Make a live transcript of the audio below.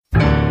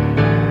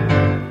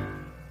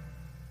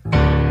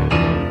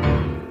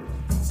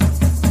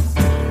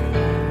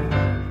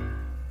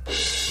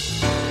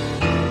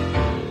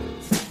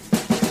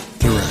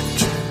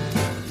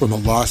from the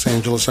Los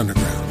Angeles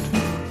Underground.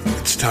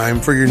 It's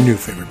time for your new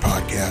favorite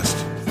podcast,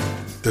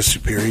 The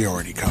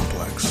Superiority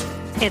Complex.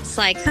 It's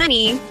like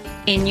honey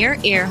in your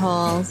ear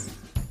holes.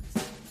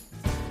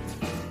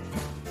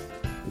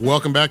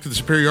 Welcome back to the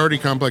Superiority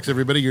Complex,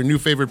 everybody, your new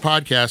favorite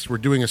podcast. We're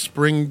doing a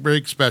spring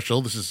break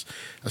special. This is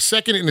a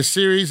second in a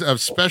series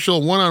of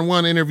special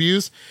one-on-one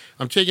interviews.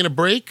 I'm taking a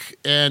break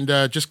and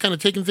just kind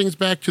of taking things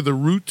back to the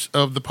root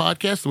of the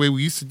podcast, the way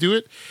we used to do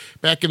it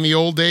back in the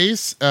old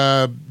days.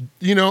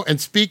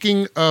 And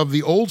speaking of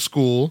the old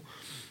school,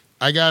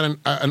 I got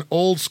an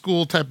old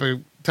school type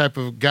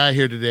of guy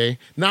here today.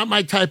 Not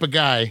my type of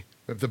guy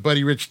with the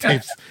Buddy Rich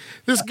tapes.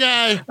 This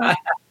guy...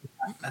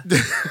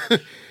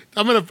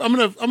 I'm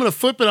gonna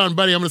flip it on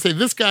Buddy. I'm gonna say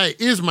this guy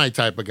is my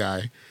type of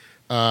guy.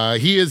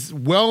 He is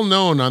well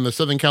known on the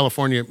Southern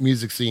California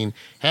music scene.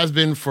 Has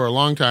been for a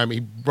long time.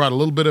 He brought a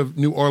little bit of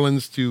New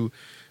Orleans to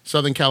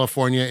Southern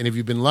California, and if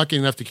you've been lucky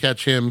enough to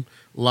catch him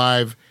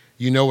live,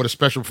 you know what a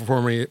special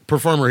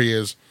performer he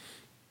is.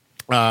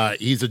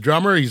 He's a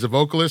drummer. He's a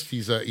vocalist.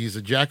 He's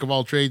a jack of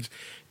all trades.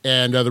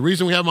 And the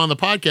reason we have him on the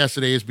podcast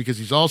today is because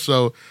he's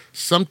also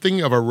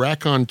something of a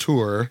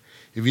raconteur.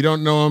 If you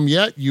don't know him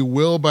yet, you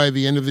will by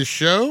the end of this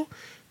show.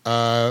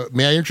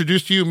 May I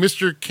introduce to you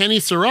Mr. Kenny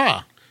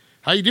Sara.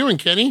 How you doing,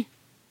 Kenny?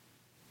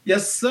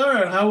 Yes,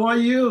 sir. How are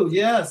you?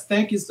 Yes,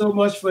 thank you so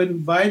much for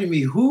inviting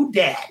me. Who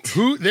dat?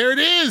 There it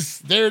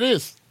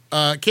is.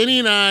 Kenny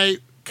and I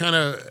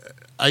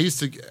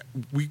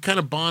we kind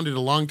of bonded a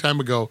long time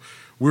ago.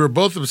 We were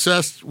both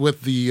obsessed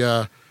with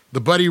the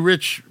Buddy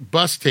Rich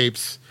bus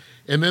tapes,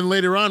 and then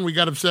later on we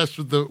got obsessed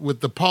with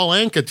the Paul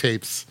Anka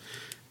tapes.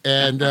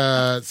 And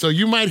so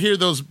you might hear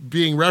those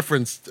being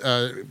referenced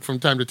from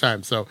time to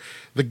time. So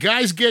the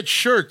guys get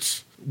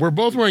shirts. We're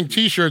both wearing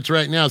T-shirts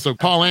right now, so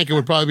Paul Anka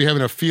would probably be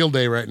having a field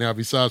day right now if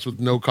he saw us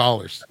with no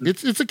collars.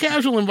 It's a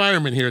casual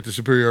environment here at the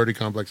Superiority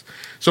Complex.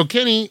 So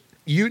Kenny,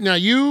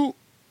 you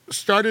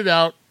started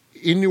out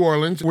in New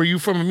Orleans. Were you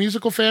from a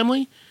musical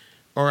family,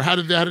 or how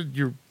did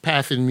your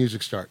path in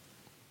music start?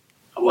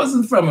 I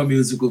wasn't from a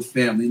musical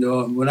family.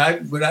 When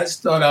I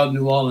started out in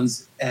New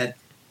Orleans at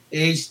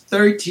age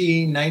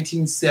 13,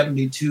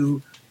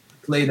 1972,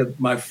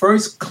 my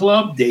first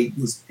club date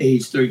was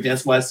age 30.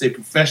 That's why I say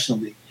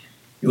professionally.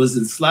 It was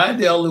in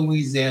Slidell,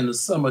 Louisiana, in the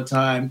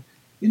summertime.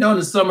 In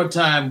the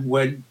summertime,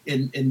 when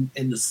in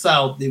the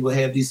South, they would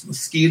have these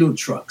mosquito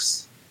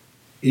trucks.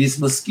 These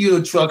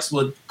mosquito trucks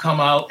would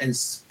come out and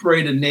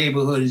spray the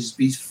neighborhood and just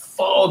be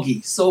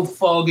foggy, so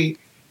foggy,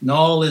 and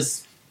all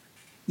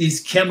these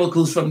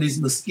chemicals from these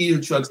mosquito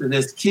trucks. And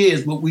as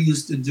kids, what we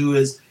used to do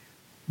is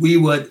we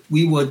would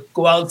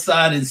go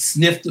outside and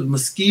sniff the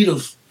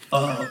mosquitoes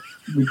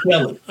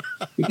repellent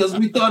because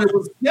we thought it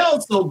would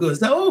smell so good.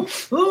 So,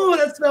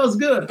 that smells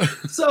good.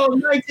 So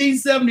in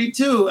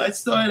 1972, I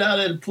started out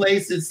at a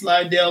place in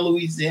Slidell,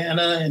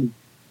 Louisiana, and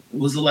it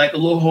was like a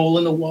little hole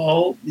in the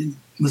wall.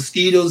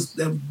 Mosquitoes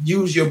that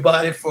use your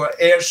body for an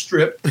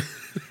airstrip,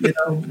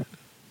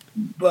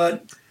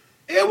 But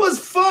it was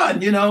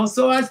fun,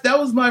 So that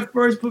was my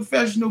first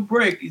professional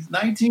break. It's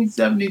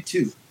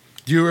 1972.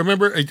 Do you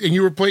remember? And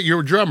you were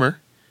a drummer.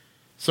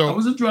 So I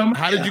was a drummer.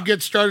 How did you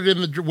get started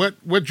in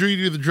what drew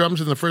you to the drums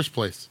in the first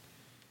place?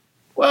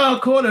 Well,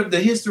 according to the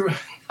history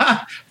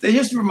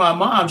of my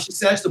mom, she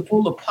said to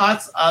pull the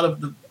pots out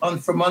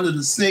from under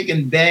the sink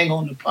and bang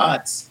on the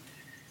pots,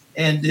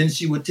 and then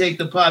she would take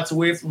the pots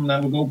away from them and I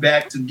would go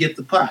back to get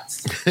the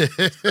pots.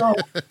 So,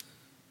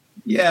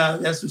 yeah,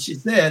 that's what she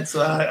said.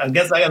 So I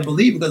guess I got to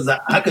believe because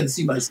I couldn't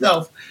see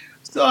myself.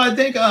 So I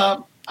think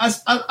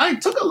I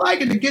took a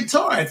liking to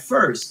guitar at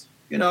first.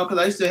 Because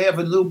I used to have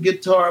a little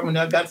guitar when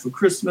I got for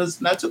Christmas,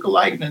 and I took a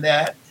liking to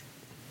that.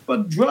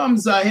 But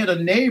drums, I had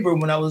a neighbor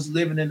when I was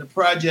living in the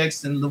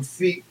projects in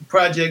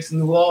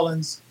New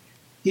Orleans.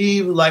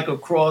 He was like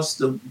across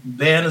the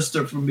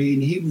banister from me,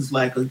 and he was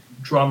like a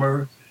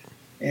drummer.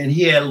 And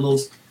he had a little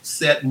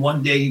set, and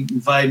one day he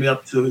invited me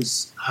up to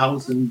his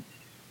house, and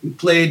we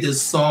played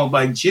this song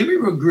by Jimmy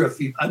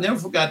McGriff. I never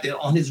forgot that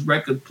on his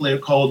record player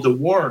called The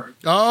Worm.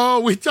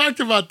 Oh, we talked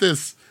about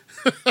this.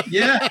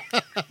 Yeah.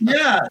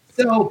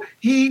 So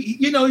he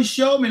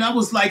showed me, and I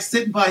was like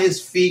sitting by his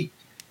feet,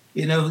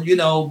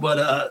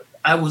 but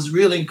I was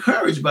really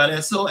encouraged by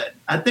that. So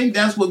I think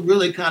that's what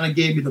really kind of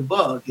gave me the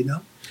bug,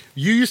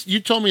 You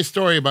told me a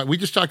story we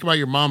just talked about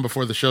your mom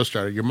before the show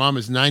started. Your mom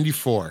is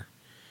 94.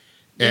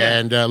 Yeah.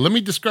 And let me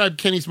describe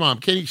Kenny's mom.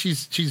 Kenny,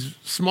 she's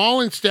small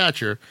in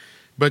stature,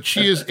 but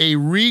she is a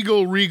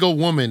regal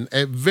woman,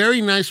 a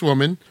very nice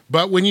woman.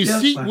 But when you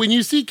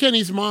see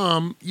Kenny's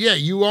mom, yeah,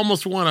 you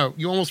almost want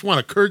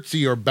to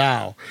curtsy or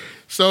bow.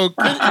 So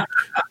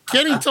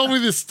Kenny told me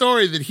this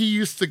story that he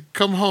used to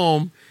come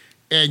home,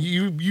 and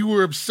you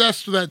were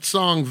obsessed with that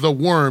song, The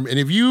Worm. And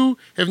if you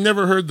have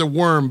never heard The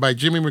Worm by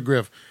Jimmy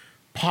McGriff,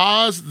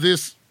 pause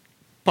this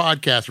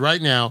podcast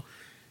right now.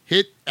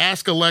 Hit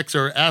Ask Alexa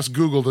or Ask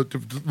Google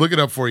to look it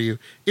up for you.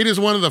 It is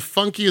one of the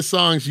funkiest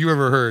songs you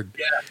ever heard.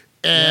 Yeah.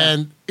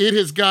 And it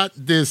has got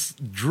this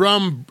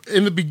drum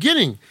in the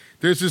beginning.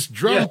 There's this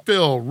drum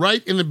fill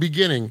right in the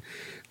beginning.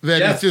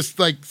 that is just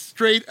like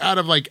straight out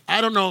of like,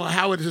 I don't know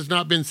how it has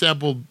not been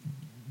sampled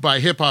by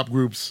hip hop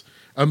groups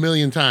a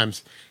million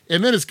times.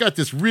 And then it's got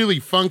this really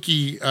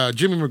funky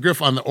Jimmy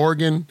McGriff on the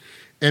organ,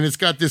 and it's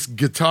got this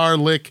guitar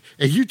lick.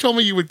 And you told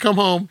me you would come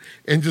home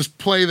and just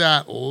play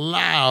that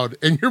loud,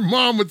 and your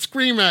mom would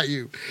scream at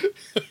you.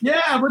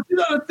 Yeah, but you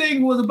know the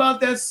thing was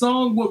about that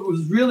song, what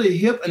was really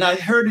hip, and I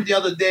heard it the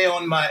other day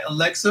on my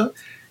Alexa,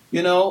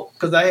 you know,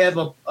 because I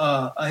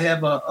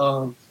have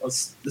a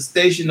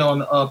station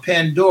on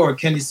Pandora,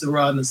 Kenny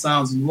Sara and the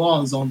Sounds of New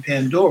Orleans on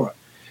Pandora.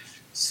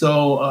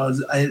 So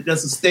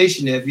that's a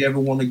station there if you ever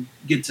want to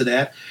get to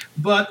that.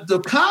 But the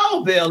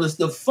cowbell is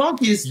the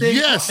funkiest thing.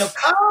 Yes. The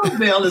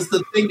cowbell is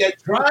the thing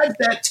that drives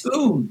that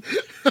tune.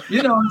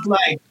 You know, it's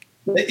like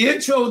the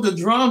intro, the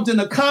drums, and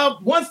the cow.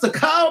 Once the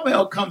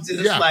cowbell comes in,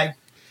 it's like.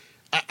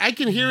 I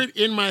can hear it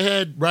in my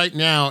head right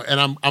now,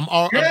 and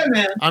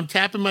I'm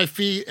tapping my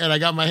feet, and I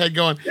got my head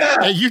going.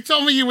 Yeah. And you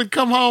told me you would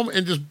come home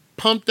and just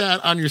pump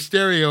that on your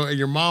stereo, and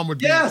your mom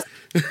would. Yes.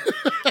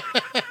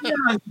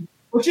 Yeah.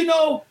 But you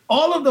know,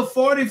 all of the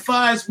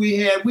 45s we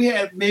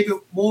had maybe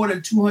more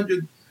than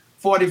 200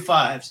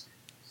 45s.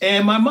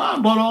 And my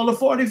mom bought all the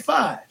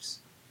 45s.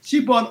 She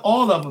bought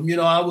all of them. You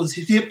know, I was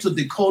hip to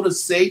Dakota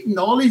Satan,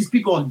 all these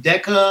people on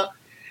Decca.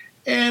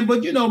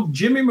 But you know,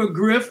 Jimmy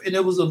McGriff, and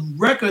it was a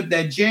record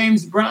that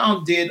James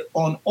Brown did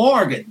on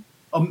organ,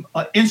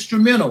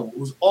 instrumental. It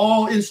was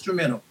all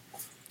instrumental.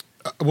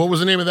 What was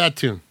the name of that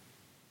tune?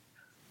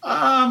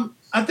 I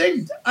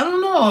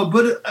don't know,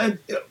 but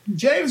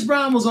James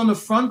Brown was on the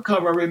front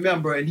cover, I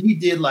remember, and he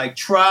did like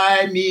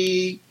Try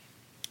Me.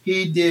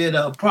 He did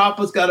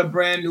Papa's Got a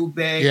Brand New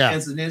Bag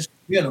as an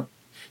instrumental.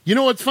 You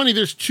know what's funny?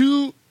 There's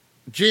two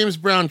James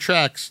Brown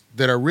tracks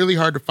that are really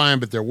hard to find,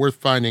 but they're worth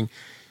finding.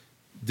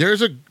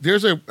 There's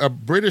a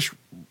British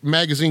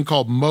magazine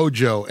called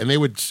Mojo, and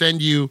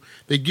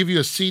they'd give you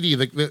a CD.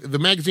 The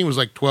magazine was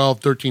like $12,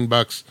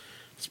 $13.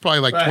 It's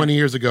probably like 20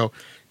 years ago.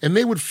 And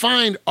they would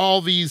find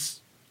all these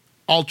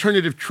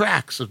alternative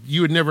tracks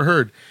you had never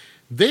heard.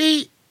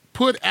 They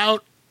put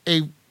out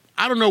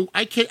I don't know,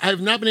 I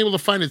have not been able to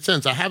find it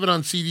since. I have it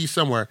on CD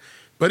somewhere,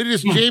 but it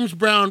is James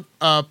Brown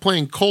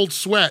playing Cold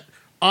Sweat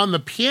on the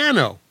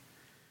piano.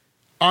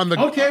 On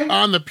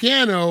the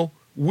piano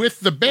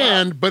with the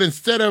band, but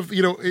instead of,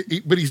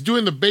 but he's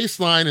doing the bass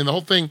line and the whole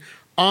thing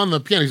on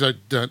the piano. He's like,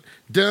 dun,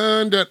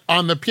 dun, dun,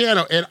 on the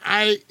piano. And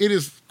it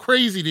is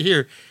crazy to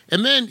hear.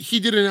 And then he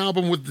did an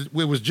album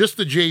it was just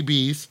the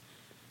JBs.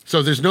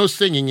 So there's no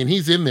singing, and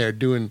he's in there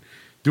doing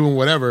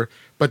whatever.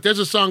 But there's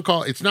a song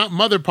called, it's not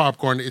Mother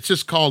Popcorn, it's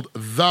just called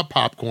The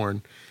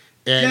Popcorn.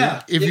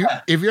 And if you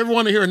ever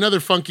want to hear another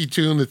funky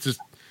tune that's just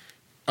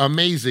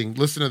amazing,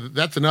 listen to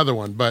that's another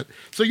one. But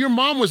so your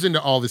mom was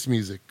into all this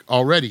music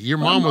already. Your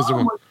mom was the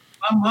one.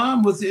 My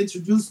mom was the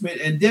introducement,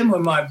 and then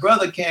when my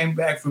brother came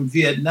back from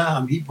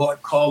Vietnam, he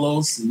bought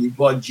Carlos and he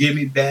bought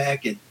Jimmy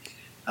back, and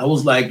I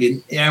was like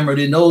enamored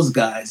in those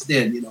guys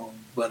then,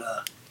 But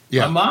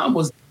my mom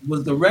was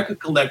the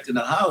record collector in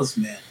the house,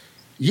 man.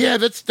 Yeah,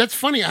 that's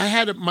funny. I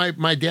had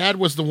my dad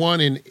was the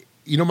one, and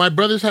my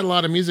brothers had a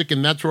lot of music,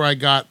 and that's where I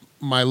got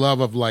my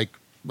love of like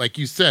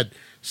you said,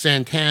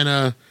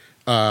 Santana,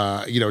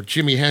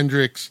 Jimi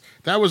Hendrix.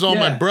 That was all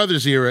my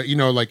brother's era,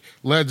 like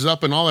Led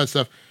Zeppelin, all that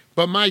stuff.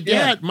 But my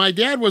dad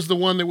was the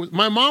one that was.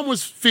 My mom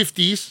was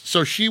 50s,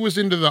 so she was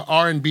into the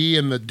R&B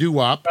and the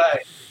doo-wop.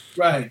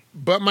 Right.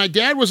 But my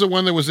dad was the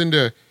one that was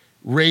into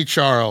Ray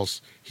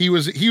Charles. He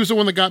was the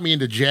one that got me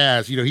into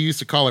jazz. He used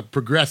to call it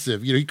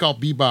progressive. He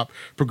called bebop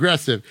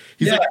progressive.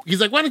 He's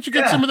like, why don't you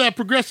get some of that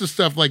progressive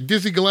stuff like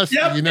Dizzy Gillespie?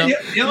 Jeff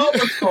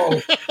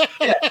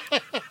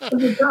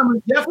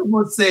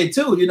would say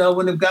too.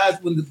 When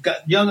the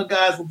younger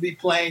guys would be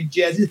playing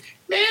jazz, man,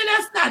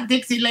 that's not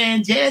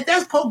Dixieland jazz.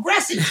 That's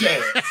progressive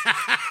jazz. That's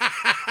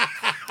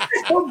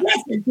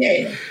progressive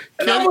jazz.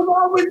 And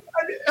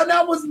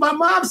my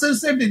mom said the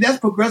same thing. That's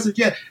progressive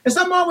jazz. And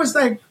so I'm always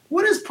like,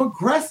 what is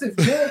progressive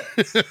jazz?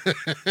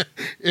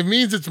 It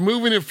means it's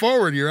moving it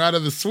forward. You're out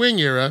of the swing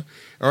era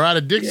or out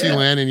of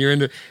Dixieland, and you're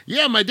into.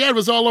 Yeah, my dad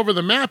was all over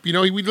the map.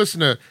 We'd listen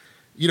to.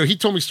 He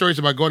told me stories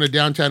about going to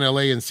downtown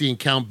LA and seeing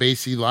Count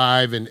Basie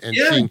live and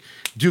seeing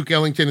Duke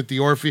Ellington at the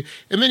Orpheum.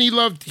 And then he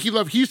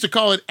used to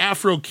call it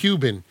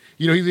Afro-Cuban.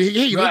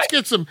 Let's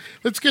get some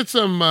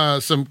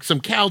Cal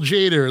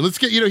Tjader. Let's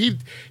get, he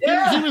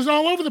was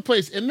all over the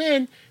place. And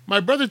then my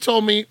brother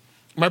told me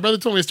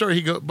a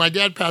story. My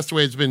dad passed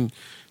away. It's been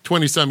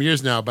 20 some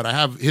years now, but I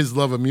have his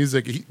love of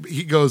music.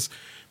 He goes,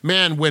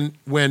 man, when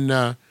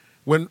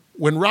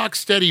Rock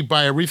Steady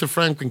by Aretha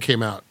Franklin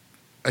came out,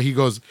 he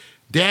goes,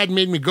 Dad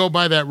made me go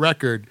buy that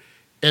record,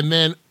 and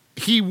then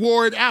he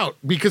wore it out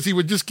because he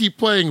would just keep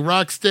playing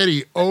Rock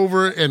Steady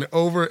over and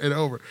over and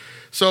over.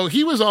 So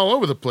he was all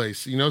over the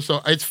place,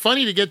 So it's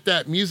funny to get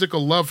that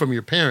musical love from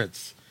your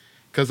parents,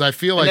 because I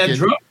feel like that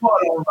drum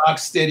part on Rock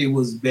Steady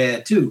was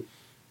bad too.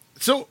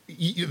 So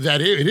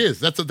that it is.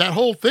 That's that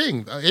whole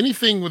thing.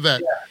 Anything with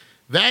that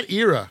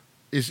era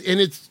is, and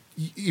it's,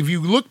 if you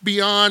look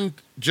beyond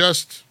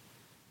just.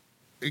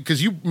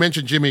 Because you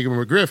mentioned Jimmy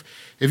McGriff,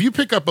 if you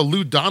pick up a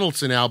Lou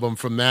Donaldson album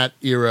from that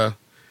era,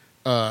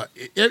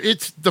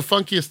 it's the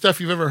funkiest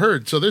stuff you've ever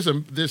heard. So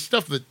there's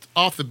stuff that's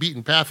off the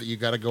beaten path that you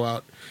got to go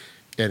out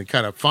and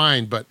kind of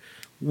find. But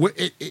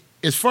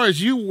as far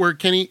as you were,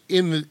 Kenny,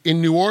 in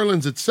New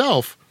Orleans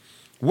itself,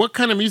 what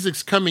kind of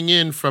music's coming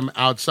in from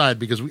outside?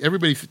 Because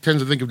everybody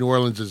tends to think of New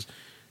Orleans as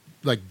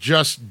like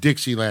just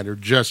Dixieland or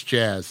just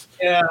jazz.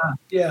 Yeah.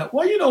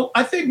 Well,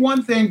 I think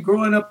one thing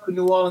growing up in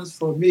New Orleans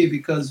for me,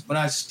 because when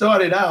I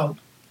started out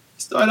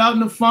in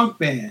the funk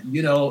band,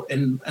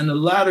 in the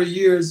latter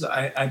years,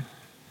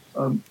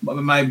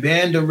 my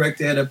band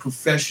director had a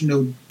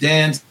professional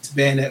dance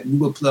band that we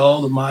would play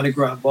all the Mardi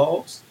Gras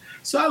balls.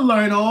 So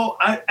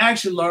I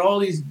actually learned all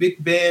these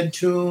big band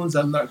tunes.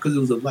 I learned because it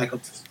was like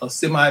a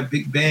semi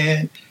big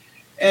band.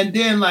 And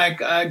then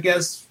I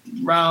guess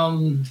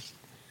around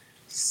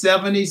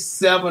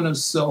 77 or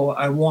so,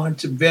 I wanted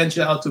to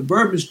venture out to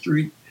Bourbon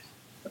Street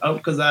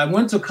because I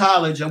went to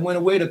college. I went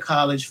away to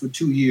college for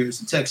 2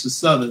 years at Texas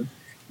Southern.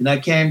 And I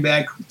came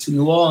back to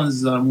New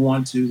Orleans and I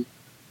wanted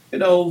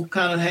to,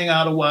 kind of hang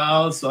out a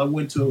while. So I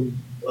went to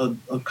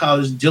a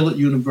college, Dillard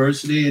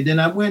University. And then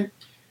I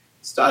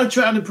started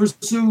trying to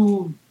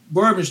pursue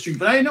Bourbon Street,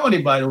 but I didn't know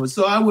anybody over.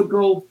 So I would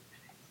go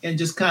and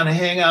just kind of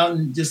hang out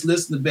and just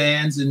listen to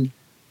bands.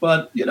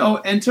 But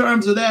in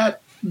terms of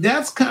that,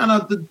 that's kind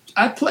of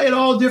I played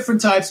all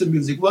different types of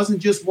music. It wasn't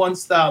just one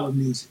style of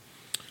music.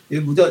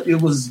 It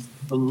was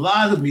a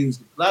lot of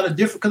music, a lot of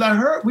different,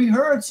 because we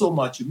heard so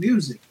much of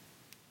music.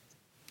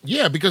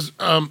 Yeah, because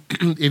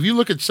if you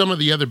look at some of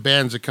the other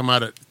bands that come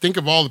out think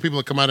of all the people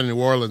that come out of New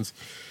Orleans,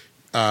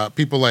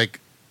 people like,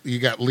 you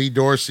got Lee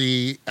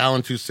Dorsey,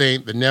 Alan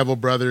Toussaint, the Neville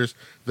Brothers,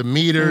 the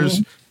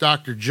Meters,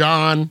 Dr.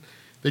 John.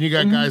 Then you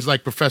got guys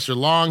like Professor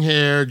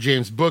Longhair,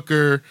 James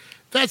Booker.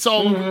 That's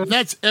all.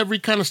 That's every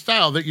kind of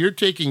style that you're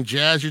taking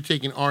jazz, you're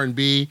taking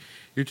R&B,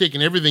 you're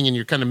taking everything and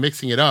you're kind of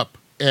mixing it up.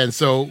 And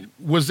so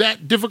was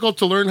that difficult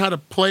to learn how to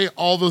play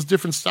all those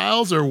different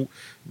styles, or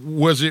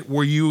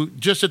were you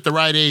just at the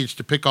right age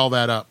to pick all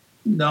that up?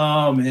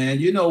 No, man.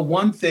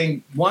 One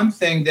thing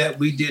that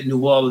we did in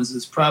New Orleans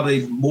is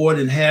probably more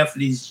than half of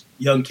these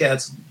young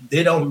cats,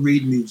 they don't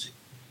read music.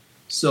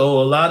 So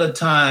a lot of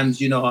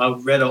times, I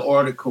read an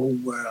article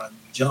where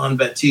John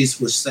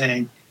Baptiste was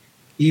saying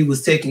he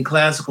was taking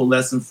classical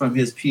lessons from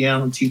his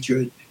piano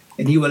teacher,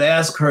 and he would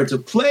ask her to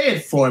play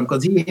it for him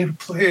because he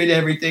played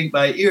everything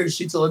by ear.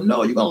 She told him,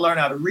 no, you're going to learn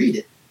how to read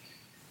it.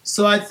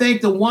 So I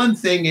think the one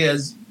thing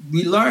is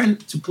we learn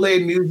to play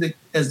music,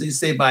 as they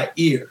say, by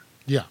ear.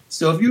 Yeah.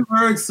 So if you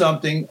heard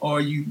something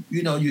or you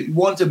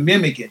want to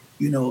mimic it,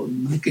 you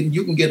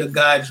can get a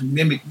guy to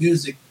mimic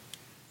music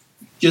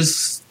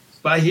just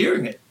by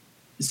hearing it.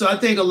 So I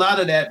think a lot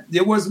of that,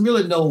 there was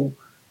really no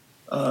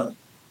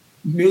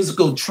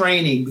musical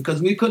training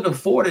because we couldn't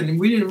afford it and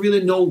we didn't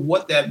really know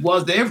what that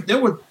was.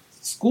 There were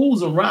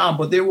schools around,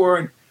 but they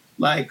weren't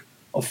like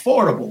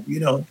affordable,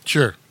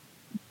 Sure.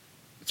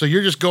 So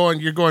you're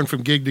going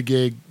from gig to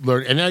gig,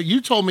 learn. And now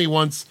you told me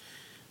once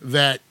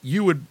that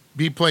you would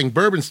be playing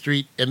Bourbon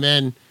Street and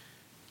then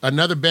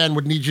another band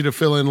would need you to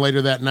fill in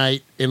later that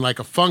night in like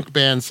a funk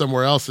band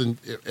somewhere else in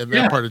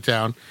that part of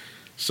town.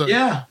 So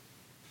yeah,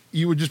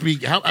 you would just be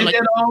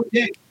that all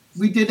day.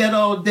 We did that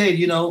all day.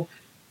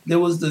 There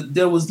was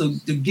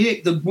the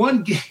gig, the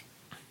one gig.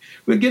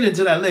 We'll get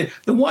into that later.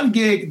 The one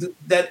gig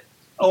that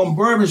on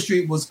Bourbon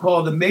Street was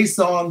called the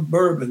Maison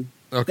Bourbon.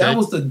 Okay. That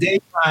was the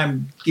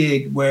daytime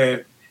gig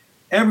where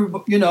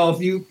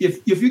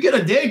if you get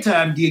a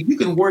daytime gig, you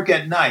can work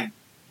at night.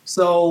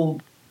 So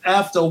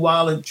after a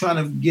while of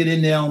trying to get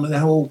in there on the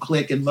whole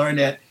clique and learn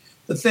that,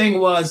 the thing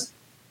was,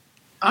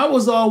 I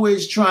was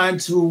always trying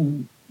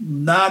to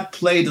not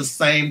play the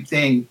same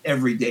thing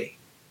every day.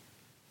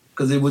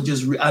 Because it would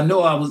I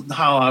know I was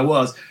how I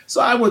was.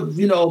 So I would,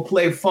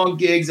 play funk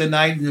gigs at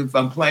night. And if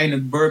I'm playing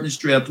in Bourbon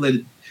Street, I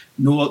played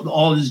New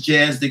Orleans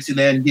jazz,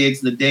 Dixieland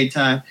gigs in the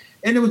daytime.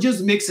 And it would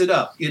just mix it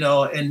up,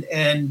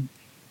 and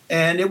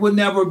it would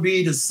never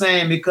be the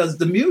same because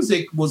the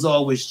music was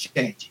always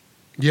changing.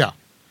 Yeah.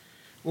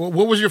 Well,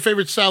 what was your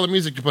favorite style of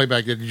music to play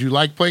back then? Did you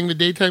like playing the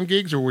daytime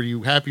gigs or were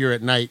you happier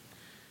at night?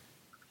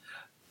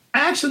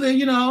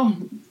 Actually, I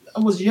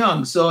was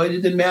young, so it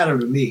didn't matter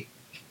to me.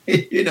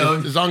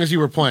 As long as you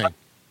were playing.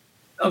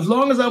 As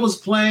long as I was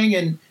playing,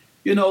 and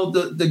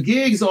the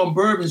gigs on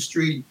Bourbon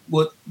Street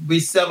would be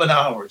 7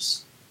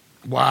 hours.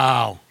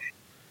 Wow.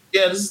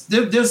 Yeah, that's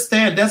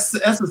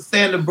a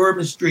standard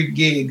Bourbon Street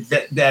gig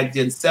back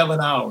then, 7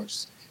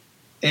 hours.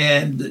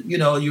 And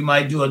you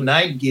might do a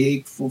night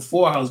gig for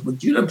 4 hours,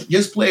 but you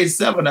just played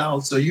 7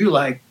 hours, so you're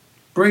like,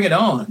 bring it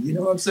on. You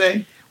know what I'm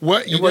saying?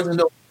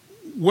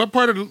 What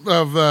part of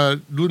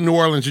New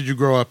Orleans did you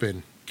grow up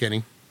in,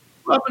 Kenny?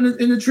 Up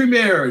in the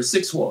Tremere,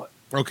 6th Ward.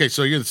 Okay,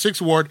 so you're the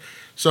 6th Ward.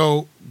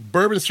 So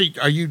Bourbon Street,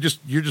 you're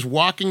just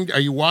walking? Are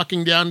you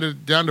walking down to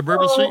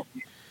Bourbon Street?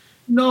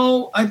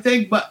 No, I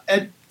think, but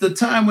at the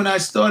time when I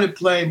started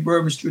playing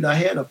Bourbon Street, I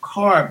had a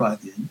car by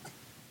then,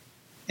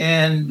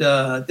 and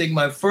I think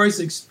my first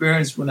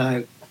experience when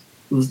I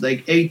was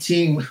like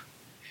 18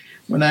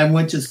 when I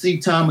went to see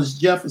Thomas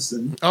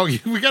Jefferson. Oh,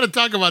 we got to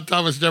talk about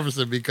Thomas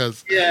Jefferson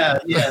because Yeah.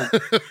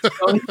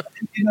 So,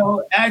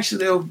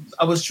 actually,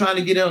 I was trying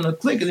to get in on the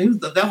click, and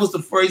that was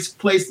the first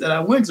place that I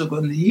went to.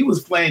 But he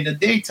was playing the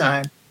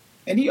daytime,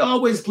 and he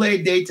always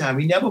played daytime.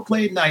 He never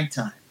played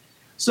nighttime.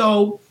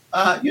 So,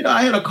 I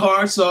had a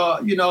car.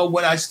 So,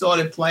 when I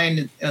started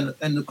playing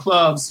in the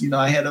clubs,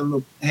 I had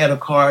a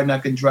car and I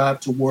could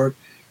drive to work.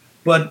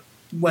 But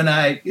when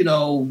I,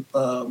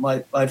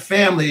 my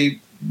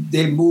family,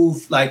 they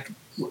moved like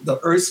the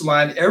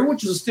Ursuline area,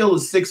 which is still a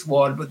sixth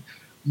ward, but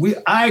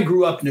I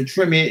grew up in the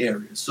Tremere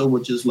area, so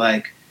which is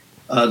like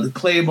the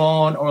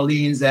Claiborne,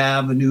 Orleans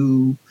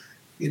Avenue,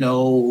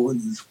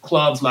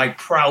 clubs like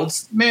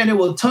Prout's. Man, there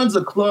were tons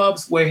of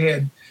clubs where they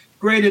had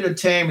great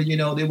entertainment.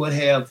 They would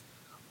have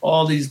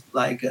all these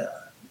like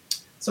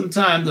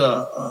sometimes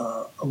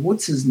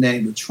what's his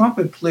name, the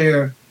trumpet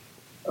player.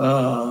 They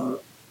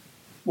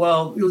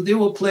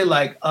will play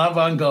like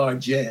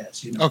avant-garde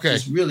jazz. Okay,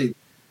 it's really.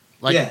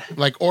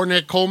 Like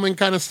Ornette Coleman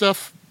kind of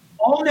stuff?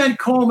 Ornette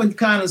Coleman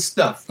kind of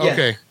stuff. Yeah.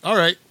 Okay. All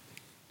right.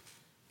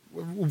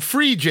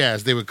 Free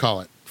jazz, they would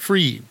call it.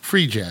 Free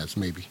jazz,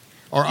 maybe.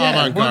 Or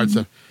avant-garde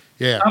stuff.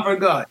 Yeah.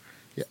 Avant-garde.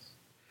 Yeah.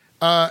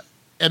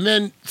 And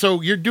then,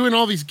 so you're doing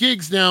all these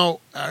gigs now.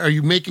 Are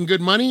you making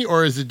good money,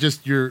 or is it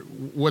just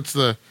what's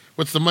the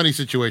money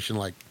situation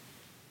like?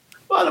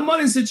 Well, the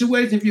money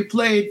situation, if you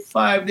played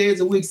 5 days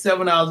a week,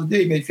 7 hours a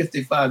day, you made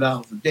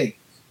 $55 a day.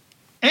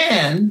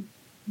 And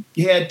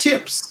you had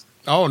tips.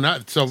 Oh,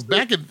 not so.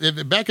 Back in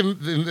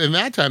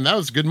that time, that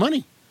was good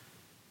money.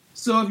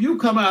 So if you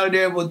come out of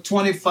there with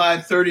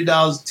 $25,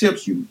 $30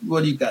 tips, you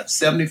got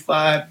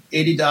 $75,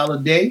 $80 a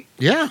day.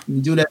 Yeah,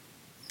 you do that,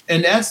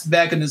 and that's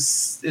back in the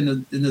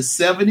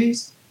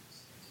 70s.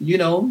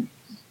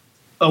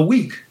 A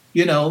week.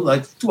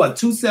 Like what,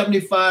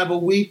 $275 a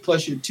week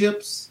plus your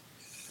tips.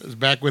 It was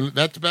back when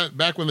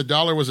the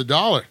dollar was a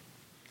dollar.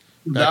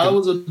 The dollar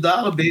was a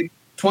dollar, baby.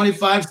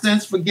 25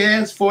 cents for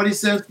gas, 40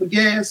 cents for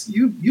gas.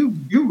 You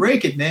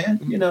rake it,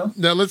 man.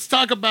 Now let's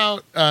talk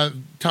about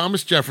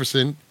Thomas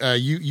Jefferson.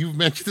 You've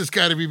mentioned this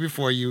guy to me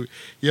before. You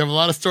have a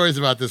lot of stories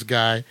about this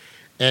guy,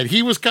 and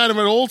he was kind of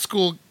an old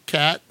school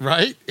cat,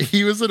 right?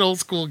 He was an old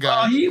school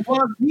guy. He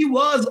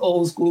was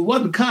old school. It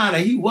wasn't kind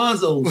of. He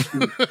was old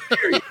school.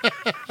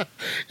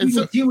 And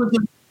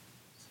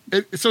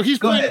so he's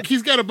playing.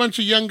 He's got a bunch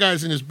of young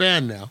guys in his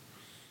band now.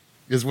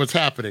 Is what's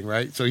happening,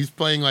 right? So he's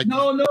playing like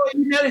no, he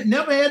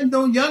never had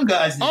no young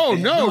guys. Oh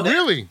no,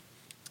 really?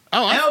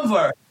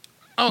 Ever?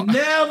 Oh,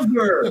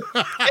 never,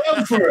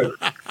 ever?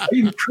 Are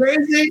you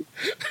crazy?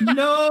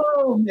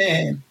 No,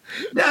 man,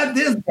 not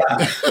this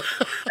guy.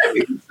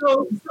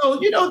 So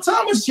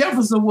Thomas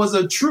Jefferson was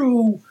a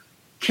true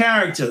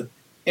character,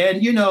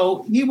 and he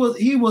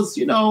was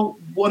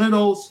one of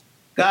those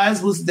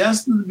guys was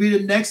destined to be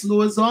the next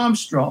Louis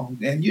Armstrong,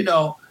 and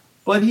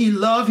but he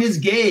loved his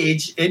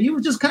gauge, and he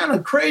was just kind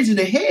of crazy in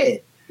the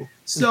head.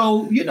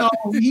 So, he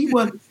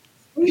would,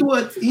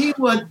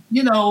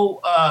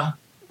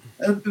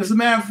 as a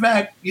matter of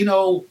fact, we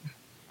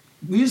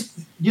used,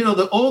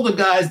 the older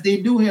guys,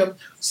 they knew him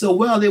so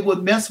well, they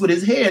would mess with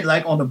his head,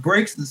 like on the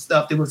breaks and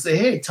stuff. They would say,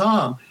 "Hey,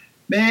 Tom,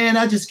 man,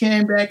 I just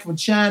came back from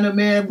China,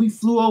 man. We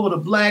flew over the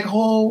black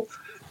hole.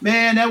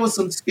 Man, that was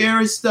some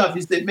scary stuff."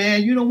 He said,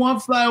 "Man, you don't want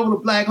to fly over the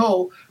black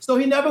hole." So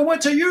he never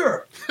went to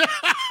Europe.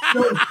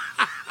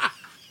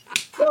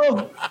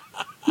 So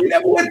he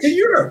never went to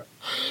Europe.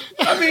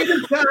 I mean,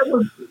 this guy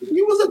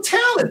he was a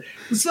talent.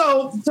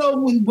 So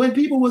when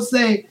people would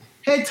say,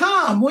 "Hey,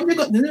 Tom, when you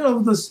going?"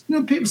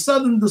 The people,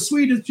 the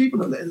Swedish people,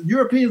 the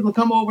Europeans will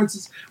come over and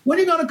say, "When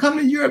are you going to come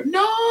to Europe?"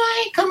 "No,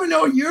 I ain't coming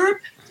to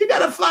Europe. You got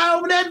to fly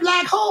over that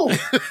black hole."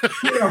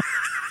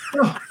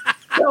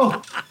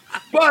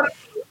 But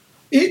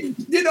they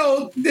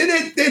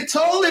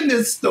told him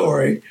this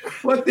story,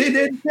 but they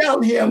didn't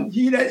tell him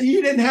he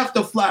didn't have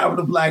to fly over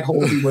the black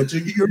hole. He went to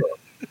Europe.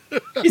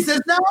 He says,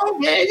 "No,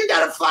 man, you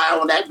got to fly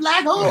on that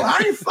black hole.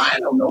 I ain't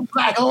flying on no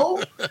black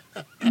hole."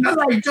 And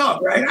that's how you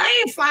talk, right?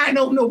 "I ain't flying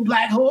on no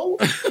black hole.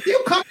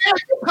 You come here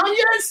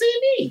and see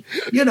me."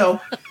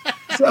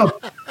 So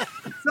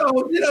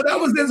that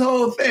was this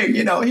whole thing.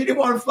 He didn't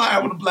want to fly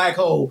over the black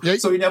hole,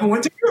 so he never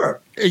went to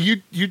Europe.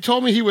 You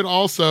told me he would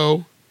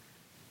also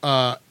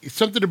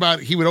something about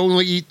he would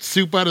only eat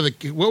soup out of the.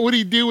 What would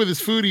he do with his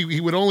food? He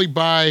would only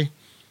buy.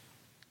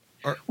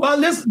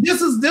 Well, this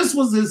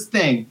was his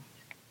thing.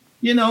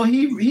 He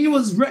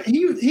was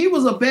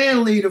a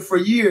band leader for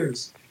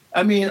years.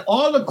 I mean,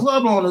 all the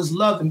club owners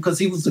loved him because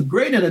he was a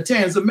great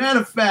entertainer. As a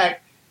matter of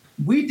fact,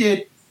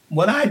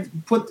 when I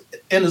put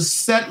in a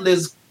set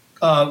list,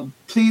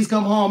 "Please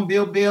Come Home,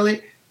 Bill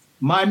Bailey,"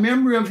 my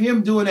memory of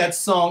him doing that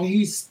song,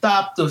 he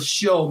stopped the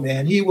show,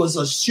 man. He was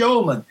a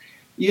showman,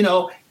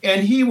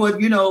 and he would,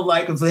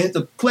 like if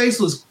the place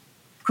was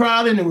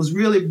crowded and it was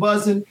really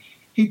buzzing,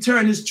 he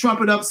turned his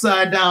trumpet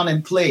upside down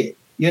and play it.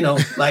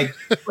 Like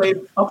play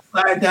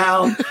upside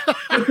down.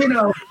 But,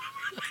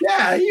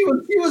 Yeah, he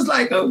was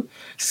like a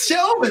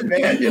showman,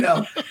 man. He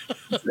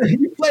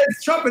played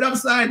his trumpet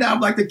upside down,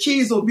 like the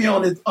keys will be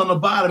on the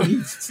bottom. He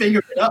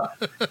fingered it up,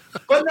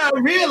 but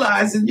not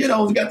realizing,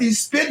 we got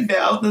these spit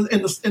valves,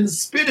 and the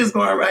spit is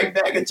going right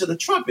back into the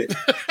trumpet.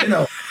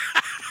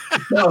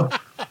 So,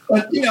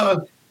 but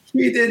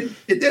it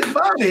didn't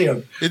bother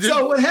him.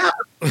 So what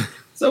happened?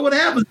 So what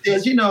happens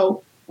is,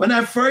 when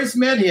I first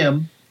met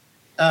him,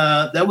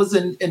 that was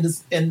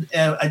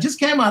I just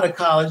came out of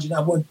college and I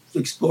went to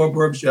explore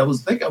Bourbon Street. I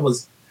think it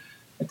was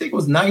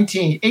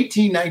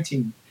 18,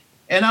 19.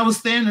 And I was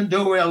standing in the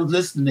doorway, I was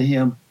listening to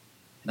him,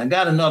 and I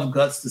got enough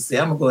guts to say,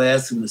 I'm gonna go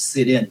ask him to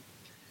sit in.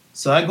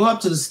 So I go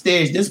up to the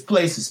stage, this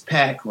place is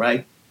packed,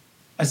 right?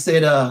 I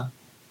said,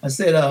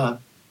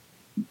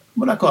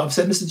 what I call him? I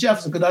said, Mr.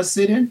 Jefferson, could I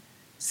sit in?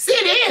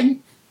 Sit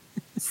in?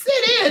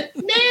 Sit in?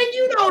 Man,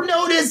 you don't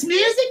know this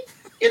music.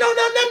 You don't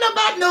know nothing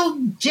about no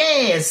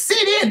jazz.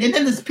 Sit in. And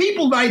then there's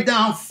people right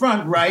down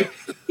front, right?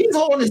 He's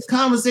holding this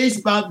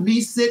conversation about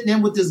me sitting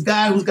in with this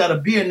guy who's got a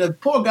beer. And the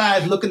poor guy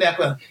is looking at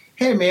me,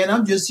 hey, man,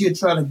 I'm just here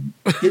trying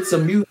to get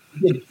some music,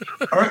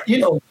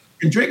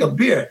 and drink a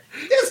beer.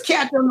 This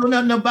cat don't know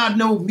nothing about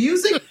no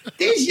music.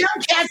 These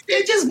young cats,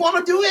 they just want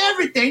to do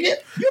everything.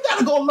 You got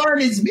to go learn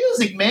his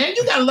music, man.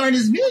 You got to learn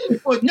his music.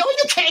 No,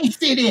 you can't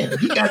sit in.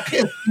 He got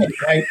pissed,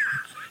 right?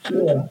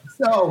 Yeah.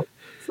 So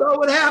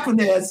what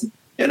happened is,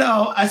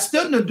 I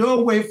stood in the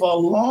doorway for a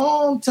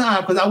long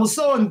time because I was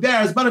so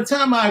embarrassed. By the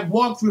time I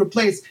walked through the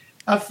place,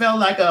 I felt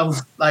like I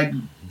was like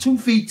 2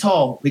 feet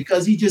tall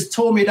because he just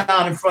tore me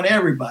down in front of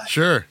everybody.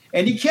 Sure.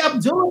 And he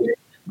kept doing it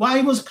while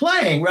he was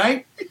playing,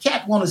 right? The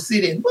cat want to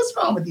sit in. What's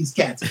wrong with these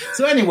cats?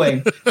 So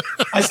anyway,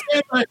 I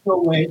stand by the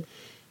doorway,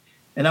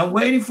 and I'm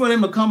waiting for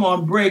them to come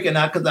on break, and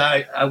because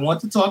I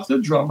want to talk to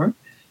the drummer.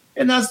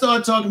 And I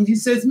started talking. He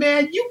says,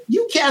 man,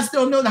 you cats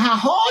don't know how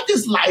hard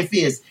this life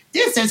is.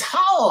 This is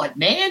hard,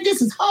 man.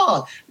 This is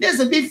hard.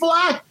 Listen, before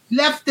I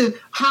left the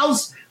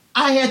house,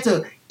 I had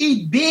to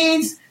eat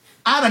beans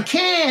out of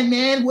can,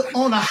 man,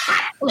 on a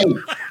hot plate.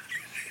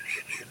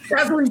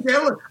 That's what he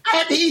said. I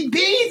had to eat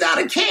beans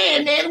out of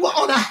can, man,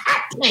 on a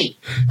hot plate.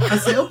 I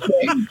said,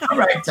 okay, all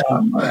right,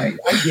 Tom. All right,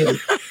 I get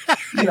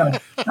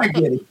it. I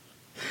get it.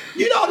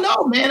 You don't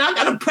know, man. I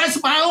got to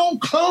press my own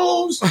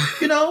clothes,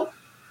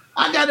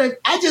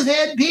 I just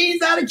had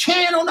beans out of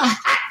can on a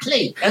hot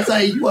plate. That's how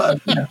he was,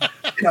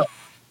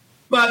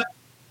 But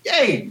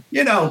hey,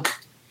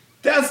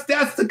 that's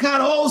the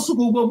kind of old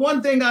school. But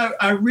one thing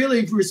I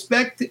really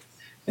respect,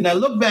 and I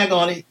look back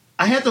on it,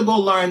 I had to go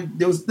learn.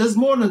 There's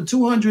more than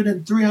 200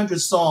 and 300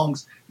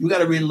 songs you got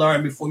to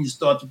relearn before you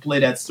start to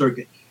play that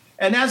circuit.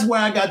 And that's where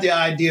I got the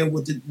idea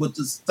with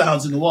the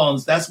sounds of New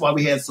Orleans. That's why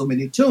we had so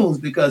many tunes,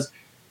 because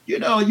you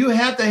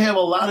have to have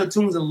a lot of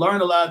tunes and learn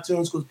a lot of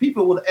tunes, because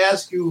people would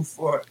ask you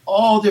for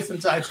all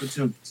different types of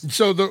tunes.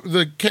 So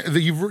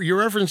you're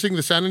referencing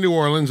the Sound of New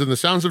Orleans, and the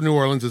Sounds of New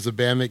Orleans is a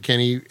band that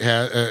Kenny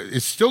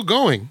is still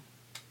going.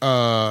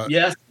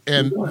 Yes,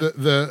 and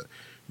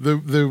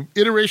the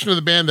iteration of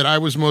the band that I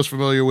was most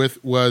familiar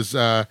with was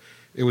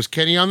it was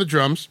Kenny on the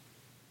drums.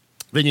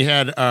 Then you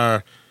had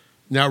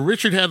now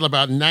Richard had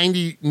about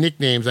 90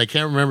 nicknames. I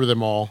can't remember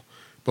them all.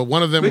 But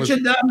one of them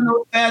Richard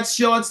Domino, Fat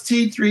Shorts,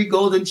 T3,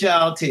 Golden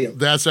Child, Taylor.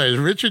 That's right.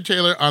 Richard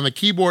Taylor on the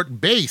keyboard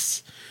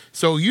bass.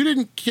 So you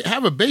didn't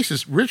have a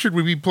bassist. Richard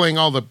would be playing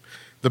all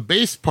the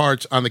bass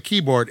parts on the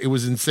keyboard. It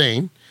was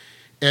insane.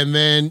 And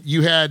then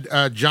you had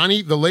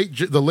Johnny, the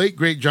late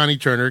great Johnny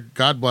Turner.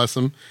 God bless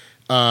him.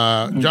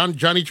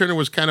 Johnny Turner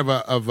was kind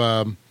of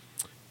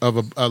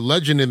a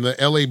legend in the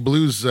LA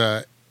blues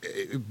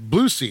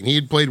scene. He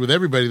had played with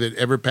everybody that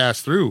ever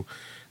passed through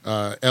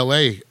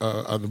LA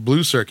on the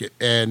blues circuit,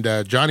 and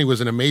Johnny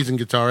was an amazing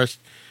guitarist.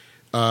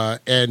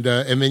 And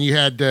then you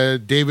had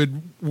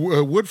David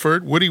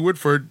Woody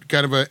Woodford,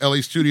 kind of a LA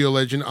studio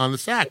legend, on the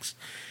sax.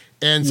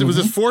 And so it was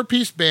this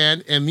 4-piece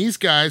band, and these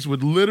guys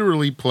would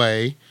literally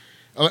play.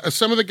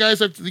 Some of the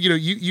guys,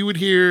 you would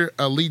hear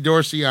Lee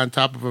Dorsey on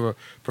top of a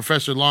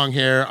Professor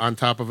Longhair on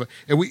top of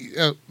and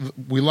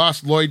we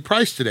lost Lloyd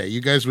Price today.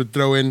 You guys would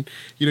throw in,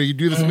 you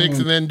do this mix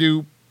and then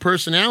do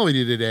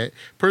personality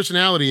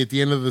at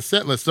the end of the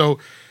set list. So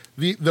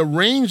the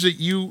range that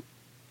you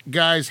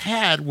guys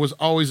had was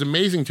always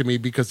amazing to me,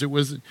 because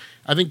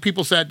I think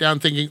people sat down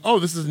thinking, oh,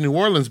 this is a New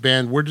Orleans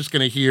band. We're just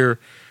going to hear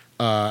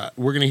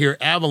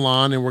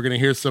Avalon, and we're going to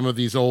hear some of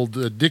these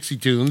old Dixie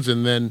tunes,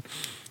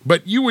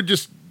 but you would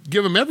just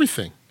give them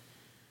everything.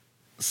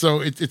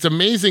 So it's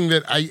amazing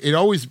that it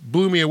always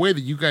blew me away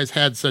that you guys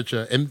had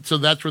and so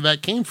that's where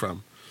that came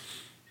from.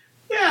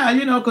 Yeah,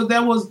 because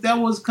that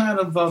was kind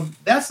of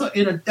that's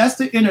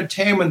the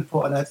entertainment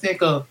part. I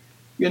think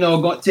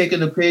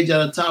taking a page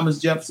out of Thomas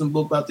Jefferson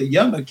book about the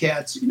younger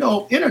cats.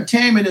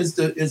 Entertainment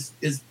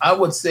is I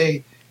would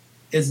say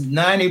is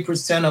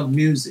 90% of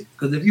music,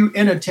 because if you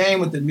entertain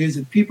with the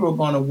music, people are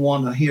going to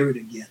want to hear it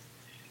again.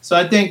 So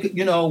I think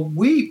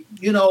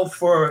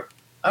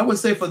I would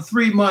say for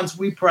 3 months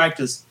we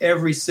practiced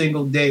every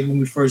single day when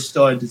we first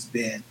started this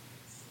band.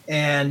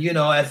 And,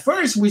 at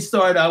first we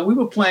started out, we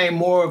were playing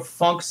more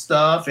funk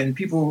stuff, and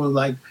people were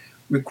like,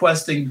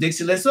 requesting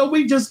Dixieland. So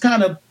we just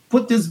kind of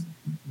put this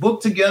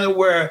book together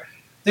where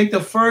I think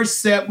the first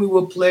set we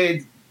would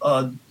play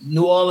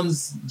New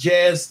Orleans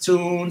jazz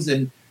tunes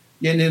and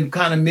then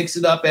kind of mix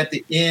it up at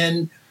the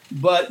end.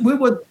 But we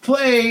would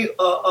play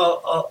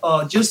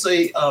just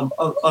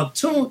a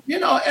tune. You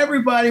know,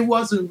 everybody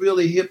wasn't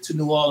really hip to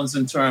New Orleans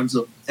in terms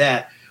of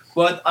that.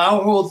 But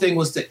our whole thing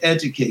was to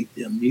educate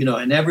them, you know,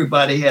 and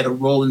everybody had a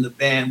role in the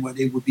band where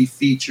they would be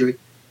featured.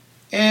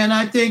 And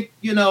I think,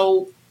 you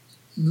know,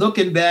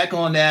 looking back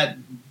on that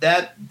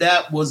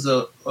was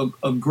a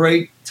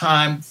great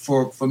time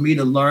for me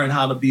to learn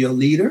how to be a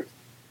leader,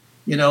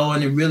 you know,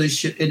 and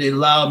it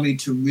allowed me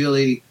to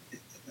really,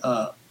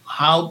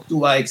 how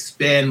do I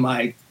expand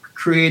my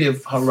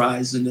creative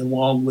horizon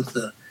along with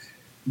the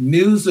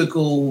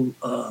musical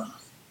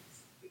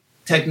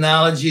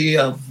technology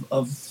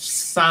of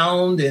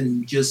sound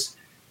and just,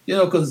 you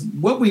know, because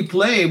what we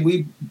played,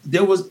 even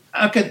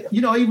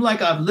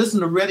like I've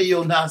listened to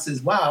radio now,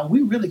 says, wow,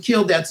 we really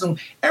killed that song.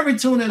 Every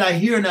tune that I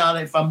hear now,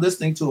 if I'm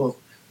listening to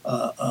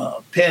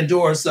a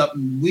Pandora or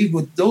something,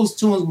 those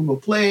tunes we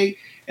would play,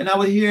 and I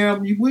would hear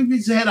them. We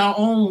just had our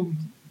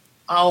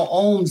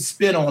own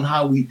spin on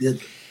how we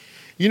did it.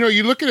 You know,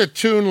 you look at a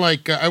tune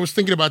like I was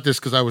thinking about this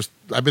because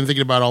I've been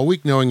thinking about all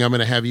week, knowing I'm going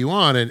to have you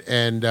on,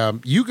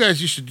 and you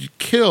guys used to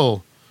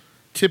kill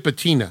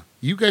Tipatina.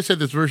 You guys had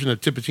this version of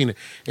Tipatina,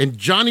 and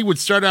Johnny would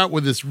start out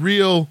with this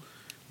real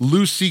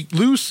loose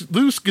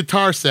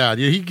guitar sound.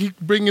 You know, he'd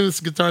bring in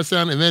this guitar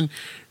sound, and then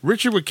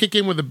Richard would kick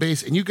in with the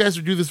bass, and you guys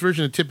would do this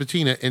version of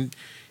Tipatina. And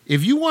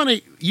if you want to,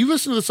 you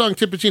listen to the song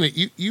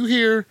Tipatina, you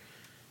hear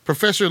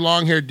Professor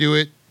Longhair do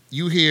it,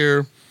 you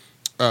hear,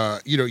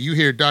 you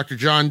hear Dr.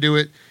 John do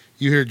it.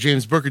 You hear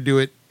James Booker do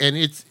it, and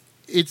it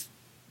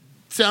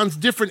sounds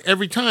different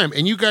every time.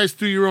 And you guys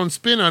threw your own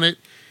spin on it,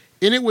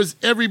 and it was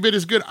every bit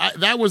as good.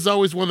 That was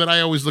always one that I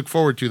always look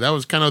forward to. That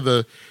was kind of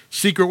the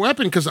secret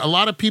weapon, because a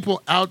lot of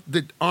people out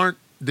that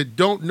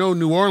don't know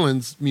New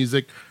Orleans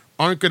music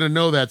aren't going to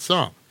know that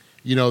song.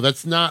 You know,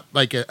 that's not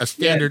like a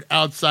standard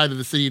outside of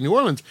the city of New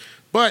Orleans,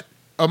 but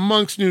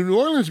amongst New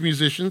Orleans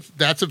musicians,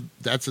 that's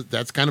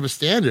kind of a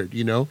standard.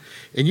 You know,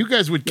 and you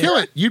guys would kill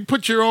it. You'd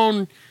put your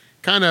own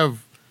kind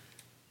of.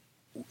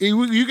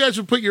 You guys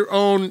would put your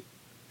own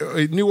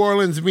New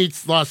Orleans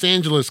meets Los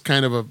Angeles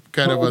kind of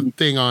a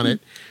thing on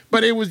it,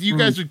 but it was you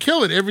guys would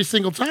kill it every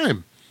single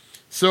time.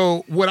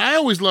 So what I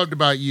always loved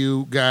about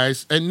you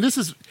guys, and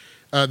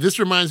this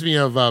reminds me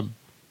of.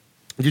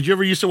 Did you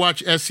ever used to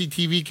watch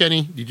SCTV,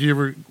 Kenny? Did you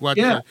ever watch?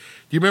 Yeah. Do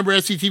you remember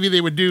SCTV?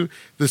 They would do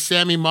the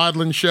Sammy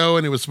Maudlin show,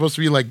 and it was supposed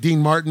to be like Dean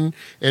Martin,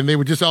 and they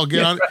would just all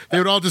get on. They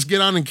would all just get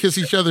on and kiss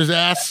each other's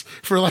ass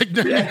for like,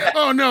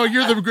 oh no,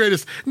 you're the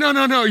greatest. No,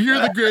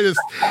 you're the greatest.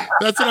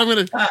 That's what I'm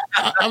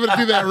gonna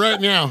do that right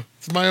now.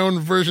 It's my own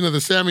version of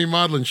the Sammy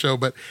Maudlin show.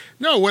 But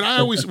no, what I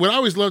always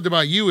loved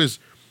about you is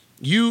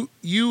you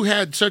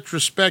had such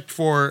respect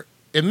for,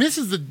 and these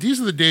are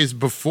the days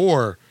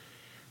before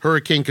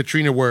Hurricane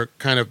Katrina, where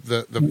kind of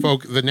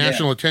the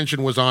national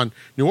attention was on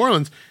New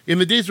Orleans. In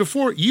the days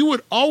before, you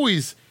would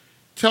always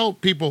tell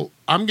people,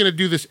 I'm going to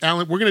do this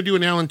we're going to do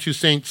an Alan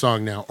Toussaint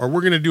song now, or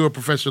we're going to do a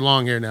Professor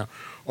Longhair now,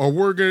 or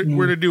we're going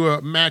to do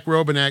a Mac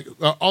Robinak,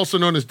 also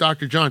known as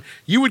Dr. John.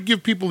 You would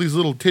give people these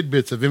little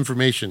tidbits of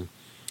information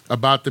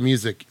about the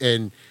music,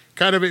 and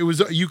kind of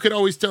you could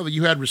always tell that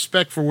you had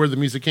respect for where the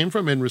music came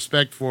from and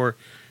respect for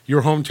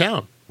your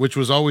hometown, which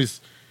was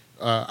always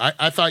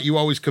I thought you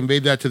always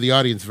conveyed that to the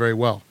audience very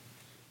well.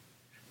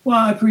 Well,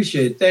 I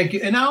appreciate it. Thank you.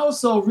 And I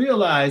also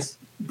realized,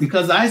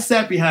 because I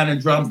sat behind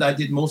the drums, I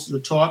did most of the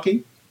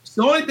talking.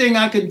 The only thing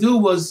I could do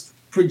was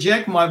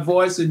project my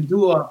voice and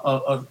do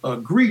a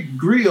Greek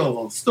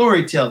grill of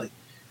storytelling,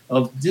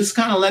 of just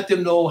kind of let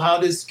them know how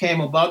this came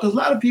about. Because a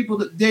lot of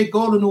people, they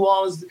go to New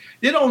Orleans,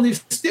 they don't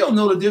still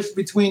know the difference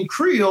between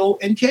Creole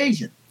and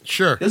Cajun.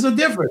 Sure. There's a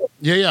difference.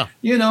 Yeah.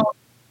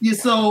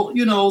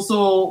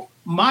 So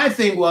my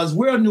thing was,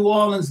 we're a New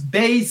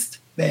Orleans-based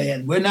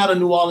band. We're not a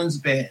New Orleans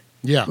band.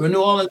 Yeah. We're a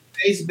New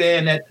Orleans-based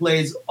band that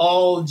plays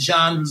all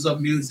genres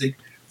of music,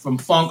 from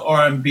funk,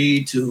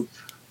 R&B to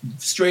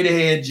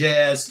straight-ahead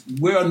jazz.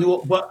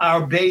 But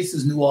our base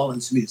is New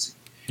Orleans music.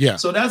 Yeah.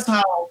 So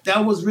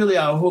that was really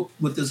our hook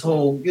with this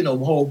whole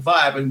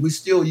vibe, and we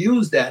still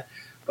use that.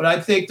 But I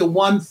think the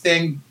one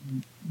thing,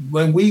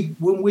 when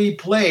we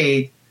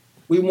played,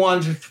 we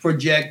wanted to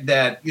project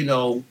that,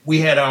 we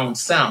had our own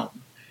sound.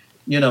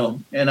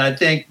 And I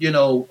think,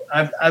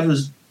 I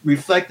was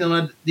reflecting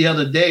on it the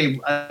other day.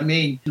 I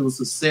mean, it was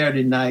a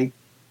Saturday night,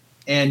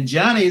 and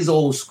Johnny's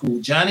old school.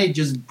 Johnny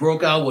just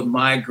broke out with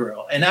My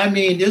Girl. And I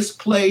mean, this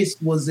place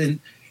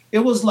it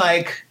was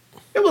like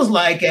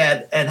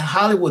at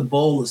Hollywood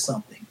Bowl or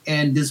something.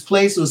 And this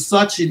place was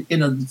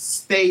in a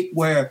state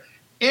where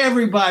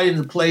everybody in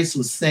the place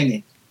was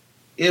singing.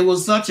 It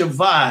was such a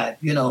vibe,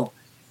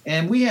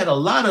 and we had a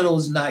lot of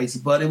those nights,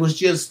 but it was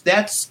just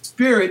that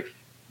spirit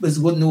is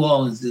what New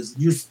Orleans is.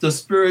 The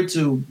spirit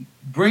to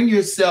bring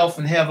yourself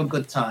and have a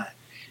good time.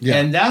 Yeah.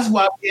 And that's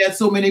why we had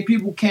so many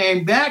people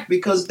came back,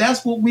 because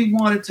that's what we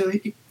wanted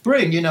to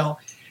bring,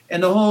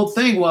 And the whole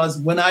thing was,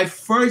 when I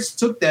first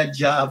took that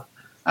job,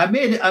 I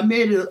made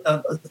it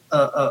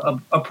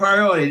a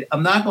priority.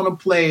 I'm not going to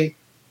play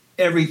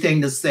everything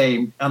the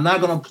same. I'm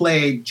not going to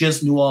play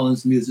just New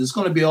Orleans music. It's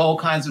going to be all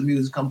kinds of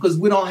music come, because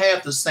we don't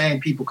have the same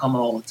people coming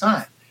all the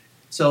time.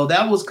 So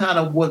that was kind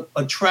of what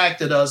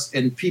attracted us,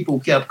 and people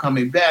kept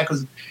coming back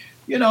because,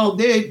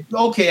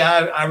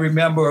 I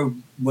remember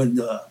when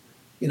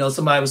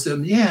somebody was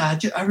saying, yeah,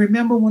 I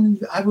remember when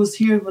I was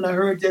here when I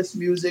heard this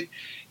music,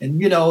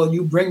 and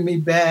you bring me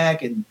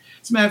back. And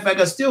as a matter of fact,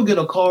 I still get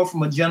a call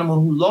from a gentleman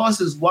who lost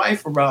his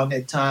wife around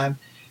that time.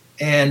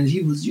 And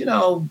he was,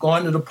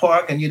 going to the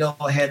park and,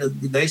 had a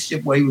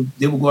relationship where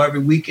they would go every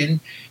weekend.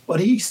 But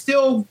he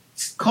still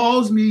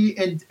calls me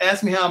and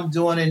asks me how I'm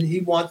doing. And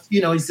he wants,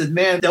 he said,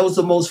 man, that was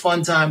the most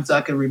fun times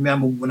I can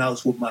remember when I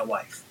was with my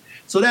wife.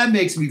 So that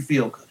makes me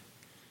feel good.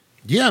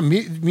 Yeah,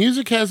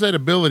 music has that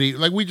ability.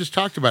 Like we just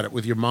talked about it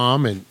with your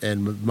mom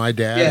and my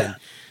dad. Yeah.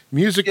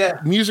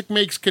 And music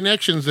makes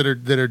connections that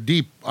are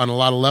deep on a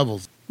lot of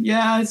levels.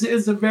 Yeah,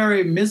 it's a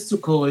very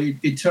mystical,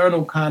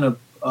 eternal kind of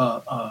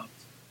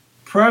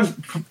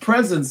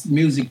presence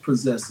music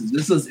possesses.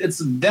 It's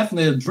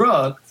definitely a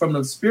drug from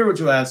the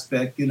spiritual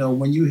aspect.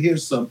 When you hear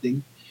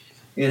something,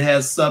 it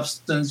has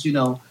substance.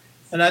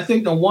 And I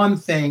think the one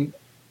thing,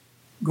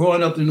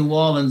 growing up in New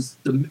Orleans,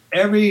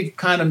 every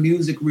kind of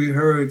music we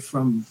heard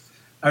from.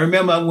 I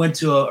remember I went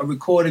to a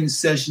recording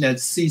session at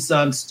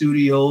CSUN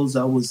Studios.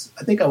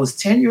 I think I was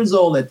 10 years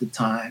old at the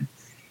time,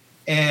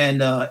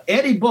 and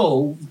Eddie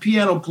Bo,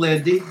 piano player,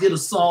 did a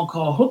song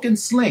called "Hook and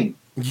Sling."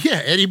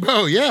 Yeah, Eddie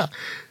Bo. Yeah.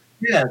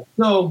 Yeah,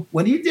 so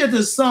when he did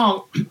this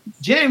song,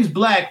 James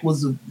Black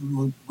was a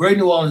great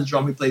New Orleans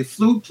drummer. He played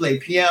flute, played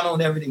piano,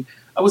 and everything.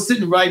 I was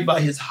sitting right by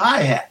his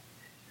hi-hat.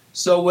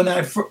 So when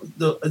there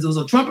was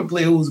a trumpet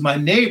player who was my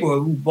neighbor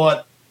who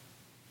brought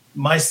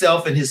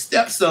myself and his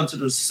stepson to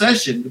the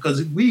session, because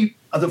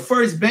the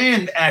first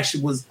band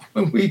actually was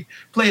when we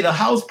played a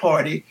house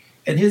party,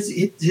 and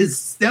his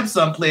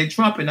stepson played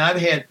trumpet, and I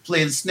had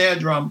played a snare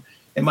drum,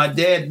 and my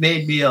dad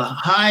made me a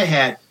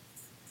hi-hat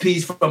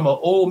piece from an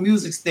old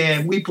music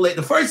stand.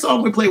 The first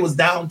song we played was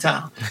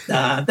Downtown.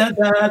 Da, da,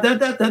 da, da,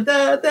 da, da,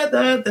 da, da,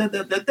 da,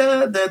 da,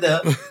 da, da, da,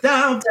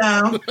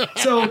 Downtown.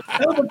 So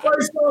that was the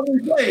first song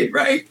we played,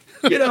 right?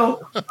 He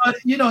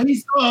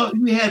saw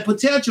we had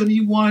potential and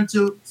he wanted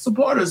to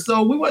support us.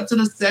 So we went to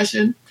the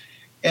session,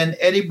 and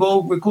Eddie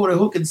Bo recorded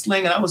Hook and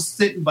Sling, and I was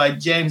sitting by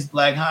James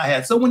Black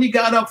hi-hat. So when he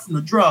got up from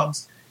the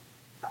drums,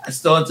 I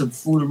started to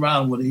fool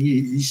around with it.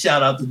 He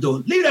shouted out the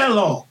door, "Leave that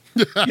alone."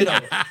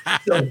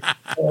 So,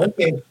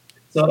 okay.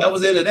 So that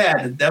was it of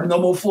that. There was no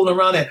more fooling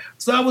around there.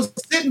 So I was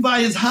sitting by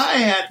his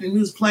hi-hat and he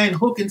was playing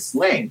Hook and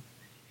Sling.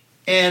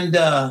 And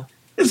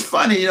it's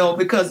funny,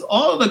 because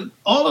all of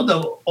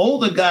the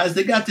older guys,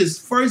 they got this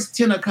first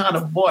tenor kind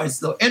of voice.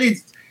 So Eddie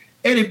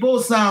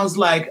Bo sounds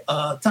like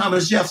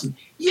Thomas Jefferson.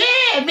 Yeah,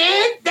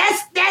 man,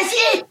 that's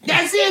it.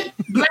 That's it,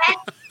 Black.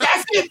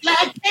 That's it,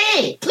 Black.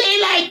 Hey, play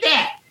like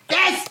that.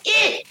 That's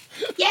it.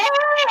 Yeah.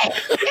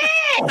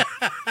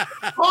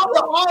 All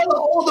the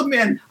older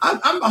men.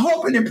 I'm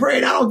hoping and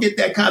praying I don't get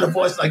that kind of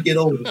voice when I get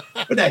older.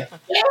 But yeah,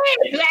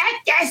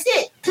 Black, that's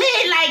it. Play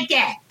it like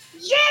that.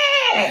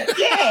 Yeah.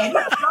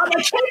 Look, I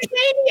can't play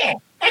it again.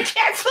 I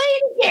can't play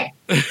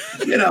it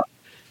again.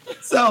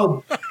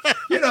 So,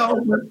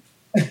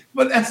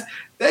 but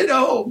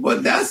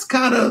that's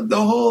kind of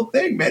the whole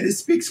thing, man. It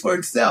speaks for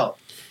itself.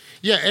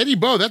 Yeah, Eddie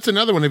Bo, that's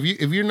another one. If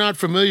you're not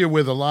familiar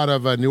with a lot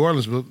of New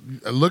Orleans,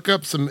 look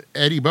up some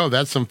Eddie Bo.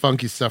 That's some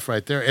funky stuff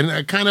right there. And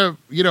a kind of,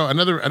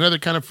 another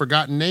kind of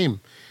forgotten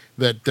name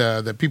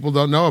that people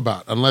don't know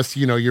about unless,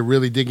 you're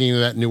really digging into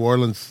that New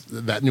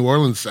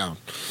Orleans sound.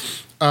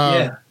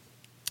 Yeah.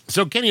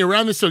 So Kenny,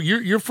 around this, so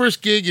your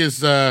first gig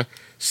is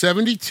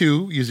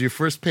 72 is your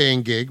first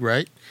paying gig,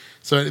 right?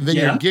 So then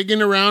you're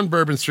gigging around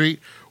Bourbon Street.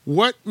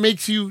 What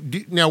makes you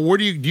now? Where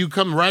do you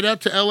come right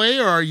out to LA,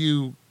 or are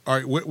you? All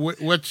right,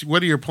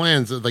 what are your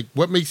plans? Like,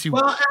 what makes you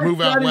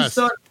move out west?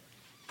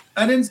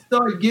 I didn't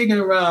start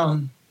gigging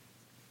around.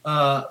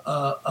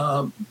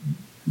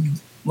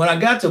 When I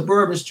got to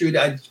Bourbon Street,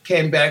 I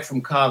came back from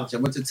college. I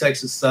went to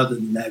Texas Southern,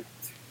 and I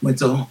went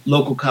to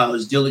local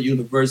college, Dillard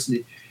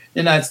University.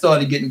 Then I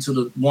started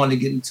wanted to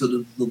get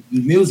into the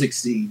music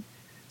scene.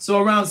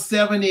 So around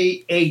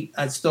 78,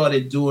 I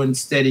started doing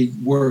steady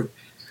work.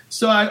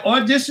 So I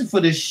auditioned for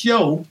this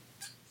show.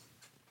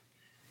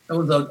 It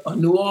was a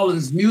New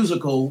Orleans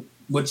musical,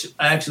 which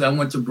actually I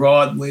went to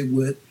Broadway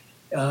with.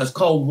 It's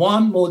called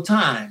One More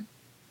Time.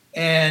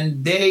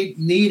 And they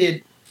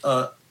needed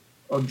a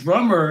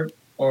drummer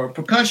or a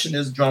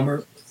percussionist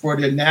drummer for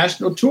their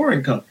national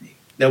touring company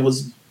that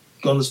was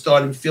going to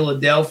start in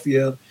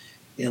Philadelphia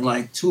in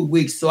like 2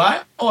 weeks. So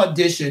I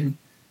auditioned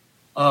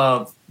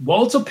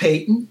Walter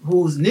Payton,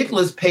 who's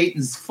Nicholas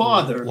Payton's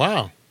father.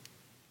 Wow.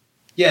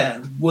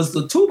 Yeah, was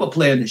the tuba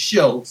player in the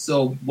show.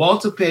 So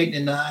Walter Payton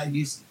and I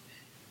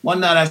one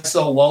night I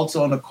saw Walter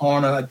on the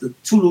corner at the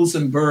Toulouse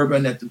and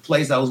Bourbon at the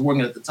place I was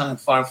working at the time,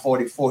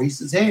 544. He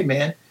says, "Hey,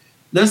 man,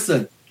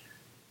 listen,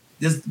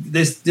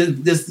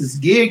 this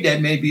gig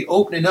that may be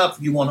opening up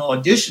if you want to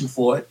audition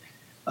for it,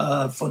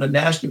 for the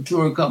national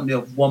touring company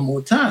of One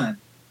More Time. I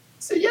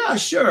said, yeah,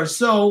 sure.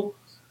 So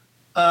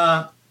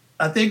I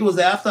think it was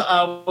after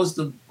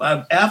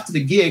after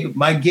the gig,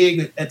 my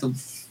gig at the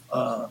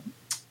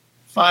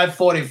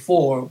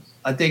 5:44.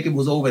 I think it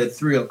was over at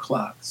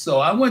 3:00. So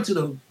I went to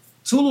the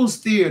Toulouse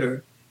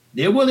Theater.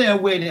 They were there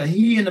waiting.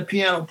 He and the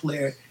piano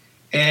player,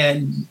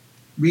 and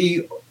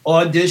we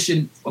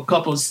auditioned a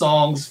couple of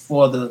songs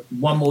for the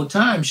One More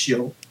Time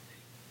show.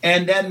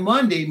 And that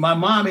Monday, my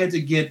mom had to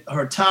get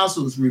her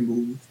tonsils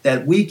removed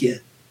that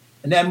weekend.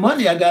 And that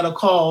Monday, I got a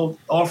call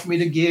offering me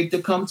the gig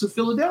to come to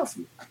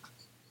Philadelphia.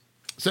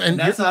 So, and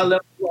that's how I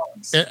left New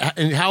Orleans.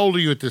 And how old are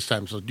you at this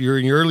time? So you're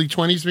in your early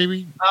 20s,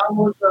 maybe? I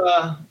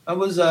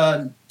was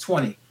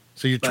 20.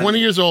 So you're 20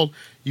 years old.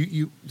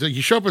 You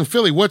show up in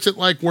Philly. What's it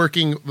like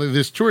working with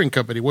this touring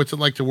company? What's it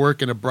like to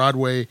work in a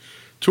Broadway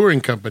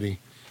touring company?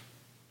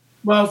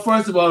 Well,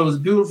 first of all, it was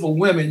beautiful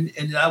women,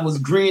 and I was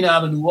green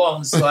out of New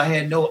Orleans, so I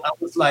had no. I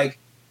was like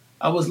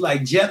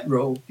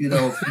Jethro,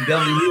 from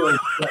Beverly Hills,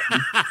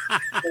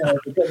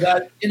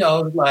 because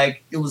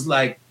it was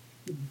like,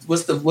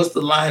 what's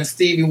the line?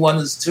 Stevie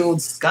Wonder's tune,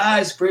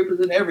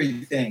 skyscrapers and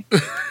everything.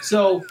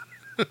 So,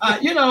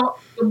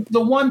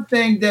 the one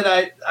thing that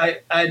I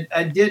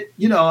did,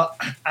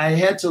 I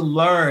had to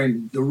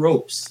learn the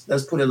ropes.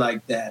 Let's put it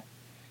like that.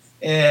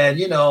 And,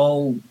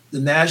 the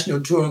National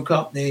Touring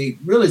Company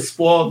really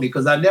spoiled me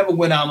because I never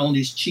went out on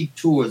these cheap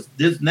tours.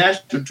 This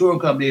National Touring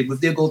Company, if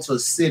they go to a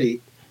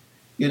city,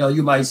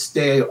 you might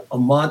stay a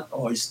month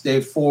or stay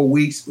 4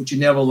 weeks, but you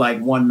never like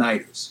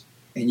one-nighters.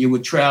 And you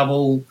would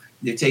travel,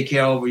 they take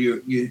care of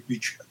you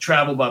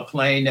travel by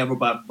plane, never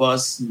by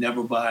bus,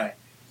 never by,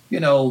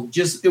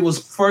 it was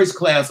first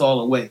class all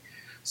the way.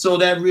 So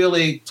that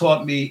really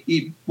taught me,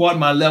 brought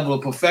my level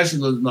of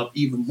professionalism up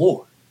even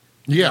more.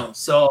 Yeah.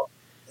 So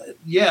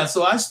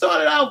I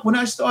started out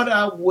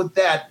with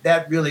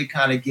that really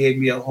kind of gave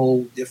me a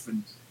whole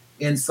different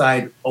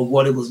insight of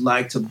what it was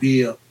like to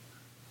be a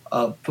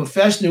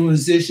professional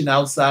musician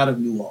outside of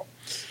New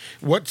Orleans.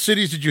 What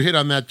cities did you hit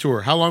on that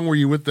tour? How long were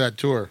you with that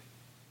tour?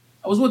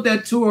 I was with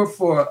that tour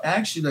for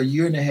actually a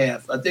year and a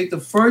half. I think the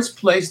first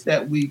place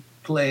that we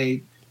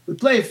played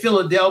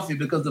Philadelphia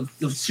because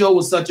the show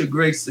was such a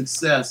great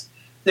success.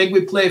 I think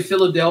we played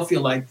Philadelphia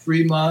like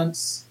 3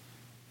 months.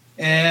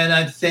 And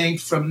I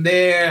think from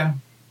there,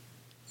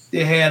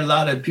 they had a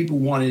lot of people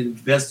wanting to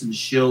invest in the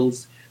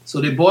shows.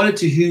 So they brought it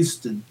to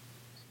Houston.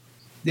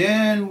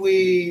 Then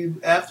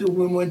after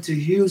we went to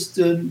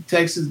Houston,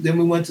 Texas, then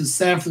we went to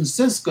San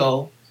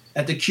Francisco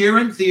at the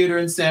Kieran Theater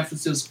in San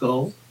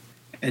Francisco.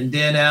 And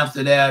then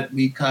after that,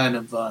 we kind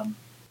of,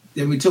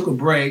 then we took a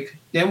break.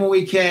 Then when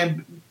we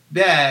came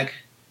back,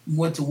 we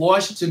went to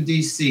Washington,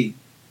 D.C.,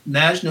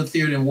 National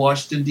Theater in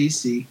Washington,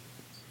 D.C.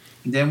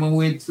 And then when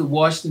we went to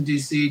Washington,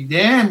 D.C.,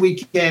 then we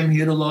came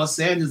here to Los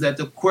Angeles at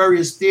the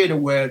Aquarius Theater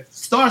where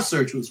Star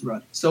Search was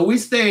running. So we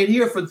stayed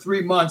here for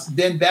 3 months,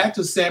 then back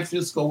to San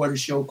Francisco where the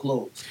show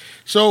closed.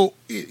 So,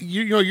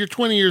 you're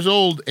 20 years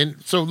old, and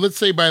so let's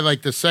say by by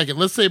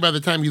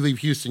the time you leave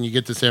Houston, you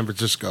get to San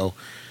Francisco,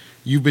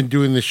 you've been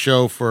doing this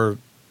show for,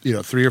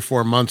 3 or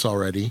 4 months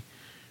already.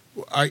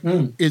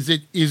 Is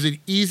it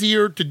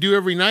easier to do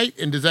every night,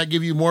 and does that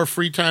give you more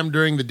free time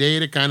during the day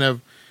to kind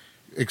of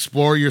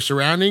explore your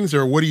surroundings,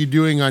 or what are you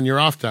doing on your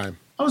off time?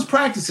 I was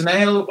practicing.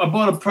 I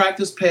bought a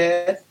practice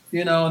pad,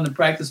 and the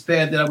practice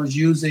pad that I was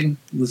using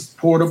was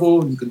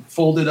portable and you could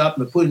fold it up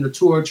and put it in the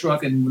tour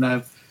truck. And when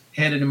I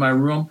had it in my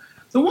room,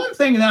 one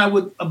thing I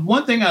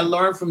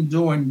learned from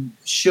doing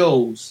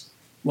shows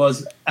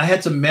was I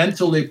had to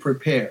mentally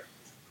prepare.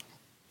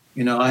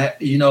 I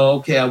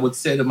would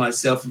say to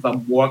myself if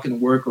I'm walking to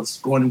work or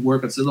going to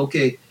work, I said,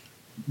 okay,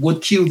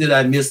 what cue did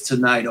I miss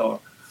tonight? Or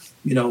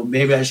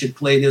maybe I should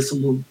play this a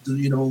little,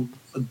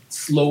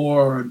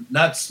 slower, or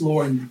not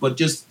slower, but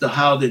just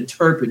how to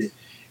interpret it.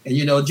 And,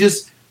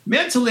 just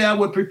mentally, I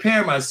would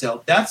prepare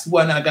myself. That's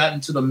when I got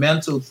into the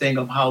mental thing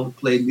of how to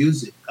play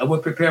music. I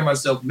would prepare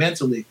myself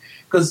mentally.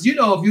 Because,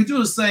 if you do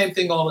the same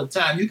thing all the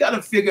time, you got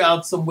to figure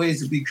out some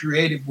ways to be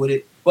creative with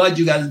it, but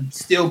you got to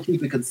still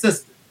keep it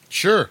consistent.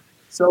 Sure.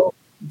 So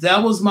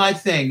that was my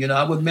thing.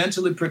 I would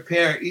mentally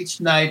prepare each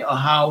night on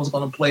how I was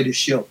going to play the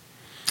show.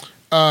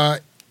 So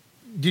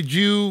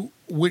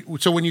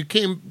when you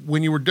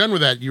were done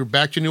with that, you were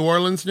back to New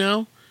Orleans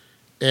now?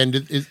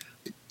 And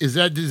is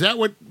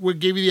that what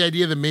gave you the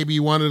idea that maybe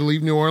you wanted to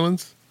leave New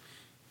Orleans?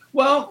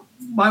 Well,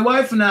 my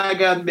wife and I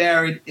got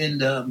married in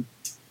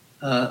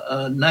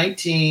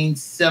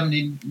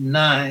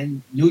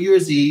 1979, New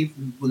Year's Eve,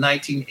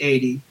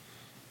 1980.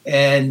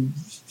 And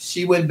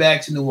she went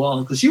back to New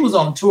Orleans because she was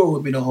on tour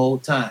with me the whole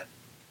time,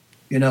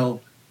 and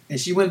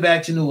she went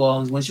back to New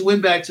Orleans. When she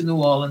went back to New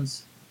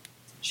Orleans,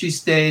 she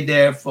stayed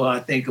there for, I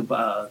think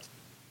I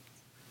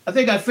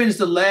finished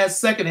the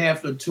second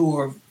half of the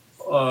tour.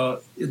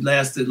 It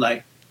lasted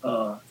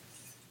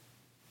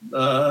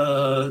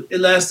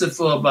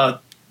for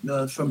about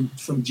from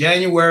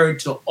January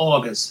to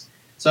August.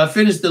 So I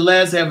finished the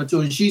last half of the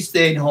tour, and she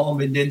stayed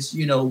home, and then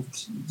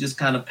just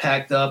kind of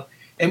packed up,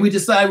 and we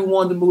decided we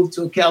wanted to move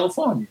to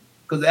California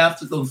because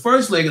after the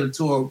first leg of the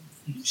tour,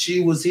 she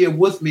was here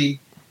with me,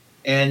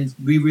 and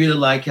we really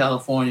liked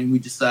California, and we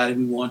decided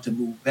we wanted to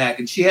move back.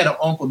 And she had an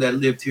uncle that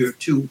lived here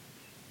too,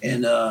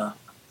 and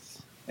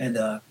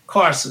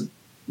Carson,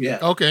 yeah.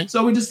 Okay.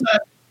 So we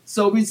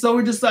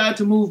decided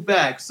to move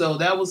back. So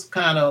that was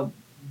kind of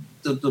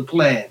the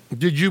plan.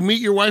 Did you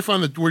meet your wife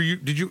on the?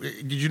 Did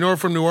you know her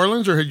from New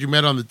Orleans, or had you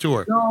met on the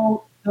tour?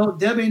 No.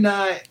 Debbie and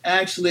I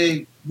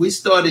actually we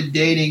started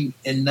dating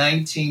in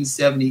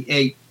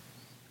 1978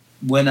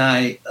 when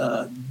I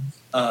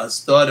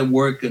started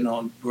working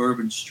on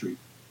Bourbon Street,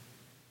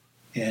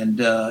 and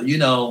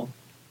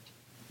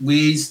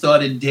we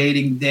started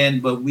dating then,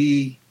 but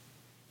we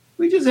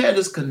just had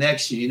this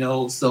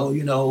connection, So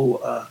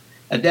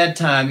at that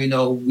time,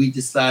 we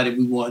decided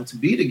we wanted to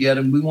be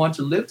together and we wanted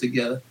to live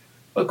together.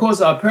 Of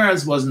course, our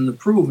parents wasn't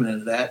approving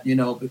of that,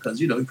 because,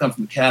 we come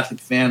from a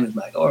Catholic family,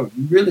 like, oh, are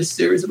you really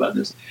serious about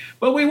this?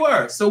 But we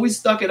were. So we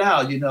stuck it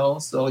out,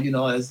 So,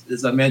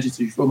 as I mentioned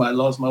to you before, I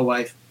lost my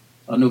wife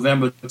on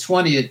November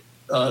 20th,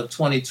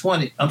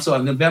 2020. I'm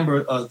sorry,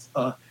 November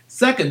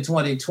 2nd,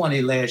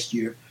 2020 last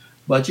year.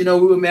 But, we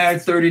were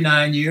married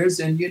 39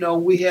 years and,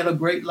 we had a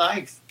great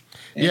life.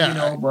 And,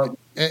 yeah. But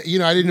I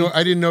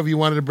didn't know if you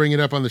wanted to bring it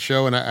up on the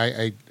show, and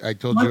I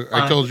told you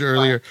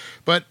earlier.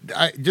 But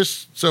I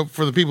just so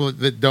for the people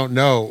that don't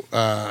know,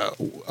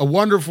 a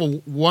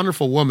wonderful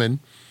woman,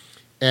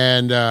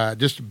 and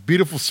just a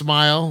beautiful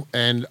smile,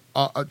 and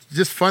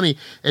just funny.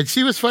 And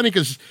she was funny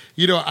because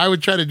I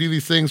would try to do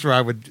these things where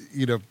I would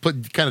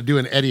do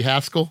an Eddie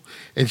Haskell,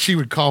 and she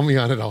would call me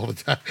on it all the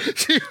time.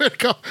 She would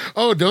go,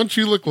 "Oh, don't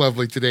you look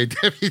lovely today,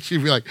 Debbie?"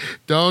 She'd be like,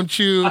 "Don't."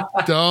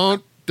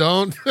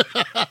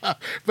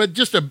 But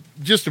just a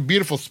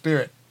beautiful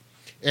spirit,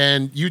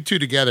 and you two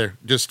together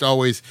just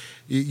always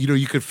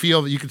you could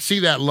feel that, you could see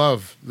that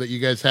love that you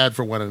guys had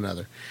for one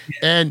another.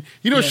 And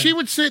she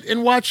would sit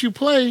and watch you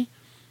play,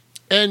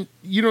 and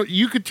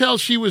you could tell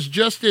she was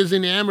just as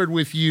enamored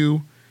with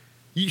you.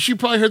 She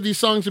probably heard these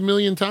songs a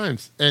million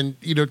times, and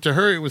to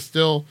her it was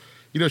still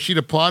she'd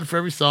applaud for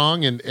every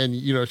song, and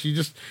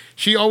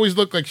she always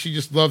looked like she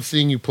just loved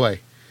seeing you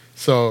play.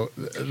 So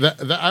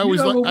I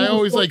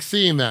always like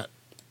seeing that.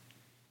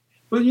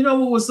 But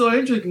what was so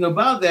interesting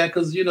about that?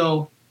 Because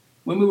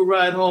when we would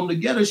ride home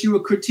together, she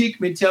would critique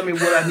me, tell me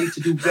what I need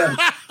to do better.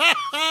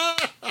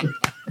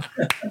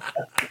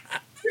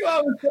 She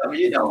always tell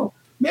me,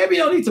 maybe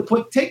you don't need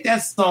to take that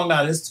song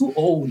out. It's too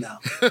old now.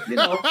 So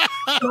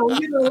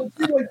she would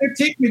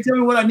critique me, tell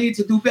me what I need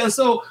to do better.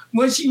 So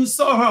when you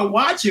saw her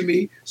watching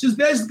me, she was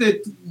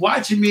basically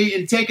watching me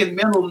and taking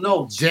mental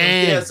notes.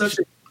 Damn. Such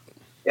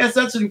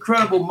an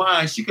incredible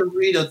mind. She could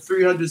read a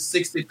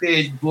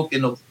 360-page book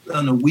in a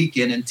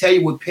weekend and tell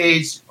you what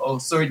page or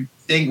certain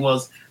thing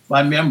was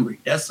by memory.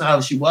 That's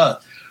how she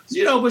was.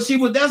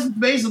 But that's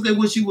basically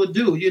what she would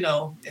do,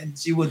 and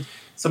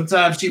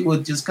sometimes she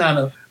would just kind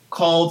of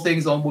call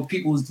things on what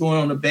people was doing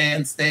on the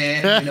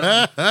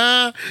bandstand.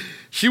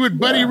 She would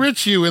Buddy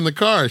Rich you in the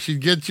car. She'd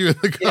get you in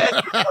the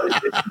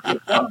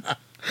car.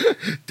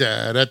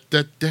 Da, da,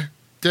 da,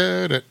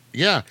 da.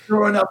 Yeah.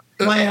 Throwing up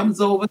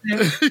clams over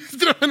there.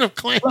 Throwing up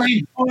clams.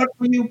 Playing hard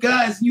for you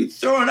guys. You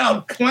throwing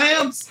out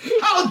clams?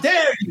 How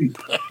dare you?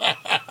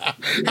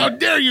 How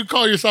dare you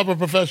call yourself a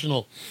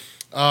professional?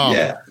 Oh,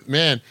 yeah.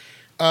 Man.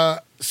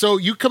 So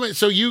you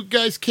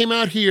guys came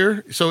out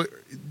here. So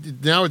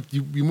now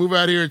you move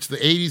out here. It's the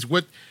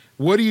 80s.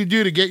 What do you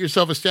do to get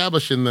yourself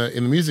established in the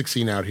music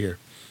scene out here?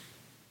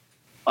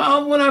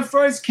 When I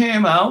first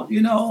came out,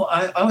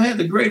 I had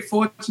the great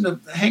fortune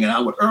of hanging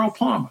out with Earl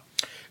Palmer.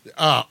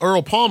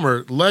 Earl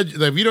Palmer,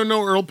 if you don't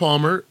know Earl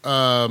Palmer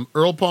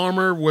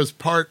was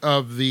part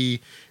of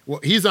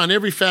he's on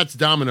every Fats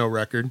Domino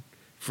record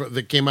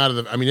that came out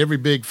of every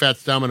big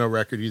Fats Domino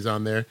record he's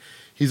on there.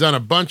 He's on a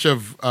bunch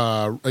of,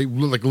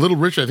 like Little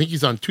Richard, I think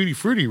he's on Tutti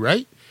Frutti,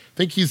 right? I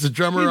think he's the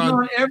drummer he's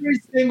on every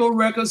single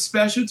record,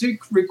 Specialty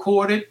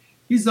recorded.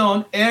 He's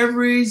on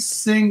every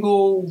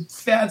single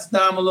Fats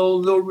Domino,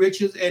 Little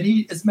Richards, and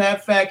as a matter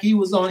of fact, he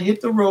was on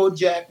Hit the Road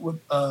Jack with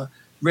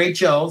Ray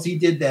Charles. He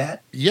did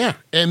that. Yeah,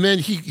 and then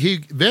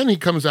he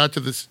comes out to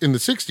this in the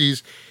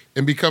 60s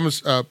and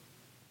becomes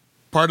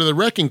part of the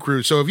Wrecking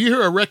Crew. So if you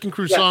hear a Wrecking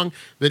Crew song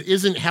that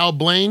isn't Hal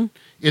Blaine,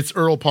 it's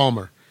Earl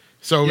Palmer.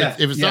 So if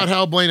it's not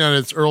Hal Blaine on it,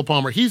 it's Earl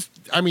Palmer. He's,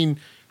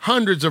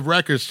 hundreds of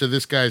records to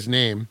this guy's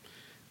name.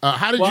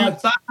 How did you?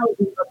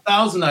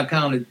 1,000 I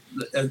counted.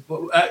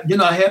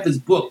 I have his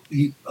book.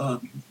 He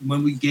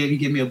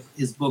gave me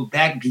his book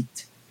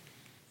Backbeat.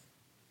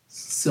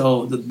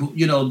 So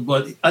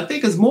but I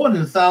think it's more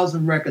than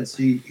 1,000 records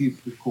he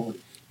recorded.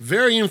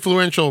 Very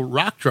influential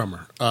rock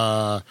drummer.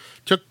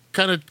 Took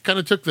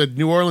the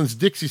New Orleans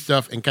Dixie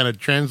stuff and kind of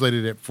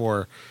translated it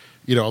for,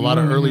 a lot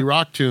of early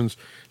rock tunes.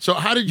 So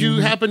how did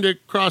you happen to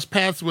cross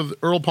paths with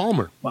Earl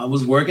Palmer? Well, I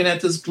was working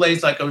at this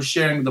place, like I was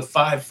sharing the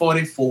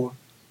 544,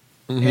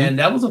 and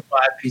that was a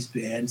 5-piece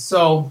band.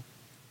 So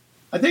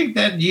I think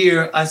that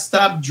year I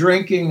stopped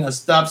drinking, I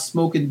stopped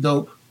smoking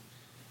dope,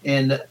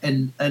 and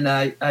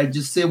I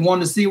just said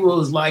wanted to see what it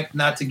was like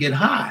not to get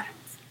high.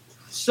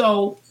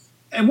 So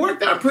it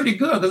worked out pretty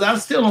good because I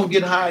still don't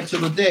get high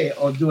till today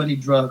or do any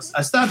drugs.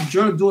 I stopped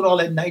doing all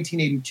that in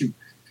 1982.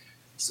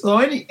 So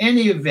any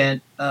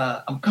event,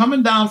 I'm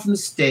coming down from the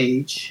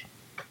stage,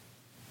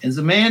 and there's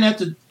a man at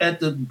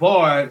the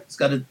bar. He's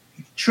got a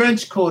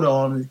trench coat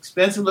on, an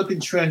expensive looking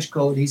trench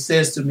coat. He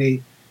says to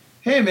me,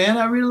 "Hey man,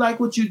 I really like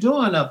what you're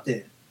doing up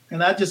there."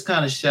 And I just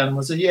kind of shut him.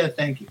 I said, "Yeah,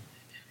 thank you."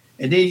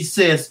 And then he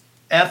says,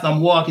 after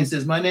I'm walking, he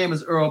says, "My name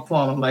is Earl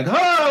Palmer." I'm like,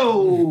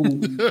 "Oh,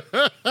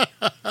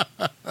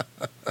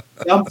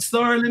 I'm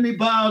sorry. Let me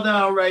bow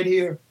down right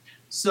here."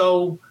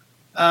 So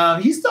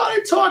he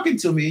started talking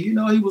to me. You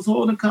know, he was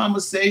holding a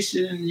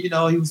conversation. You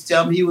know, he was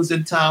telling me he was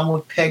in town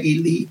with Peggy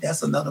Lee.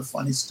 That's another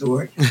funny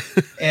story.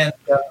 And,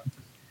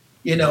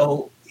 you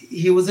know,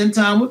 he was in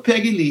town with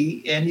Peggy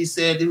Lee, and he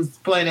said he was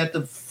playing at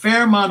the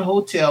Fairmont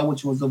Hotel,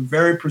 which was a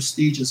very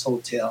prestigious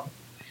hotel.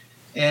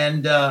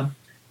 And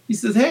he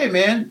says, "Hey,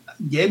 man,"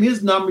 gave me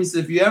his number. He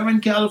said, "If you're ever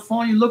in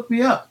California, look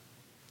me up."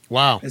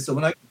 Wow. And so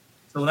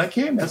when I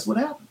came, that's what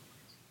happened.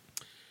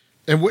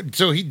 And what?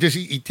 So he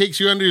takes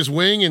you under his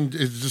wing and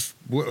is just.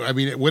 I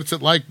mean, what's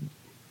it like?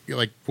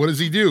 Like, what does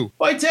he do?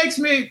 Well, he takes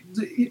me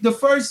the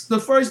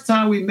first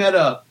time we met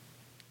up.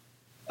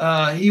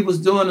 He was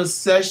doing a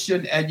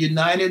session at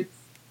United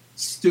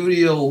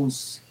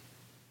Studios,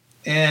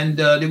 and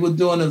they were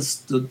doing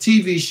the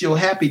TV show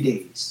Happy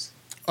Days.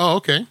 Oh,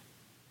 okay.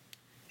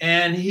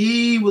 And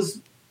he was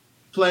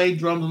playing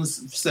drums on the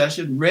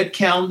session. Red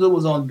Calendar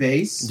was on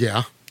bass.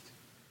 Yeah.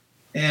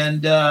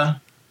 And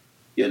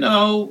you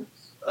know,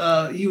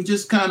 he was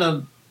just kind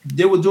of.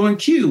 They were doing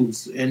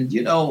cues, and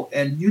you know,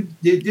 and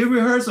they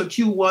rehearse a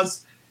cue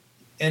once,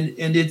 and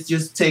it's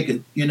just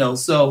taken, you know.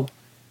 So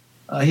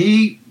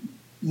I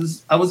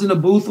was in a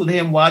booth with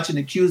him watching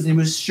the cues, and he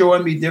was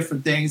showing me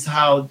different things,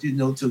 how, you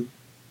know, to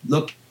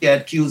look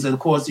at cues. And of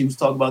course, he was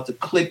talking about the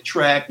click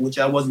track, which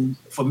I wasn't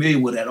familiar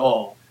with at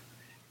all.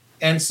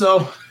 And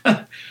so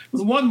there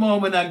was one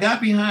moment I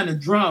got behind the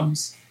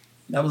drums,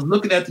 and I was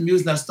looking at the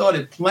music, and I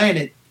started playing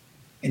it.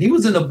 And he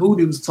was in the booth,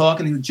 he was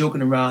talking, he was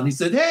joking around. He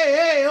said,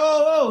 "Hey,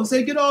 oh,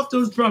 say, get off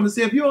those drums."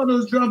 He said, "If you're on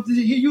those drums,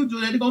 you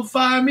do that, they're going to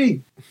fire me."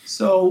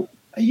 So,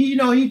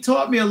 he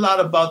taught me a lot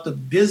about the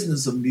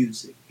business of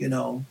music, you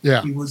know.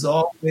 Yeah. He was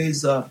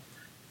always, the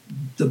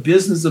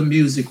business of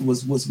music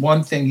was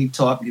one thing he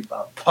taught me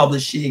about.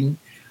 Publishing,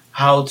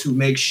 how to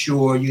make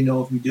sure, you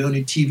know, if you're doing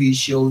any TV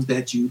shows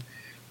that you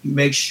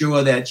make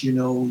sure that, you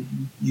know,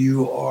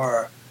 you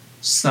are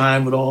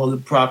signed with all the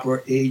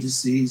proper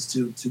agencies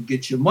to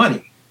get your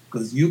money.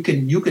 Because you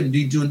can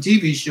be doing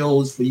TV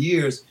shows for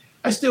years.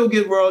 I still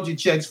get royalty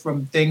checks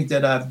from things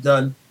that I've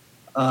done,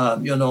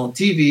 you know, on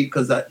TV.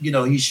 Because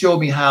he showed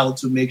me how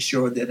to make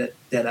sure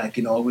that I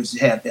can always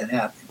have that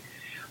happen.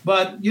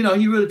 But you know,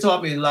 he really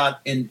taught me a lot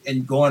in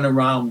going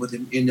around with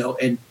him. You know,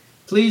 and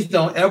please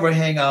don't ever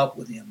hang out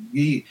with him.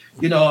 You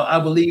know, I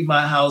would leave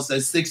my house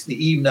at 6 in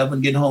the evening. I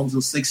wouldn't get home till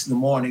 6 in the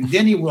morning.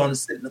 Then he would want to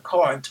sit in the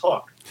car and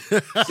talk.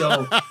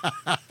 So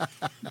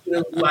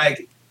it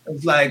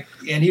was like,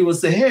 and he would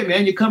say, "Hey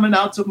man, you coming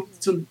out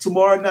to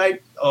tomorrow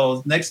night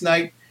or next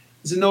night?"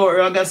 I said, "No,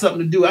 Earl, I got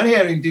something to do." I didn't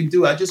have anything to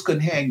do. I just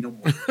couldn't hang no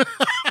more.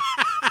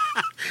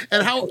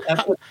 And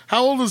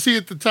how old was he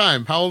at the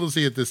time? How old is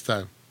he at this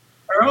time?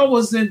 Earl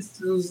was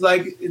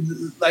like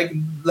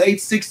late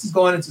 60s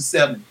going into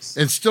 70s.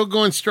 And still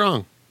going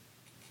strong.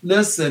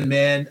 Listen,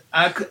 man,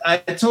 I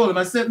told him,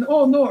 I said,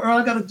 "Oh no, Earl,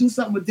 I got to do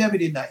something with Debbie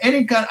tonight."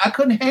 I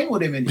couldn't hang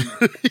with him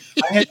anymore.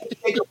 I had to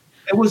take him.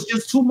 It was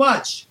just too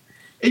much.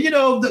 And, you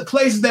know, the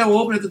places that were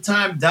open at the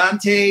time,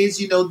 Dante's,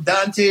 they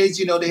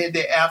had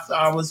their after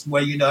hours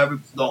where, you know,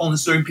 the only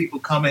certain people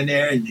come in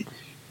there and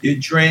you're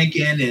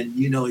drinking and,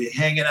 you know, you're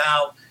hanging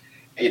out.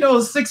 And, you know,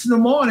 it's 6 in the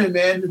morning,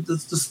 man. The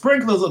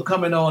sprinklers are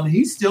coming on and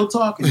he's still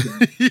talking to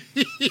me.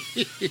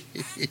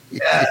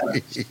 yeah.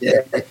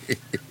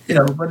 You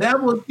know, but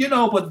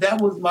that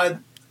was my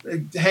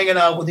hanging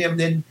out with him.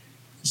 Then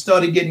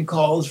started getting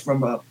calls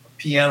from a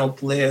piano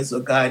player,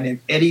 a guy named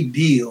Eddie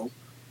Beale,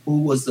 who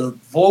was a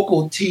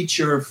vocal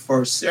teacher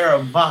for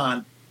Sarah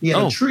Vaughan. He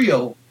had a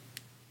trio,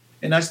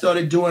 and I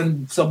started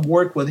doing some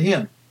work with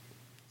him.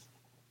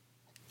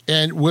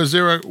 And was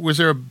there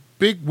a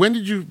big? When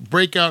did you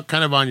break out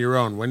kind of on your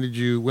own? When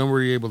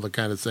were you able to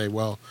kind of say,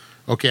 "Well,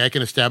 okay, I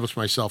can establish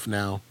myself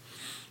now"?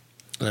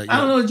 I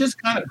don't know. It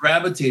just kind of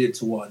gravitated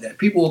toward that.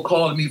 People were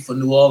calling me for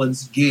New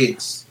Orleans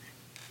gigs,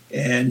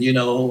 and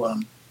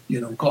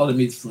calling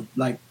me for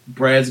like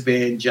brass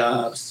band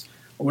jobs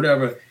or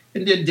whatever.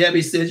 And then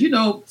Debbie says, "You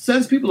know,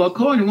 since people are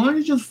calling you, why don't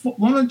you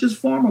just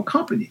form a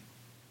company?"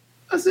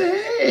 I said,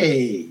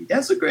 "Hey,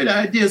 that's a great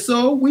idea."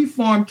 So we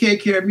formed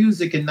K-Care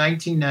Music in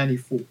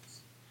 1994.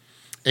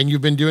 And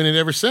you've been doing it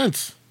ever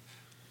since.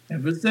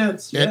 Ever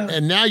since, yeah.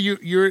 And now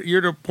you're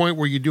at a point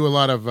where you do a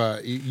lot of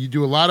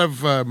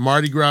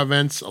Mardi Gras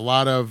events, a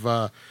lot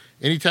of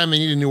anytime they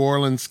need a New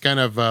Orleans kind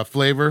of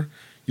flavor,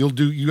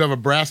 you have a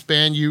brass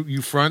band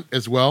you front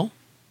as well.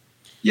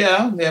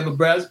 Yeah, we have a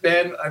brass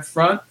band up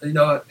front. You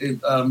know,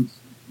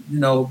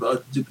 do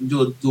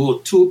a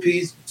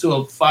 2-piece to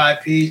a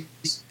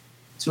 5-piece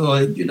to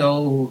a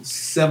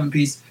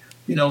 7-piece.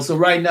 So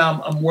right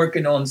now I'm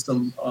working on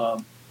some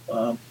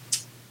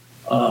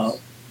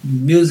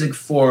music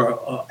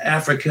for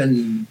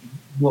African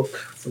book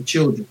for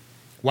children.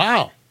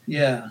 Wow.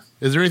 Yeah.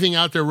 Is there anything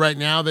out there right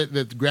now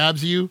that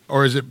grabs you,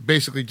 or is it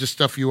basically just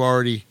stuff you've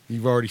already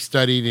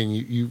studied and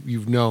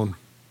you've known?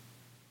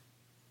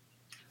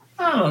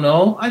 I don't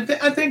know.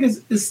 I think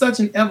it's such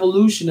an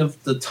evolution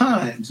of the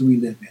times we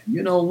live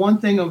in. One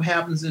thing that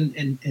happens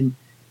in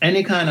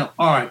any kind of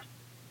art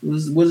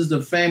was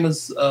the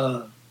famous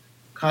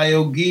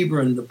Kyle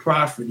Gibran, the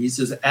prophet. He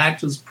says,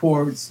 actors,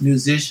 poets,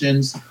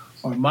 musicians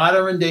are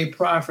modern day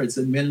prophets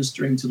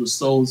administering to the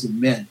souls of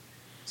men.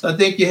 So I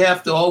think you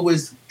have to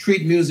always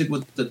treat music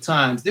with the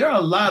times. There are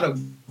a lot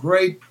of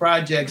great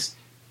projects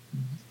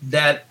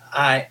that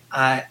I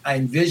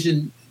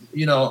envision.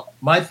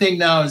 My thing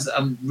now is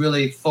I'm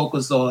really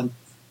focused on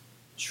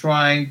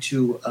trying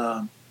to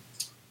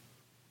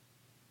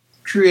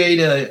create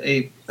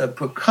a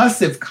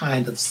percussive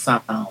kind of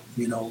sound.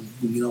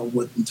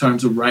 What in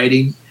terms of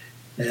writing,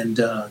 and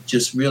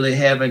just really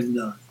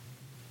having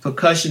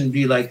percussion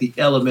be like the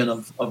element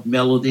of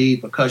melody.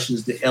 Percussion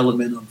is the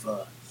element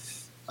of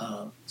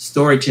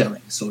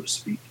storytelling, so to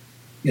speak.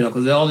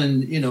 Because they're all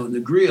in the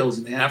griots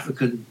and the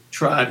African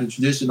tribe and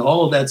tradition,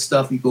 all of that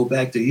stuff. You go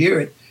back to hear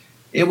it.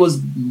 It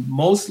was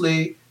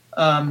mostly,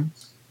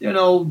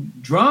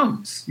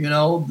 drums.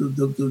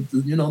 The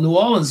New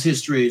Orleans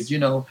history is,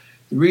 the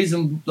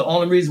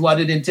only reason why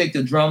they didn't take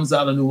the drums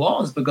out of New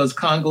Orleans because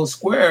Congo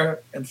Square,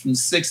 and from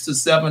 6 to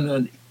 7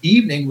 in the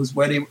evening was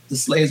where the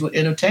slaves were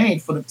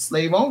entertained for the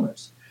slave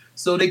owners.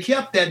 So they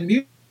kept that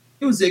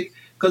music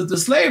because the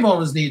slave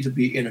owners needed to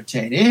be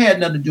entertained. It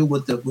had nothing to do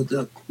with the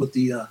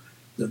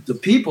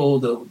people,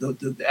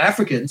 the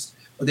Africans.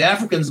 The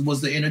Africans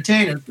was the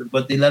entertainers,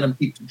 but they let them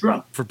keep the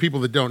drum. For people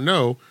that don't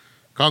know,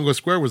 Congo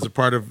Square was a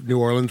part of New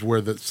Orleans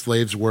where the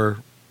slaves were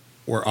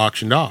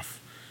auctioned off,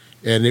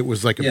 and it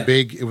was like a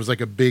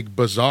big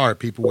bazaar.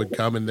 People would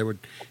come, and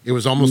it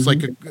was almost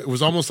like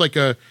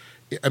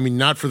I mean,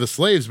 not for the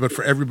slaves, but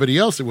for everybody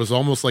else, it was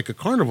almost like a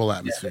carnival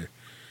atmosphere.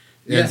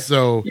 Yeah. And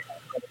so,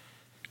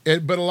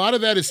 but a lot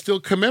of that is still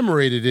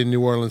commemorated in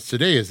New Orleans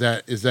today. Is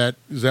that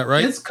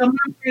right? It's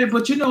commemorated,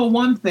 but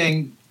one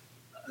thing.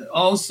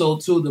 Also,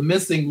 to the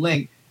missing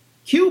link,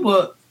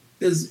 Cuba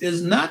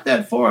is not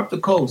that far up the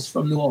coast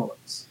from New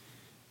Orleans.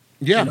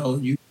 Yeah,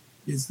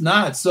 it's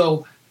not.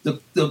 So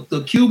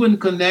the Cuban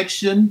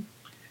connection,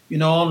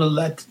 all the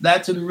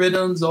Latin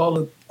rhythms, all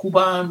the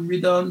Cuban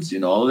rhythms,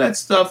 all that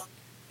stuff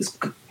is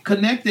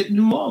connected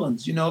New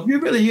Orleans. If you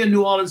really hear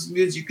New Orleans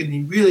music, you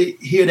can really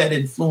hear that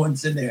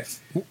influence in there.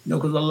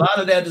 Because a lot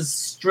of that is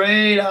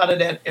straight out of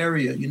that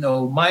area.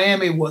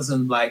 Miami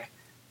wasn't like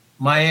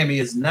Miami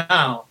is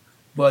now.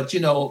 But,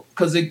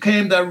 because it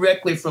came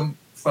directly from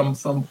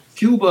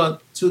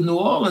Cuba to New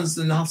Orleans,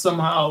 and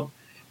somehow,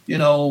 in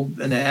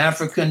the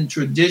African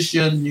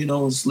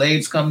tradition,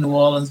 slaves come to New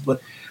Orleans,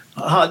 but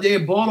they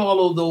brought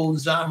all of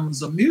those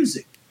genres of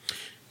music.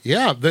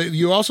 Yeah,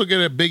 you also get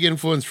a big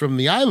influence from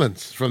the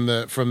islands, from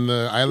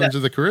the islands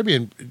of the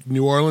Caribbean.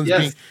 New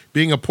Orleans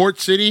being a port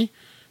city,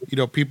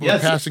 people are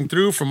passing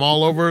through from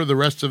all over the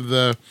rest of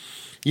the.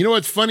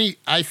 It's funny.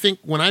 I think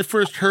when I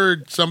first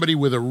heard somebody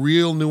with a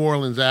real New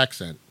Orleans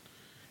accent,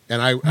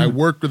 and I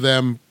worked with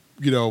them,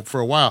 for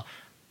a while,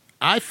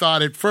 I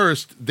thought at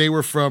first they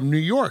were from New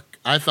York.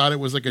 I thought it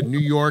was like a New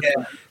York,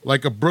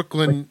 like a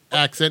Brooklyn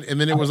accent.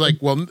 And then it was like,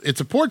 well, it's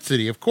a port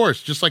city, of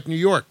course, just like New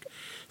York.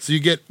 So you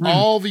get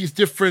all these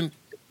different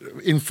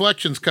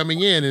inflections coming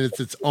in, and it's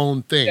its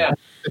own thing. Yeah.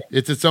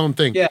 It's its own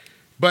thing. Yeah.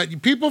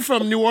 But people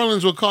from New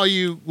Orleans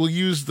will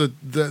use the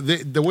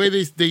way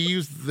they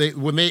use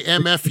when they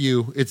MF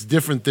you, it's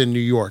different than New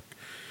York.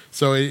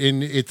 So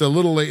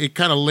it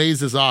kind of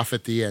lazes off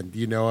at the end,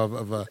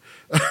 of a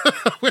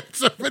when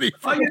somebody.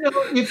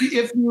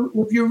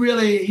 If you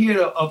really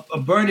hear a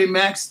Bernie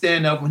Mac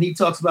stand up when he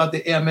talks about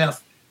the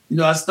MF,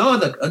 I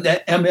started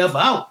that MF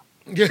out.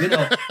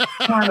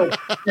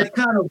 That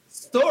kind of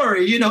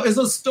story. It's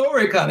a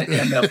story kind of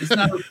MF. It's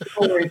not a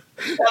story.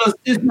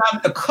 It's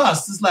not a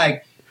cuss. It's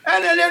like,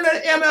 and then the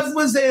MF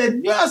was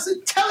saying,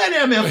 tell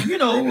that MF,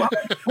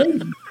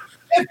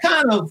 that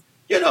kind of.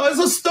 It's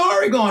a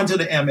story going to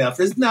the MF.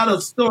 It's not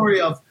a story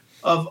of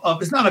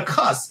it's not a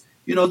cuss.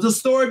 The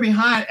story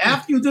behind,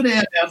 after you do the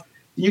MF,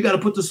 you got to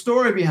put the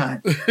story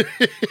behind.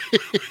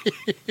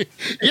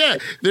 Yeah,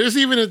 there's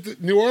even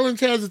New Orleans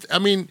has,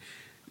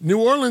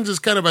 New Orleans is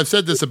kind of, I've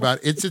said this about,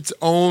 it's its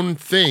own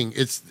thing.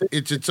 It's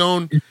its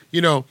own,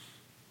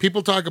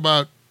 people talk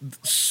about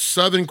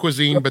Southern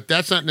cuisine, but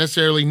that's not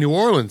necessarily New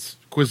Orleans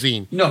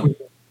cuisine. No.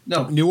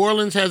 New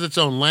Orleans has its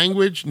own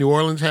language. New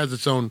Orleans has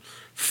its own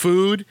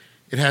food.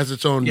 It has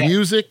its own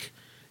music,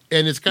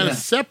 and it's kind of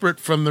separate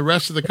from the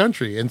rest of the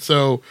country. And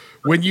so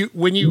when you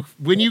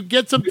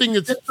get something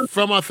that's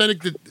from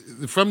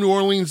New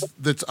Orleans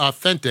that's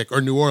authentic,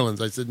 or New Orleans,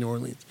 I said New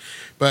Orleans,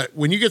 but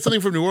when you get something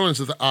from New Orleans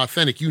that's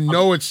authentic,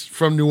 it's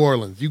from New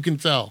Orleans. You can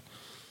tell.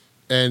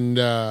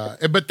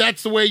 But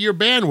that's the way your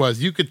band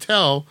was. You could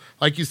tell,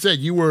 like you said,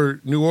 you were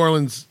New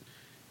Orleans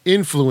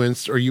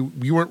influenced, or you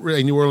weren't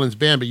really a New Orleans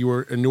band, but you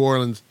were a New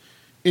Orleans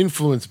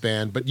influence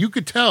band. But you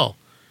could tell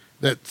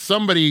that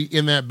somebody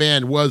in that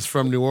band was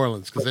from New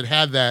Orleans because it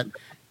had that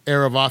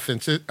air of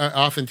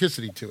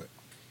authenticity to it.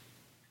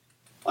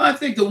 Well, I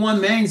think the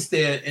one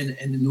mainstay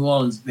in the New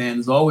Orleans band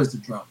is always the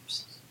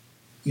drums.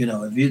 You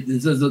know,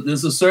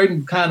 there's a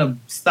certain kind of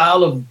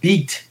style of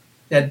beat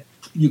that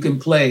you can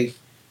play,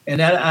 and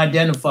that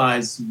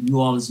identifies New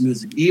Orleans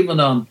music.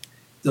 Even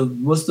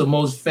what's the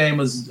most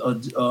famous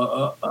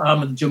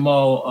Ahmed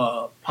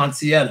Jamal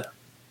Poncietta.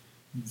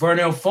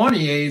 Vernel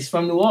Fournier is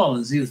from New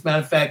Orleans. As a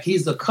matter of fact,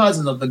 he's the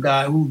cousin of the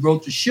guy who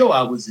wrote the show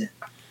I was in.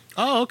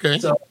 Oh, okay.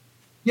 So,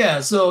 yeah.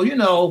 So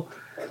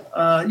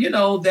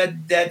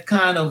that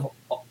kind of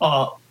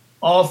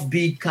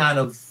offbeat kind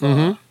of.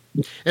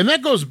 And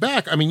that goes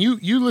back. I mean,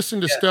 you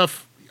listen to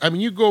stuff. I mean,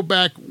 you go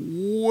back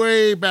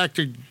way back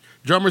to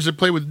drummers that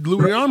play with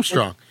Louis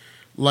Armstrong,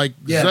 like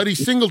Zutty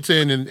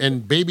Singleton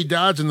and Baby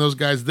Dodds and those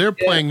guys. They're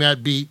playing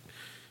that beat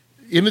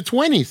in the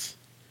 1920s.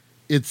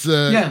 It's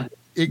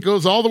it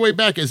goes all the way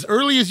back as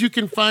early as you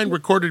can find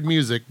recorded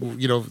music.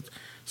 You know,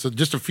 so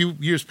just a few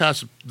years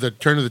past the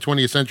turn of the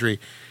 20th century,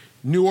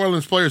 New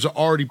Orleans players are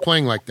already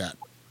playing like that.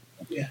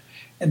 Yeah.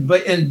 And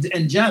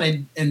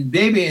Johnny and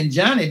Baby and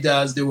Johnny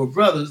Dodds, they were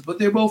brothers, but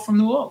they're both from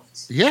New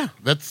Orleans. Yeah,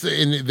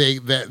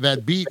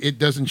 that beat, it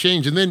doesn't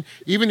change. And then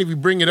even if you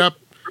bring it up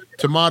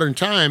to modern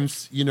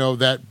times, you know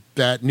that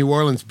New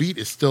Orleans beat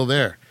is still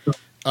there.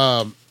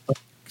 So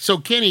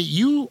Kenny,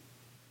 you're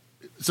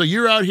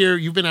out here.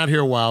 You've been out here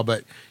a while,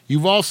 but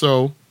you've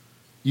also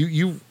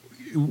you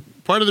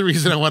part of the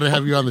reason I want to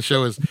have you on the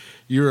show is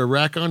you're a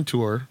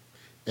raconteur.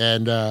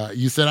 And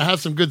you said, I have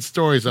some good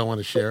stories I want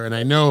to share. And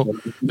I know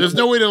there's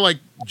no way to like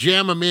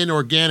jam them in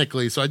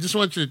organically. So I just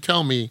want you to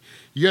tell me,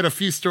 you had a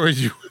few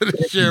stories you want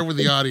to share with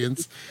the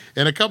audience.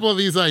 And a couple of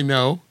these I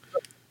know.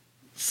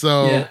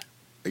 So,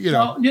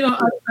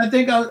 I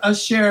think I'll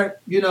share,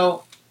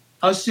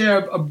 I'll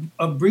share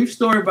a brief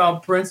story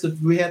about Prince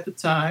if we have the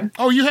time.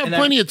 Oh, you have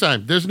plenty of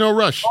time. There's no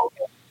rush.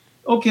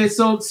 Okay.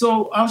 So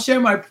I'll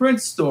share my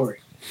Prince story.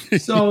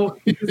 So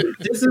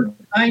this is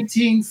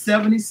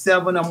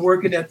 1977. I'm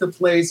working at the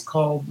place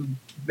called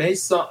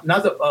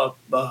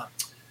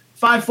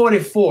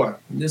 544.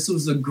 This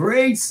was a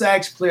great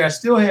sax player. I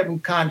still have him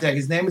contact.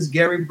 His name is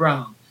Gary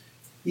Brown.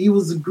 He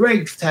was a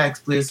great sax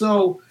player.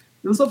 So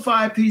it was a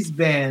 5-piece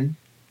band,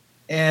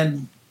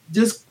 and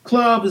this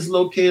club is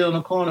located on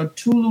the corner of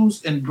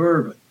Toulouse and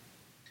Bourbon,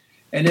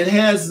 and it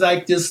has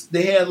like this.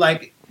 They have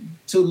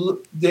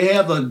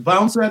a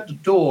bouncer at the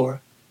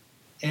door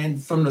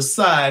and from the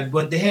side,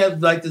 but they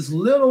have like this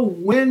little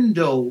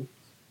window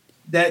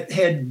that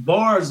had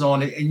bars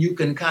on it, and you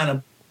can kind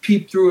of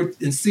peep through it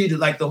and see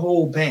the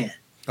whole band.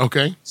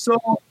 Okay. So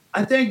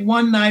I think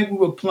one night we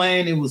were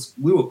playing.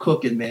 We were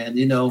cooking, man,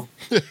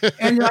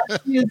 And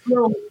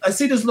I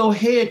see this little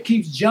head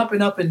keeps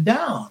jumping up and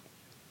down.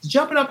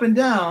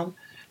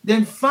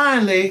 Then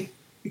finally,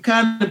 he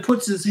kind of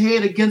puts his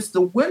head against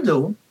the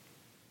window,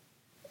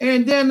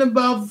 and then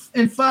about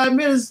in 5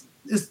 minutes.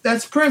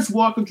 That's Prince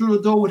walking through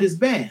the door with his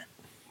band.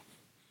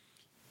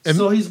 And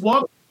so he's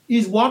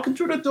walking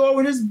through the door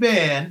with his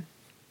band,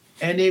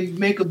 and they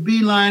make a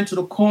beeline to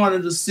the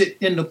corner to sit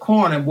in the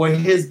corner where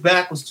his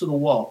back was to the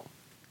wall.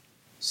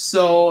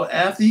 So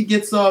after he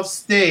gets off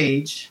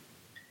stage,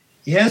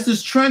 he has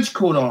this trench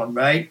coat on,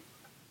 right?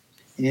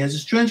 He has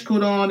his trench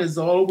coat on, is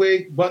all the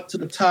way butt to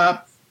the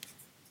top.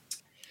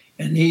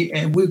 And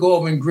we go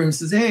over and Grim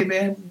says, "Hey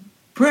man,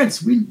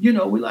 Prince, we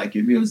like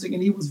your music,"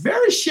 and he was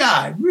very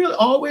shy, really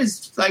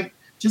always like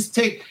just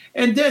take.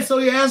 And then so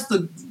he asked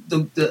the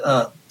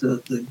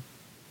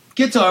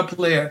guitar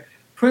player,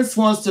 Prince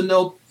wants to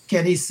know,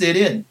 can he sit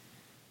in?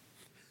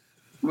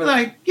 We're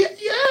like,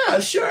 yeah,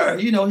 sure.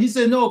 He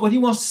said no, but he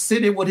wants to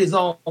sit in with his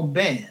own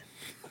band.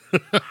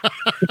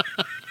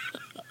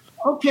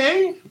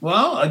 Okay,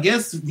 well, I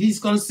guess he's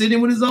going to sit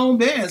in with his own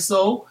band.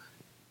 So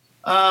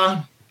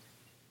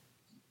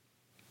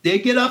they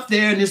get up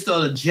there and they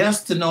start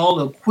adjusting all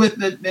the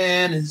equipment,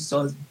 man, and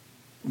start,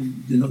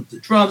 the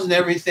drums and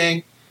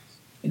everything.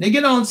 And they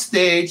get on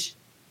stage,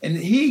 and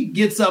he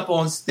gets up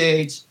on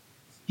stage.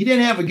 He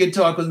didn't have a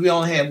guitar because we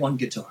only had one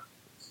guitar.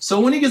 So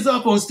when he gets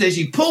up on stage,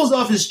 he pulls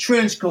off his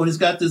trench coat. He's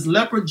got this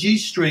leopard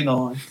G-string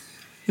on,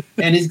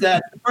 and he's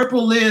got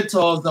purple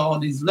leotards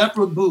on, these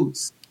leopard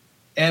boots.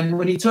 And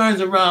when he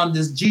turns around,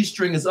 this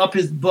G-string is up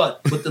his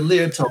butt with the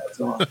leotards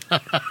on.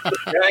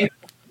 Right?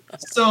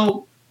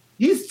 So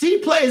he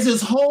plays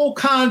his whole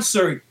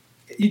concert.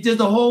 He did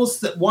the whole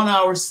 1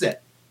 hour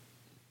set.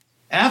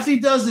 After he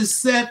does his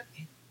set,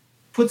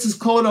 puts his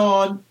coat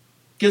on,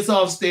 gets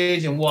off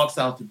stage, and walks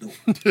out the door.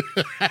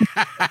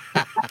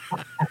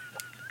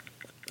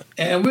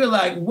 And we're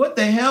like, what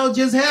the hell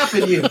just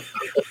happened here?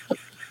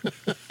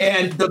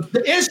 And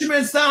the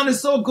instrument sounded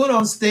so good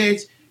on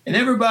stage, and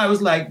everybody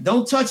was like,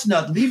 don't touch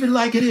nothing. Leave it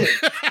like it is.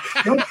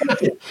 Don't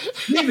touch it.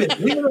 Leave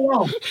it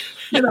alone.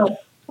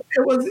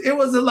 It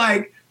was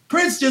like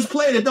Prince just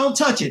played it. Don't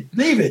touch it.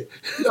 Leave it.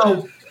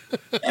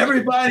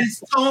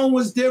 Everybody's tone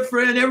was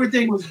different.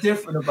 Everything was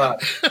different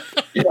about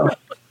it.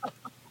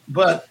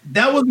 But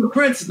that was a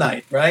Prince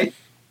night, right?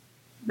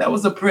 That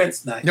was a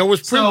Prince night. Now,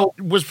 was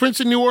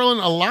Prince in New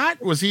Orleans a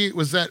lot? Was he?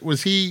 No,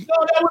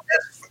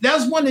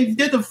 that's when they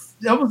did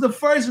that was the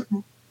first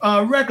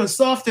record,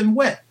 Soft and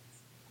Wet.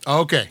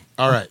 Okay,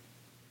 all right.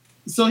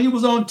 So he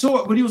was on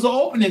tour, but he was an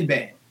opening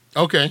band.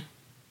 Okay,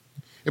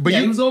 but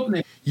he was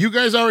opening. You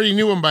guys already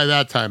knew him by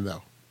that time,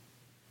 though.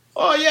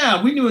 Oh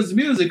yeah, we knew his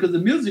music because the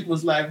music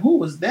was like, who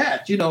was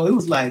that? It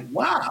was like,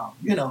 wow,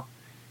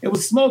 it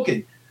was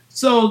smoking.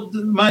 So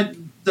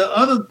the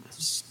other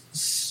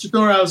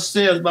story I was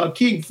saying about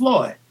King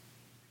Floyd,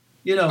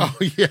 Oh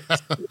yeah,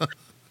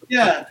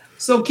 yeah.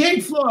 So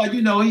King Floyd,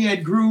 he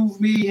had Groove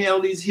Me, he had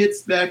all these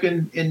hits back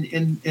in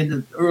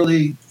the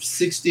early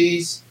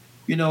 '60s,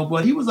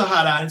 but he was a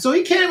hot item. So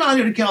he came out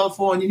here to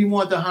California and he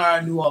wanted to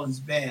hire a New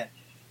Orleans band.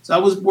 So I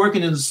was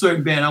working in a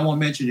certain band, I won't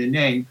mention their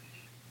name,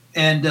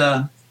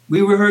 and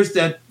we rehearsed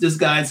at this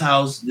guy's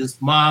house.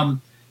 This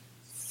mom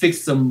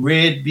fixed some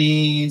red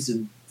beans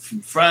and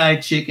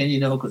fried chicken,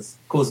 because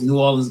of course New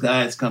Orleans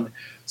guys coming.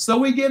 So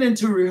we get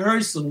into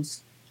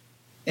rehearsals,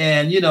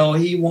 and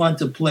he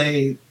wanted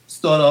to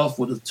start off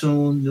with a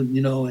tune,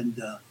 and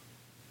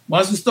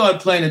once we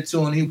started playing the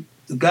tune,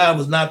 the guy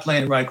was not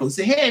playing it right. He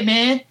said, "Hey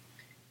man,"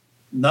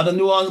 another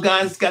New Orleans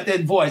guy's got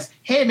that voice.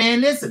 "Hey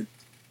man, listen,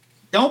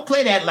 don't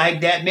play that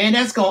like that, man.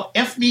 That's gonna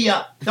F me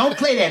up. Don't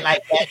play that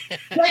like that.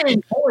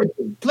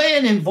 Play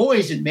an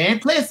inversion, man.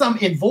 Play some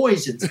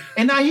inversions."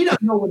 And now you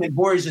don't know what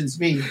inversions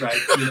means, right?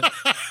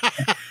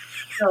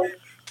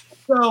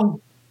 So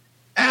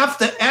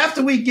after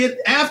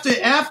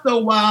a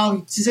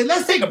while, she said,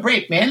 "Let's take a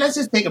break, man. Let's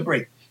just take a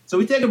break." So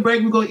we take a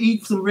break. We go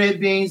eat some red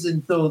beans,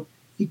 and so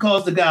he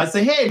calls the guy and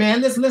say, "Hey, man,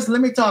 listen.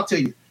 Let me talk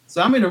to you."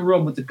 So I'm in a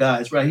room with the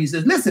guys, right? He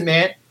says, "Listen,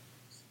 man."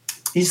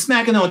 He's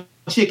smacking on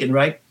chicken,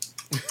 right?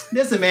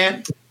 "Listen,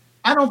 man,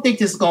 I don't think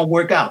this is gonna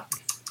work out.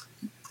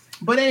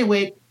 But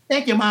anyway,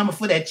 thank your mama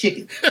for that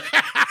chicken."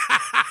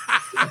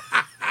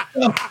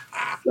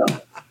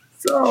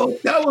 So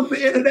that was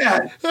the end of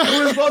that. We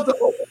were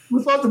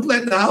supposed to play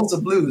in the House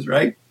of Blues,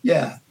 right?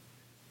 Yeah.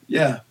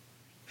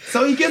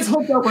 So he gets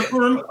hooked up with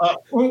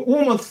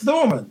Uma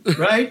Thurman,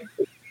 right?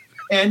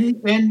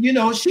 And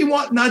now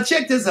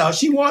check this out.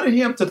 She wanted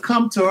him to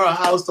come to her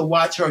house to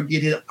watch her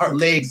get her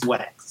legs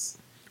waxed.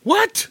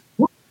 What?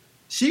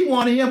 She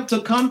wanted him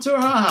to come to her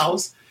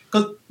house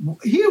because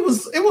it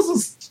was a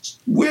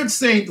weird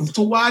thing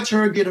to watch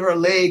her get her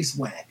legs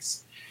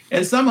waxed.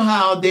 And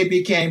somehow they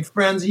became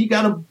friends. He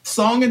got a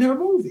song in her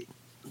movie.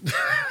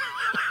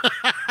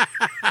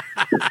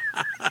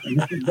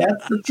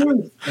 That's the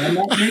truth. I'm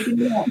not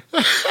making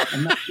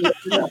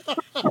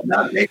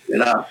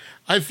it up.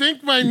 I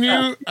think my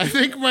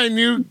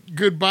new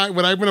goodbye,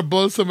 when I'm going to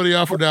blow somebody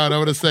off or down, I'm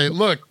going to say,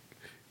 "Look,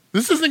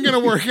 this isn't going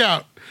to work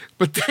out,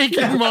 but thank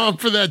your mom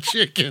for that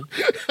chicken."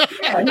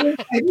 And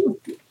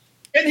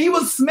he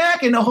was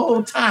smacking the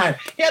whole time.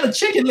 He had a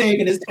chicken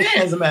leg in his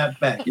hands, as a matter of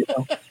fact.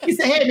 He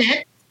said, "Hey,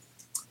 man,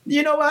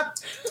 you know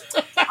what?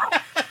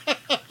 I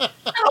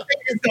don't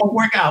think it's going to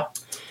work out."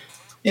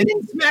 And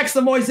then smacked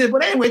some more. He said,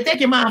 "But anyway, thank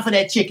your mom for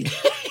that chicken."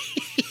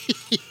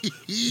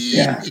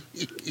 Yeah,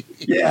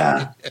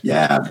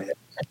 man.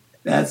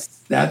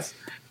 That's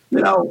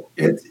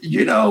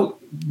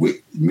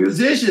we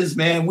musicians,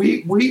 man,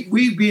 we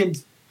be in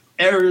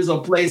areas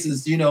or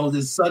places,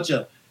 there's such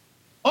a,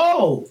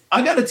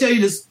 I got to tell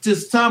you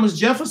this Thomas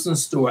Jefferson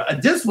story.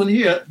 This one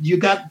here, you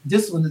got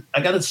this one.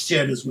 I got to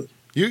share this with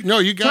you.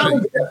 You got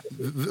it.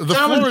 The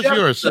floor is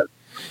yours.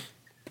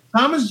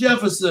 Thomas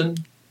Jefferson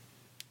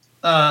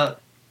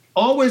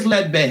always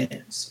led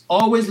bands.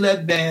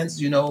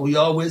 He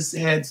always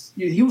had.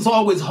 He was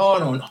always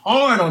hard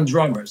on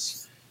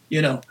drummers.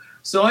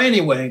 So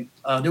anyway,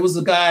 there was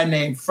a guy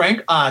named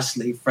Frank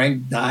Oshley.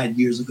 Frank died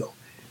years ago.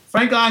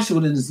 Frank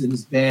Oshley was in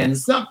his band.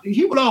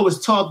 He would always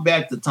talk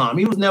back to Tom.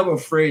 He was never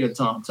afraid of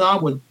Tom.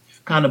 Tom would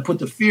kind of put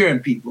the fear in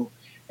people.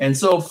 And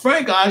so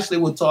Frank Oshley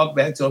would talk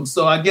back to him.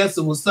 So I guess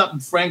it was something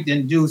Frank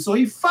didn't do. So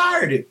he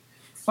fired him.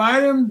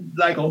 Fired him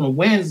like on a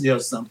Wednesday or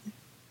something.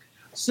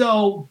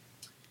 So,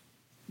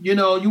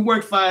 you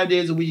work 5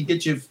 days a week, you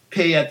get your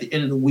pay at the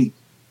end of the week,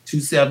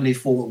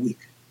 $274 a week.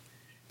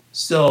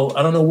 So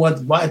I don't know why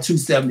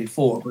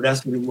 $274, but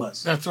that's what it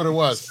was. That's what it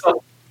was.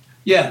 So,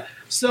 yeah.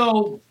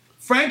 So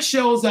Frank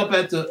shows up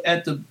at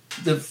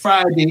the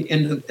Friday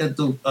at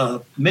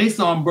the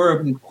Maison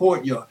Bourbon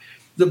courtyard.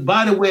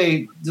 By the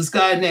way, this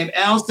guy named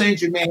Al St.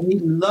 Germain, he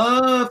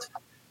loved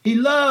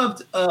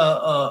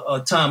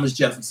Thomas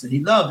Jefferson.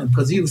 He loved him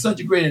because he was such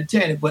a great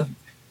entertainer. But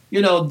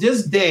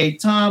this day,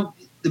 Frank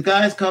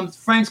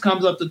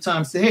comes up to Tom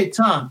and says, "Hey,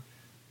 Tom,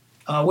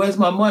 where's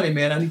my money,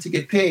 man? I need to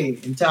get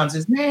paid." And Tom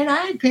says, "Man,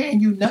 I ain't paying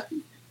you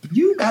nothing.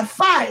 You got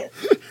fired."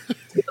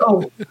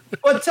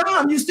 But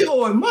Tom, you still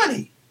owe him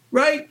money,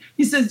 right?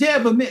 He says, "Yeah,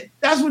 but man,"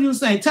 that's what he was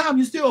saying. "Tom,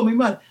 you still owe me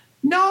money."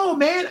 "No,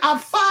 man, I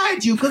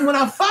fired you because when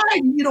I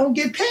fired you, you don't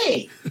get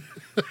paid."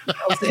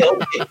 I say,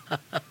 "Okay."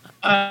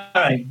 All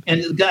right.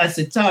 And the guy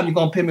said, Tom, you're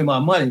going to pay me my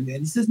money,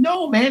 man. He says,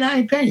 no, man, I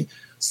ain't paying you.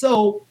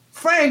 So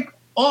Frank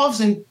offs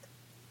and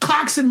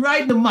cocks him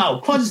right in the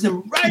mouth, punches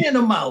him right in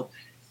the mouth.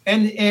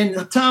 And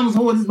Tom's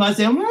holding his mouth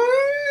saying,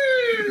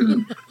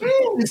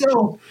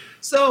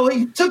 So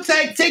he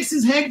takes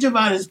his handkerchief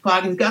out of his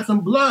pocket and got some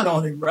blood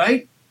on it,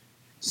 right?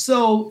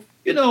 So,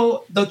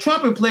 the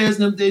trumpet players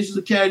in them days used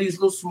to carry these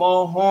little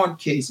small horn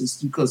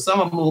cases because some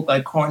of them look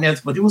like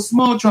cornets, but they were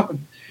small trumpet.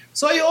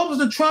 So he opens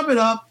the trumpet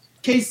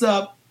case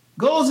up,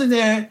 goes in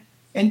there,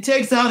 and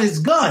takes out his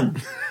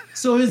gun.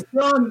 So his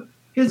gun,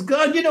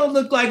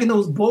 looked like in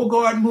those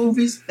Bogart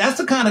movies. That's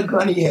the kind of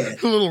gun he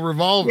had. A little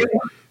revolver. Yeah.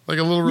 Like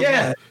a little revolver.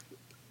 Yeah.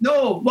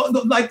 No,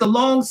 like the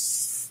long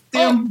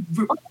stem.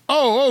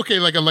 Oh, okay,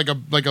 like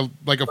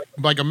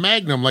a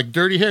Magnum, like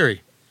Dirty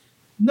Harry.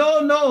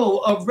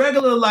 No, a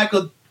regular like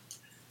a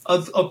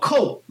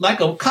coat,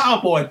 like a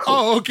cowboy coat.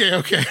 Oh,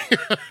 okay.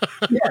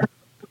 Yeah.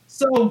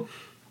 So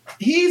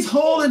he's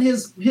holding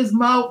his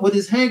mouth with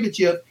his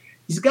handkerchief.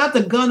 He's got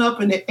the gun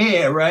up in the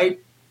air, right?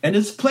 And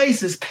this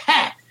place is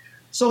packed.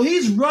 So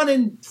he's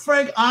running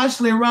Frank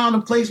Ashley around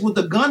the place with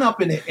the gun up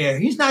in the air.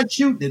 He's not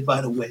shooting it, by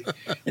the way.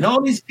 And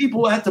all these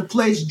people at the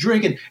place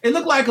drinking. It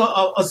looked like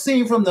a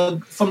scene from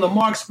the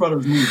Marx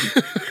Brothers movie.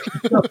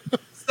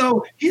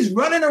 So he's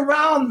running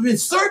around in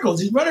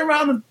circles. He's running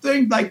around the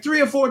thing like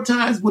 3 or 4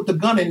 times with the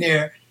gun in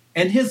there.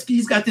 And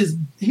he's got this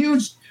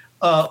huge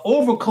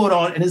overcoat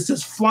on, and it's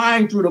just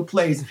flying through the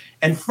place.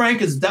 And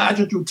Frank is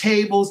dodging through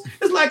tables.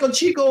 It's like a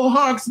Chico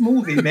Hawks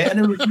movie, man.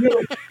 It was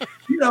really,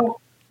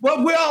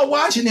 but we're all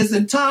watching this,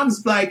 and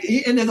Tom's like,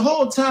 and the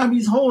whole time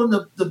he's holding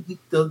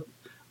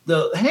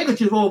the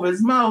handkerchief over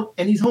his mouth,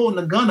 and he's holding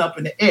the gun up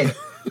in the air.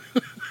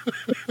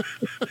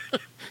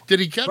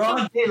 Did he catch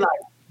him? Daylight.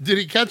 Did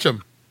he catch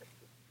him?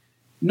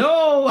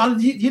 No,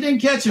 he didn't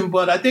catch him,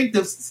 but I think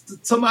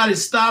somebody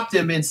stopped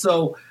him, and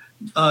so.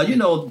 That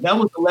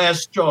was the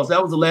last straw.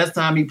 That was the last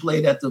time he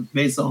played at the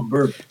Base on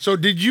Bourbon. So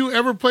did you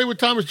ever play with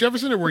Thomas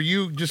Jefferson, or were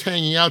you just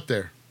hanging out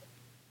there?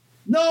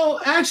 No,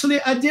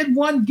 actually, I did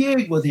one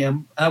gig with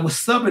him. I was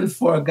subbing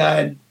for a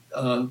guy,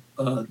 the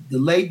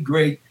late,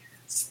 great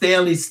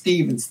Stanley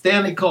Stevens.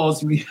 Stanley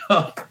calls me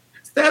up.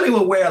 Stanley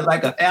would wear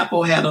like an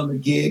Apple hat on the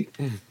gig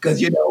because,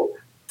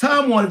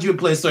 Tom wanted you to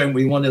play certain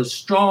way. He wanted a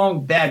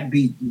strong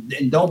backbeat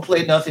and don't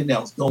play nothing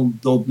else.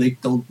 Don't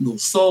no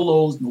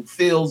solos, no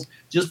fills.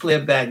 Just play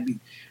a backbeat.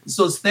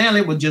 So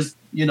Stanley would just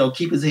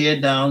keep his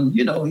head down.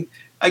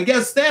 I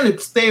guess Stanley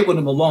stayed with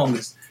him the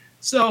longest.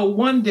 So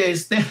one day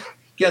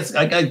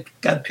I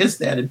got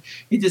pissed at him.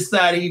 He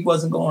decided he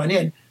wasn't going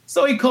in.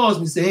 So he calls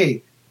me and said,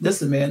 "Hey,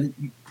 listen, man,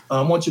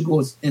 I want you to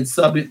go and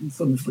sub it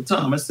for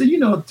Tom." I said,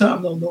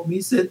 Tom don't know me.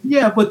 He said,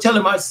 "Yeah, but tell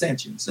him I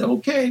sent you." I said,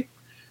 "Okay."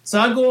 So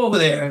I go over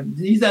there.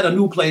 He's at a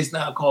new place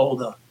now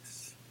called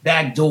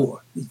Back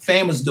Door, the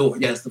famous door.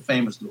 Yes, the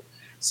famous door.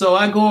 So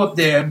I go up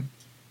there,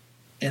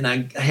 and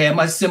I have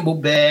my cymbal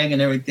bag and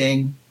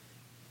everything.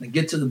 I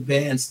get to the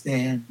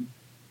bandstand.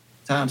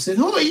 Tom said,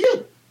 "Who are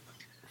you?"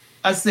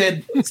 I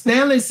said,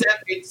 "Stanley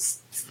sent me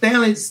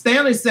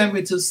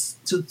to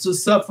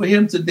sub for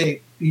him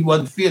today. He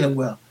wasn't feeling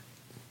well."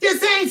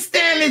 "This ain't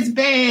Stanley's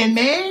band,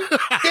 man.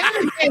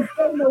 Stanley ain't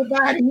put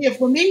nobody here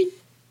for me.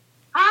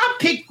 I'll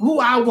pick who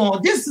I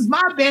want. This is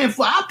my band.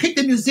 I'll pick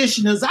the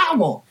musicians I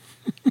want."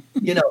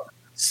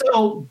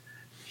 So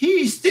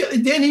he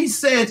said, do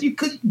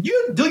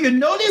you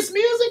know this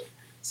music?"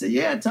 I said,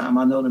 "Yeah, Tom,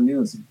 I know the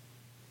music." I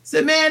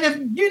said, "Man, if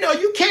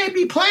you can't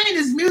be playing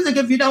this music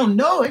if you don't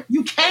know it.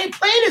 You can't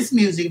play this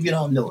music if you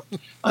don't know it."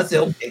 I said,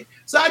 "Okay."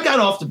 So I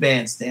got off the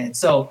bandstand.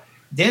 So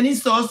then he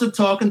starts to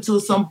talking to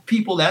some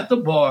people at the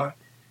bar.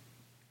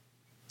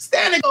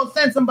 "Stanley gonna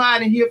send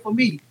somebody in here for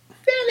me."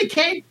 Stanley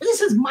can't. This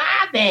is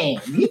my band.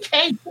 He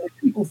can't put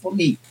people for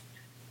me.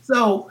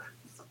 So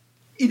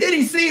then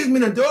he sees me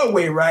in the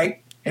doorway,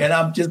 right? And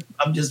I'm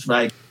just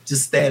like,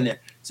 just standing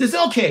there. Says,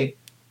 "Okay,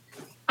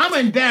 I'm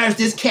gonna embarrass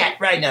this cat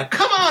right now.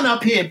 Come on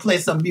up here and play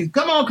some music.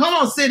 Come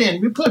on, sit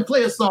in. We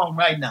play a song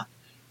right now."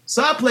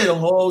 So I play the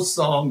whole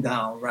song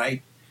down,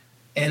 right?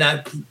 And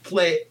I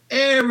play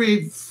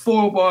every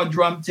 4-bar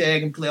drum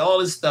tag and play all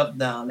this stuff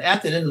down.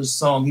 After the end of the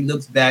song, he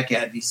looks back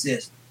at me. He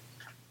says,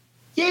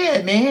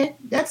 "Yeah, man,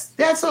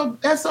 that's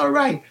all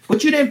right.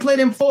 But you didn't play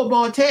them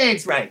 4-bar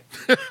tags right."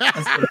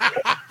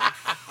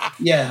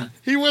 Yeah.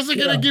 He wasn't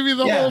going to give you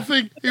the whole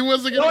thing. He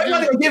wasn't going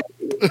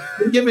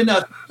to give me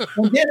nothing.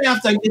 And then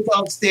after I get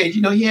off stage,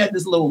 he had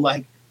this little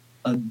like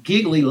a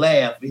giggly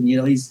laugh, and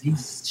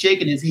he's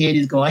shaking his head.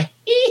 He's going,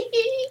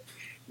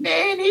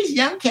 "Man, these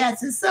young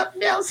cats is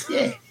something else.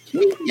 Yeah,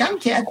 these young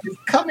cats is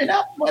coming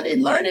up when they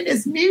learning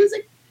this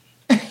music.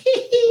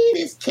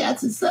 These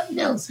cats is something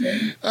else,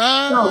 man."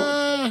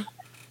 I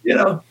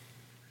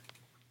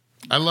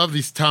love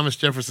these Thomas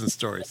Jefferson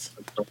stories.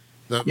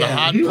 The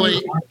hot he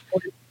plate.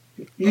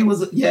 He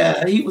was a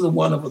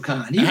one of a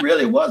kind. He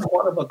really was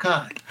one of a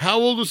kind. How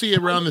old was he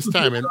around this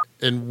time,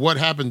 and what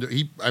happened?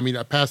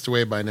 I passed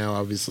away by now,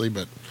 obviously,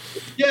 but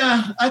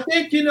yeah, I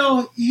think he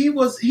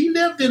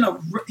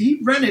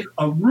rented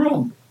a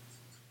room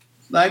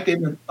like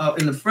in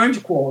the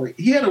French Quarter,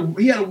 he had a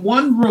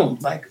one room,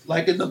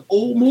 like in the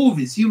old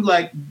movies. He was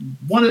like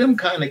one of them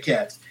kind of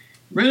cats.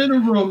 Rented a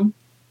room,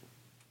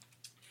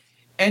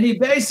 and he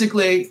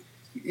basically,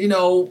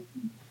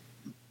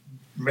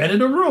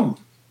 rented a room,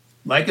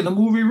 like in the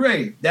movie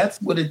Ray.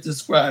 That's what it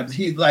describes.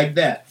 He's like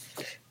that.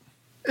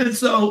 And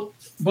so,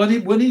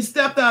 when he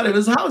stepped out of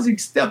his house, he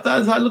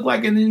looked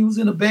like he was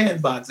in a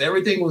bandbox.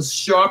 Everything was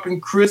sharp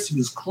and crisp. He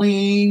was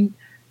clean,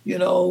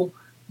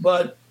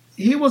 but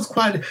he was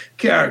quite a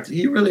character.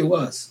 He really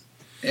was.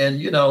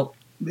 And,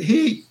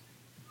 he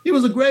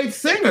was a great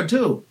singer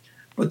too.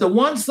 But the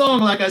one song,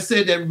 like I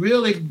said, that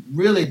really,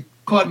 really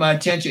caught my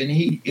attention,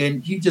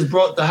 and he just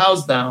brought the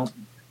house down.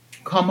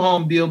 Come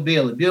Home, Bill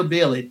Bailey, Bill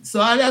Bailey. So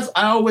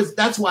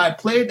that's why I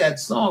played that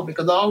song,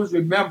 because I always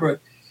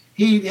remember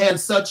he had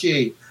such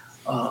a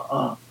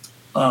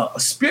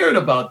spirit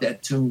about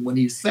that tune when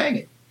he sang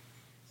it.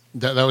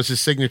 That was his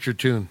signature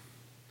tune.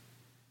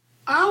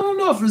 I don't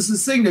know if it's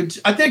his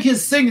signature. I think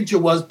his signature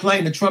was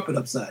playing the trumpet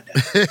upside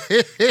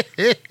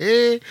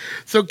down.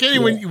 So, Kenny,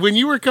 when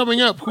you were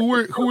coming up, who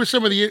were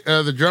some of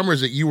the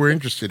drummers that you were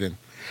interested in?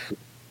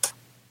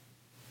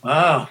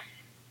 Wow.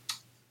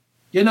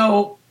 In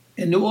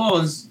New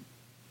Orleans,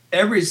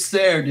 every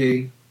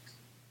Saturday,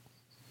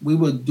 we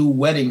would do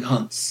wedding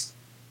hunts.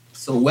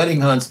 So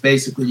wedding hunts,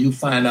 basically, you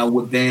find out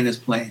what band is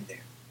playing there.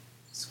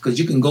 Because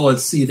you can go and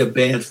see the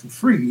bands for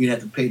free. You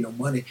didn't have to pay no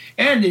money.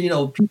 And,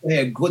 people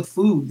had good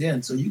food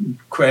then, so you can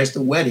crash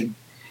the wedding,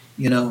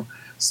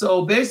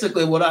 So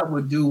basically what I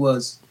would do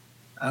was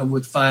I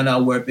would find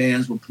out where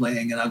bands were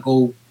playing, and I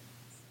go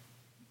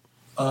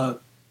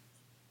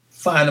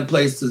find a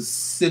place to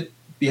sit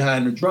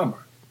behind the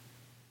drummer.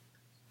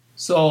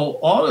 So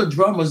all the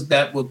drummers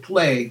that would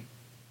play,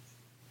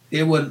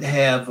 they would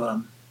have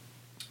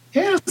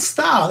they had a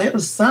style, they had a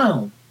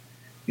sound,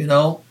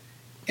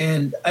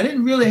 And I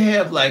didn't really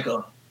have like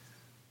a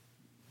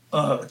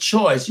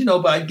choice,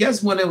 but I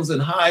guess when I was in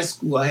high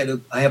school, I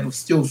have a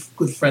still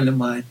good friend of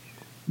mine.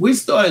 We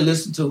started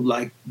listening to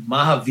like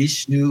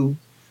Mahavishnu,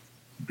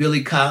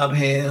 Billy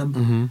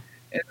Cobham,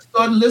 and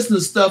started listening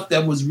to stuff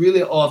that was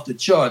really off the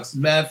charts. As a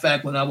matter of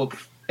fact, when I would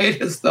play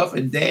this stuff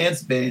in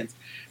dance bands,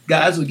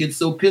 guys would get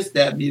so pissed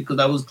at me because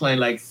I was playing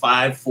like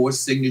 5/4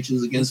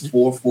 signatures against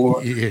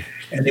 4/4,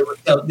 and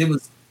they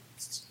was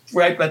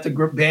right at the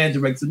band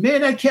director,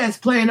 man, that cat's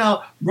playing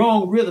out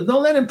wrong rhythm.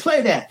 Don't let him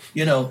play that,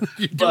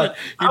 But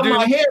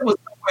my head was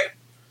somewhere.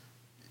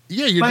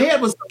 Yeah, my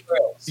head was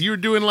somewhere else. You were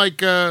doing like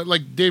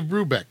Dave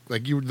Brubeck,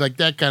 like you were like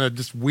that kind of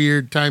just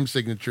weird time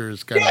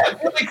signatures kind of. Yeah,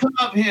 really come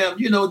him,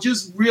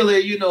 just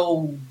really,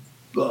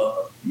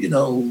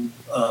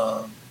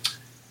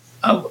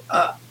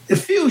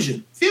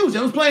 fusion.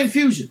 I was playing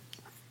fusion.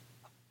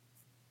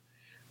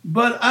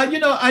 But I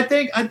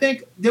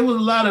think there was a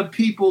lot of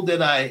people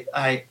that I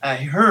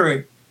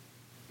heard,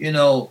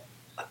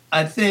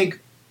 I think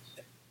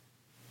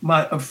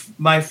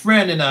my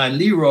friend and I,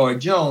 Leroy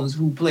Jones,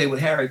 who played with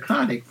Harry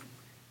Connick,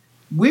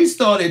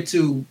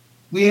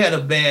 we had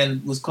a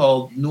band was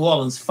called New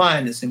Orleans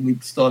Finest, and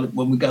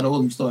when we got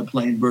older, we started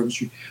playing Bourbon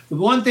Street. The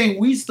one thing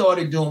we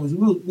started doing was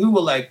we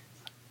were like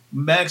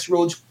Max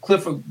Roach,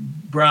 Clifford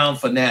Brown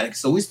fanatics.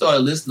 So we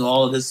started listening to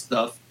all of this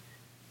stuff.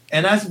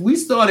 And we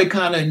started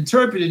kind of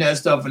interpreting that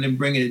stuff and then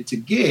bringing it to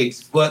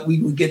gigs, but we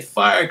would get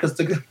fired because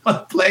they're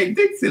playing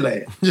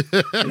Dixieland.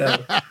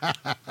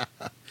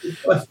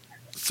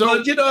 So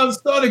I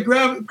started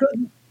grabbing.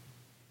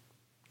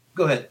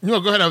 Go ahead. No,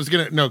 go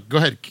ahead. Go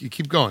ahead.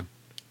 Keep going.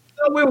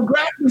 So we were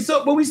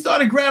but we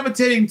started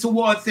gravitating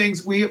toward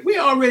things we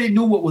already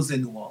knew what was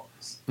in New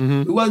Orleans.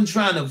 Mm-hmm. We wasn't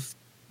trying to.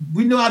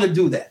 We knew how to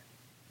do that.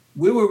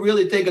 We were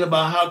really thinking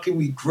about how can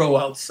we grow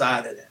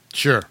outside of that.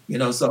 Sure.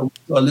 So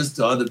I listen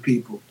to other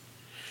people.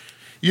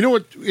 You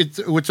know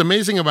what's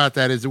amazing about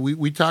that is that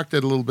we talked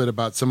a little bit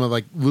about some of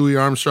like Louis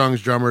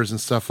Armstrong's drummers and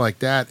stuff like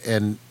that,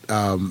 and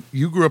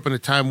you grew up in a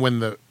time when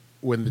the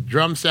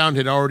drum sound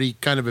had already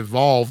kind of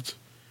evolved,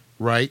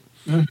 right?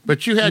 Mm-hmm.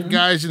 But you had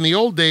guys in the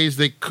old days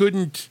that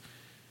couldn't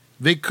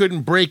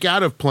break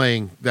out of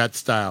playing that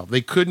style.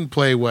 They couldn't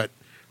play what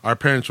our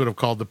parents would have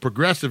called the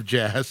progressive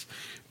jazz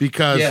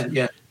because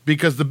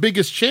the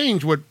biggest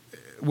change what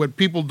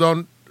people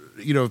don't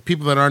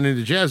people that aren't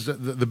into jazz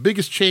the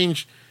biggest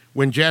change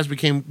when jazz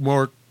became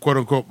more quote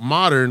unquote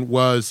modern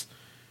was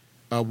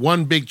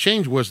one big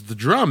change was the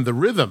drum, the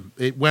rhythm.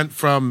 It went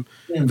from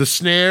the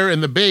snare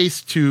and the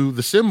bass to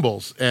the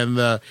cymbals and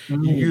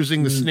you're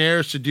using the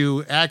snares to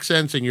do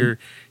accents, and you're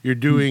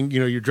doing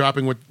you're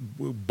dropping what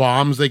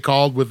bombs they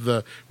called with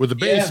the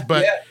bass,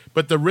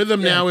 but the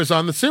rhythm now is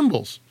on the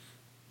cymbals.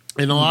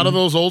 And a lot of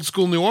those old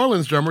school New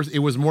Orleans drummers, it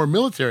was more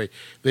military.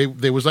 They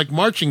was like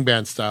marching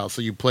band style,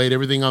 so you played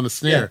everything on the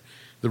snare.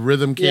 The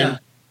rhythm came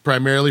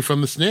primarily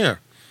from the snare.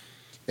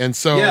 And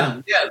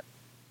so,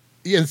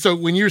 and so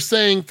when you're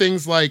saying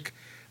things like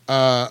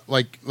Tom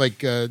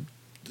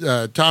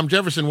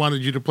Jefferson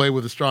wanted you to play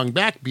with a strong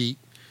backbeat,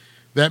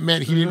 that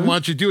meant he didn't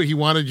want you to do it. He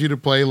wanted you to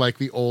play like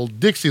the old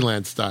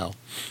Dixieland style.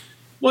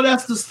 Well,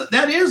 that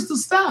is the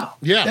style.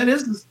 Yeah, that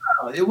is the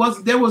style.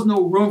 There was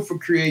no room for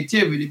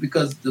creativity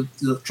because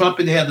the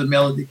trumpet had the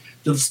melody.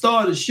 The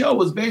star of the show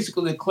was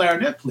basically a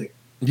clarinet player.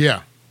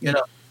 Yeah,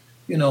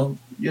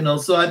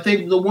 So I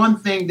think the one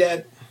thing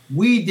that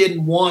we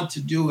didn't want to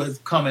do as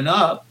coming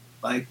up,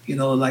 like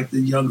the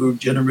younger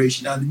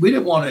generation, we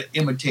didn't want to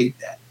imitate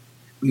that.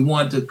 We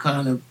wanted to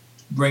kind of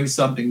bring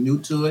something new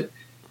to it.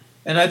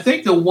 And I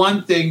think the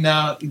one thing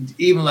now,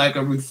 even like I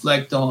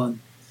reflect on,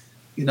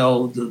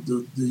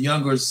 the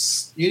younger,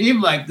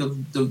 even like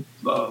the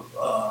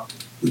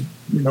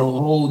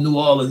whole New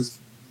Orleans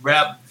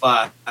rap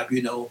vibe,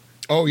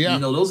 Oh yeah.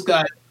 Those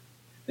guys,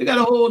 they got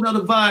a whole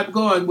nother vibe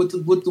going with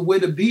the way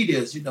the beat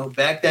is,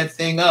 back that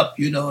thing up,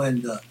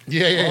 and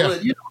yeah.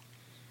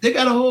 They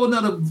got a whole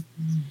nother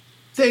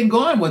thing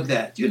going with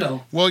that,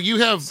 Well, you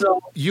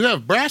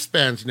have brass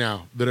bands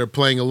now that are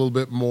playing a little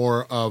bit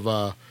more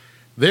of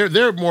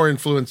they're more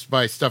influenced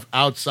by stuff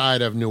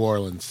outside of New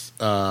Orleans.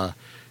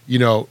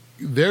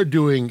 They're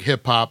doing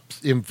hip hop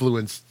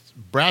influenced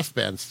brass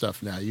band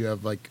stuff now. You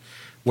have like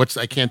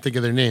I can't think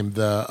of their name,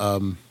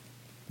 the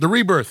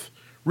Rebirth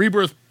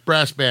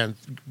brass bands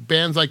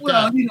like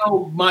that.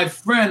 Well, my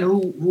friend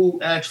who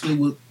actually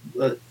was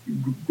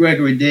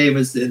Gregory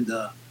Davis and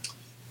the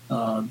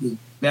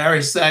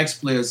Barry sax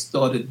player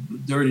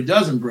started Dirty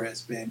Dozen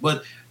brass band,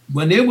 but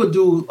when they would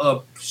do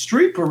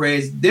street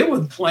parades, they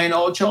were playing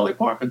all Charlie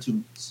Parker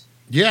tunes.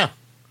 Yeah,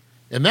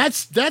 and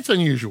that's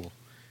unusual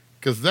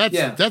because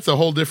that's a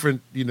whole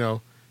different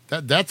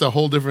that's a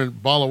whole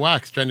different ball of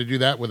wax trying to do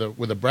that with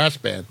a brass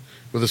band,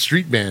 with a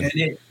street band.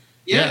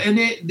 And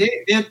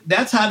they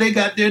that's how they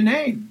got their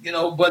name,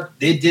 But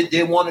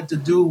they wanted to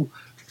do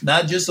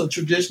not just a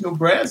traditional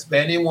brass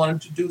band; they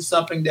wanted to do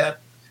something that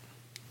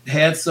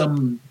had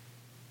some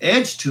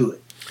edge to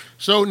it.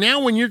 So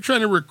now, when you're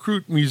trying to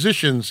recruit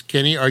musicians,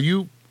 Kenny, are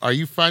you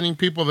finding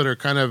people that are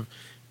kind of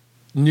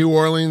New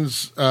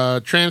Orleans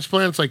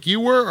transplants like you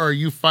were, or are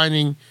you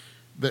finding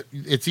that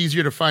it's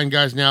easier to find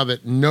guys now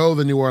that know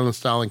the New Orleans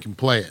style and can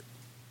play it?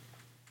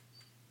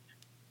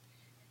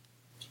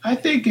 I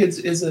think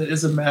it's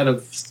a matter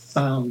of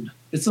sound.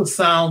 It's a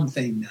sound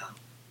thing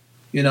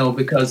now,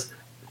 because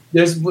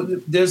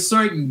there's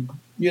certain,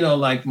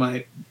 like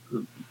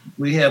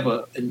we have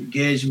an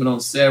engagement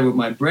on Saturday with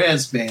my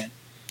brass band,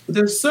 but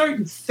there's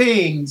certain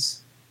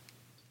things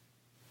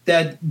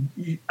that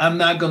I'm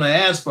not going to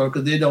ask for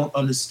because they don't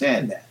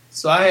understand that.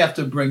 So I have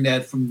to bring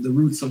that from the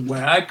roots of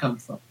where I come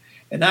from,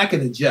 and I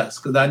can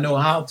adjust because I know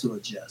how to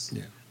adjust.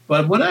 Yeah.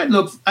 But when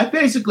I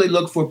basically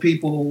look for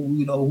people,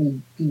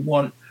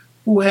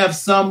 who have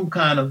some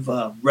kind of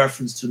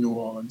reference to New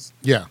Orleans.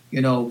 Yeah.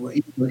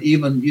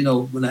 Even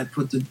when I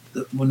put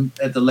when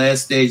at the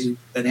last stage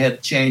and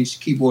had changed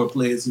keyboard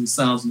players and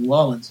sounds in New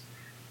Orleans,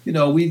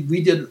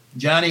 we did,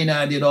 Johnny and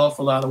I did an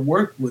awful lot of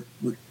work with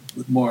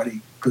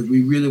Marty because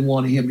we really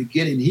wanted him to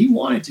get it, and he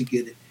wanted to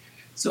get it.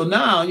 So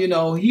now,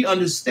 he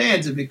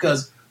understands it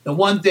because the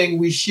one thing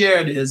we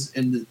shared is,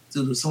 to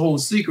this whole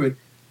secret,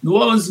 New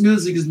Orleans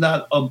music is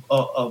not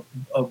a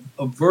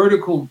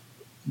vertical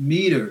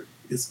meter.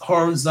 It's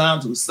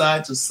horizontal,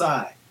 side to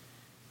side.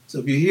 So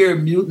if you hear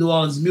New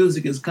Orleans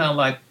music, it's kind of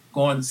like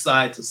going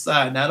side to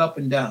side, not up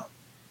and down.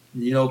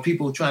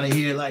 People trying to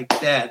hear like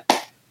that,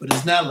 but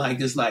it's not like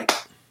it's like,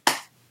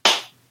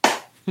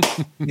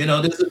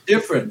 there's a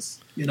difference.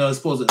 It's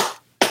supposed to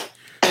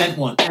and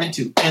 1, and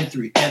 2, and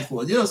 3, and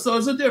 4. So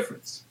it's a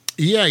difference.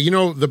 Yeah,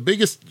 the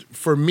biggest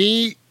for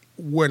me,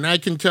 when I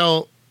can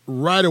tell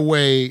right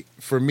away,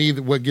 for me,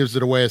 what gives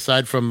it away,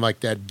 aside from like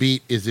that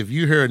beat, is if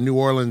you hear a New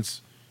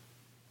Orleans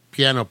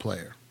piano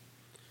player,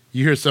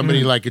 you hear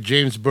somebody like a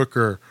James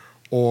Booker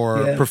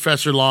or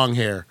Professor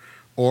Longhair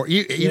or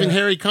even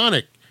Harry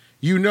Connick.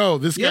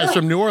 This guy's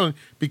from New Orleans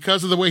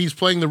because of the way he's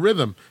playing the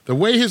rhythm. The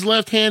way his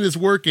left hand is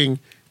working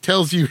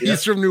tells you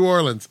he's from New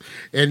Orleans.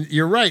 And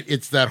you're right.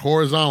 It's that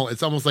horizontal.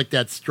 It's almost like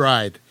that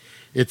stride.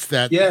 It's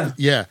that,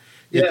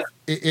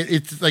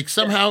 it's like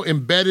somehow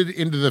embedded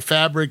into the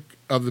fabric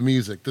of the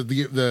music.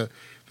 The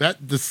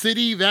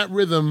city, that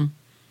rhythm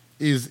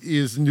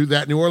is new.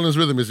 That New Orleans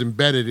rhythm is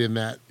embedded in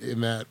that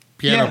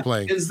piano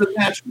playing. It's the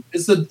natural.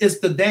 It's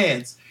the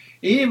dance.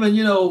 Even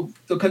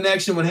the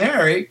connection with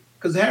Harry,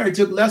 because Harry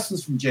took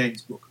lessons from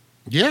James Booker.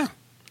 Yeah.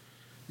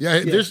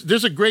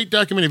 There's a great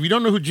documentary. If you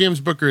don't know who James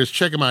Booker is,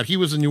 check him out. He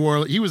was in New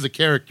Orleans. He was a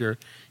character.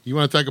 You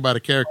want to talk about a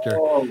character?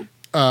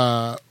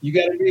 You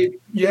got to read.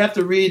 You have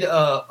to read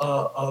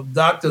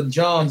Dr.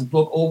 John's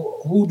book,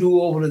 Hoodoo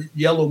Over the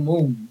Yellow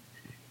Moon,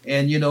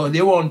 and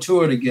they were on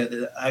tour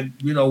together.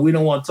 We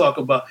don't want to talk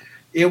about.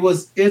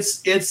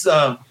 It's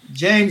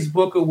James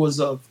Booker was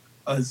a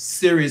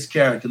serious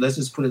character. Let's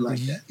just put it like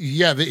that.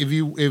 Yeah,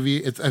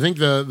 I think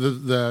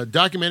the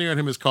documentary on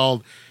him is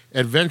called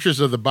Adventures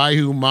of the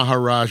Bayou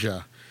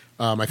Maharaja.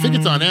 I think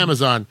it's on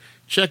Amazon.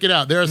 Check it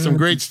out. There are some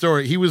great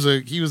stories. He was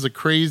a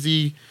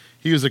crazy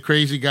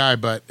guy,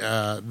 but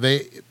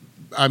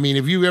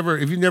if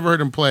you've never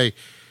heard him play,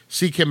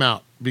 seek him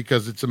out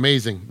because it's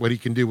amazing what he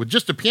can do with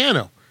just a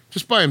piano,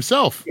 just by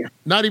himself,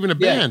 not even a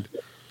band.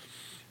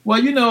 Well,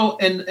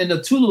 in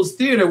the Toulouse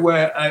Theater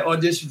where I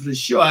auditioned for the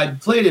show, I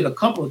played it a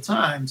couple of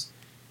times,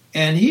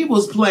 and he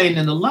was playing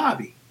in the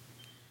lobby.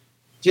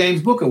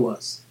 James Booker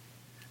was.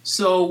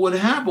 So what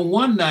happened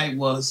one night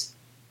was,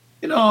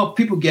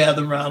 people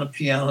gathered around the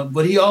piano,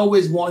 but he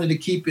always wanted to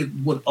keep it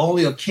with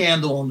only a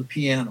candle on the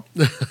piano.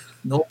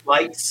 No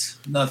lights,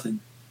 nothing.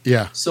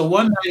 Yeah. So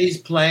one night he's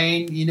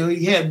playing,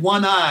 he had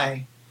one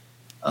eye,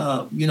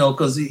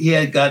 because he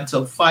had gotten to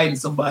a fight and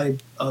somebody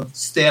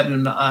stabbed him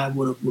in the eye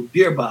with a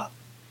beer bottle.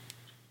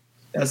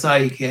 That's how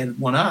he had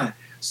one eye.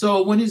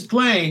 So when he's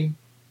playing,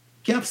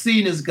 kept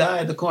seeing this guy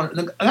at the corner.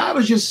 The guy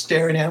was just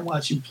staring at him,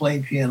 watching him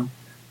play piano.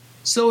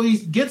 So he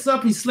gets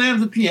up, he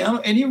slams the piano,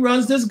 and he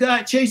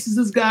chases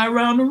this guy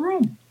around the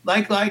room,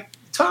 like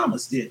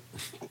Thomas did.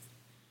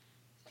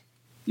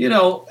 But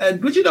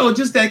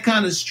just that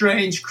kind of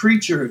strange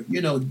creature,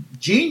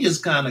 genius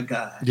kind of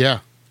guy. Yeah.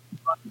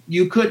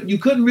 You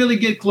couldn't really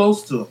get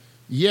close to him.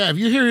 Yeah, if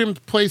you hear him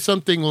play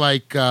something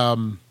like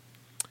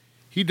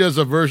he does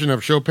a version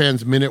of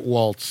Chopin's Minute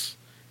Waltz,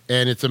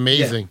 and it's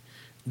amazing. Yeah.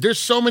 There's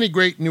so many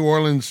great New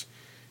Orleans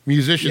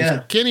musicians.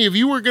 Yeah. Kenny, if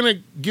you were going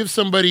to give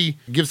somebody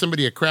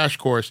a crash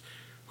course,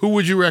 who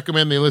would you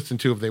recommend they listen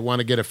to if they want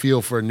to get a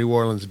feel for New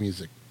Orleans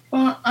music?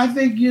 I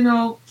think,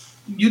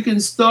 you can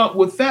start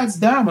with Fats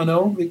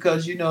Domino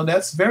because,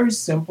 that's very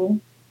simple.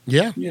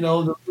 Yeah.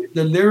 The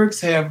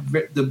lyrics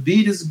the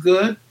beat is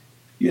good,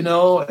 and,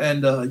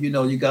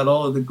 you got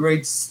all of the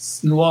great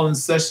New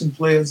Orleans session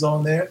players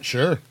on there.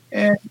 Sure.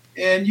 And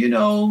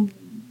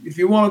if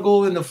you want to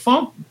go in the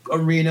funk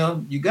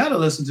arena, you got to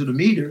listen to the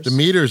Meters. The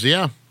Meters,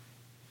 yeah.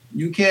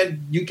 You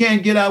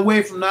can't get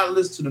away from not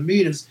listening to the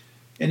Meters.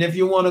 And if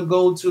you want to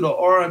go to the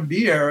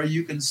R&B era,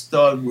 you can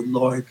start with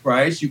Lloyd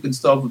Price. You can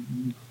start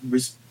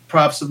with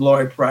props to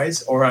Lloyd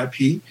Price,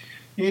 R.I.P.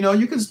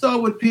 You can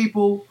start with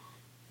people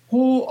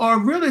who are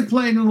really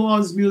playing New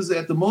Orleans music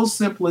at the most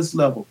simplest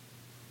level.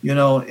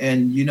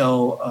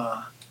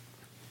 The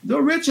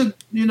Richard,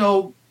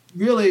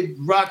 really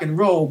rock and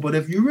roll. But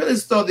if you really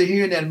start to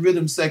hear that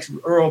rhythm section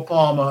with Earl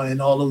Palmer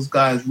and all those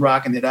guys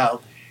rocking it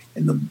out,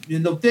 and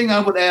the thing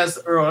I would ask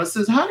Earl, I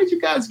says, how did you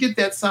guys get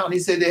that sound? He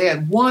said they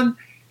had one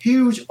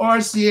huge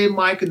RCA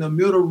mic in the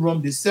middle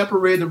room. They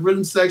separated the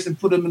rhythm section,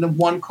 put them in the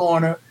one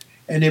corner,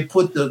 and they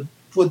put the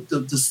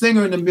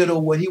singer in the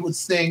middle where he would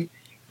sing,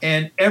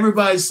 and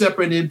everybody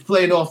separated and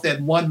played off that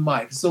one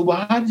mic. So,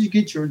 well, how did you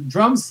get your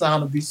drum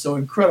sound to be so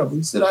incredible?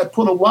 He said, I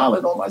put a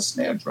wallet on my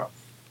snare drum.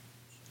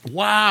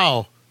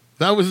 Wow.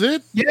 That was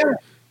it? Yeah,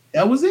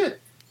 that was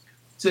it.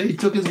 So he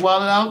took his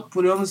wallet out,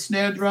 put it on the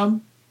snare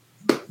drum.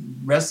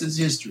 Rest is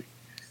history.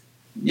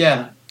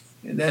 Yeah,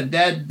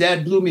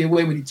 that blew me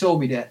away when he told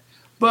me that.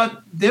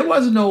 But there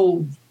was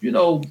no,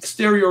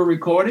 stereo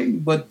recording.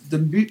 But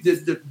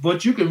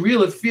but you can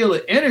really feel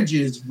the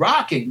energy is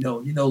rocking. Though,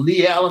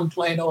 Lee Allen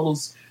playing all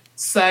those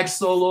sax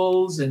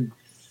solos and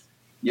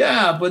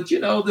but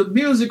the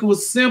music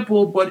was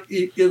simple, but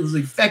it was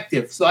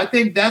effective. So I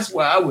think that's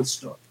where I would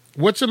start.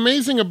 What's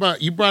amazing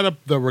about, you brought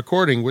up the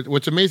recording.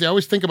 What's amazing, I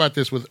always think about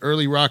this with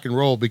early rock and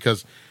roll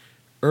because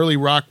early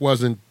rock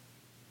wasn't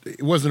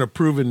a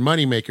proven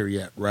moneymaker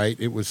yet, right?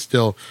 It was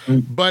still,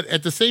 but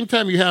at the same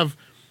time, you have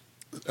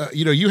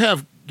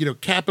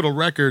Capitol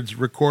Records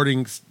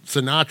recording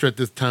Sinatra at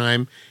this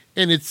time,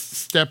 and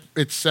it's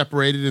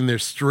separated and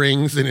there's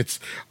strings, and it's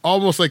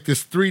almost like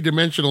this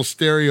 3-dimensional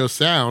stereo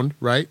sound,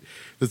 right?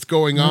 That's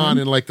going on,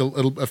 and like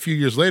a few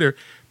years later.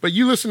 But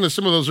you listen to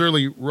some of those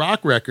early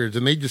rock records,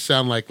 and they just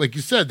sound like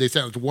you said, they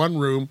sound like one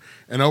room,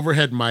 an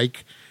overhead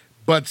mic,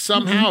 but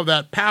somehow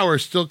that power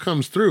still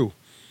comes through.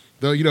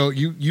 Though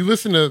you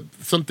listen to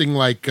something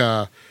like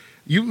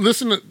you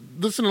listen to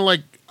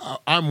like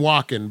I'm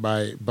Walking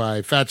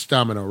by Fats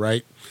Domino,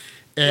 right?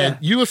 And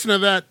you listen to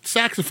that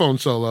saxophone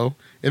solo,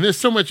 and there's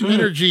so much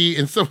energy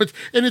and so much,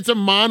 and it's a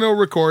mono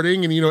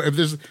recording, and if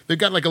they've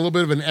got like a little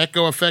bit of an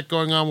echo effect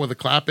going on with the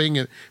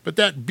clapping, but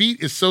that beat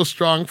is so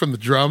strong from the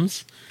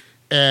drums,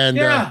 and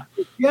Earl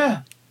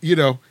Palmer,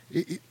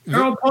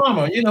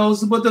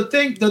 but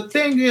the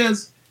thing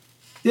is,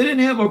 they didn't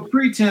have a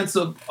pretense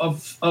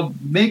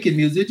of making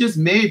music; they just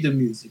made the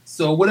music.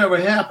 So whatever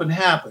happened.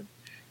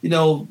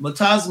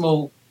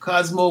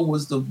 Cosmo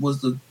was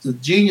the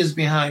genius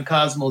behind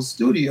Cosmo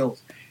Studios.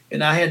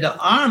 And I had the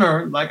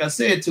honor, like I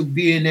said, to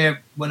be in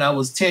there when I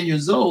was 10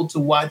 years old to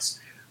watch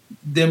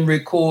them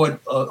record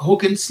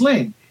Hook and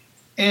Sling.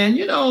 And,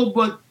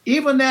 but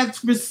even that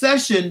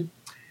recession,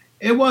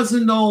 it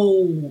wasn't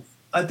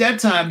at that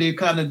time they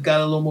kind of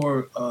got a little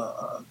more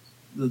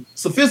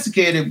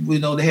sophisticated.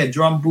 They had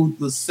drum booth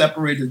with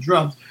separated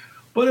drums.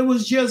 But it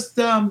was just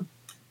the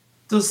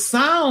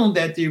sound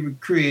that they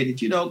created,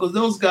 because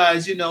those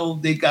guys,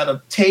 they got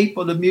a tape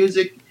of the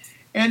music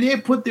and they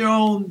put their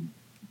own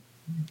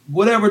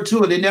whatever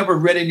to it. They never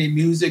read any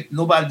music.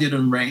 Nobody did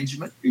an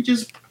arrangement. You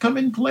just come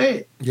and play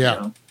it.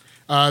 Yeah.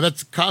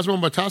 That's Cosmo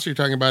Matassa you're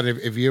talking about.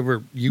 If you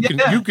ever, you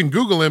can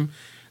Google him.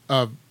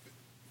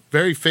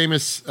 Very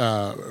famous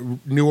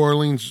New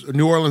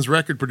Orleans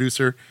record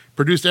producer,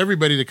 produced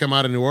everybody to come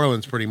out of New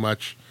Orleans pretty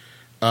much.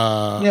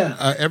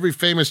 Every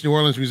famous New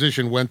Orleans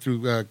musician went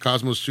through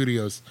Cosmos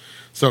Studios,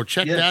 so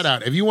check that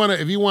out. If you want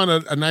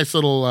a nice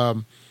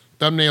little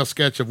thumbnail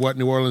sketch of what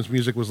New Orleans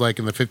music was like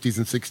in the 50s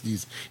and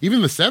 60s,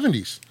 even the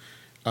 70s,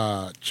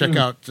 check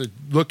out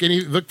look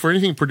for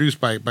anything produced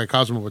by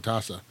Cosmo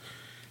Batassa.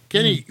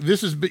 Kenny,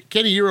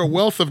 Kenny. You're a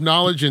wealth of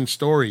knowledge and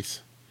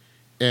stories,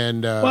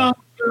 and well,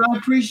 I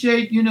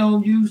appreciate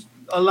you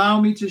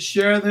allow me to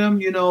share them.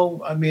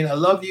 I mean, I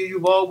love you.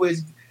 You've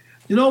always.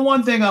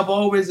 One thing I've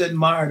always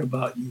admired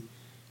about you,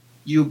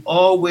 you've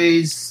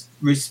always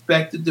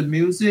respected the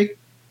music.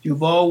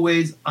 You've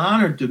always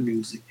honored the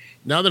music.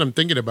 Now that I'm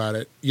thinking about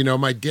it,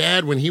 my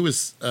dad, when he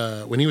was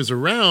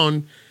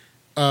around,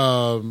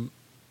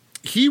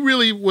 he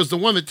really was the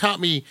one that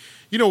taught me,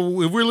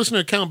 if we're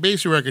listening to Count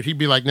Basie record, he'd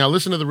be like, now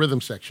listen to the rhythm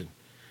section.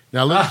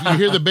 Now you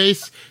hear the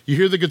bass, you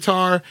hear the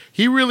guitar.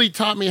 He really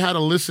taught me how to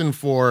listen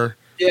for.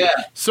 Yeah.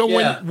 So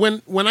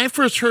when I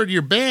first heard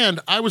your band,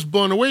 I was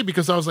blown away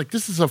because I was like,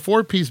 this is a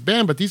 4-piece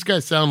band, but these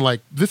guys sound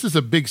like this is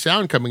a big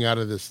sound coming out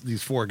of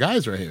these 4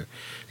 guys right here,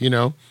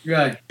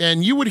 Right.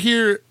 And you would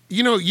hear,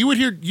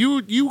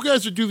 you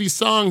guys would do these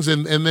songs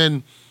and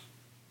then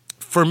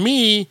for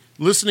me,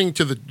 listening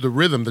to the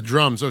rhythm, the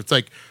drums, so it's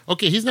like,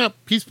 okay, he's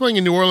playing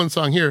a New Orleans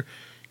song here,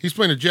 he's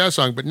playing a jazz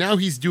song, but now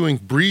he's doing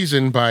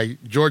Breezin' by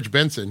George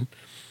Benson.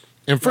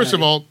 And first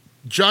of all,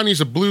 Johnny's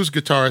a blues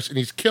guitarist and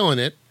he's killing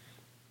it.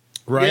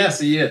 Right. Yes,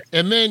 he is.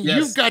 And then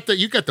you've got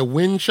the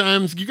wind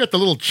chimes, you got the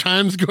little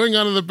chimes going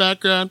on in the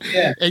background,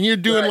 and you're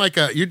doing like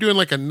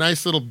a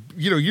nice little,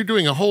 you're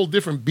doing a whole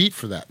different beat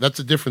for that. That's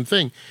a different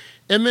thing.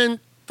 And then,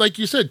 like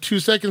you said, 2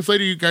 seconds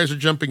later, you guys are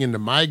jumping into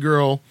My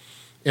Girl,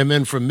 and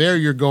then from there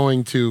you're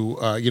going to,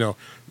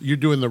 you're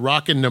doing the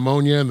Rockin'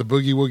 Pneumonia and the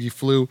Boogie Woogie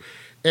Flu,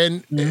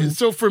 and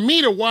so for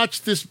me to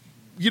watch this,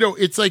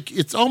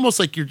 it's almost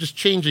like you're just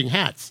changing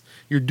hats.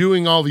 You're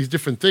doing all these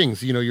different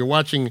things. You're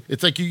watching.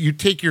 It's like you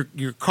take your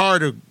car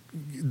to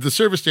the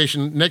service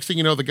station. Next thing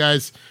you know, the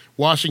guy's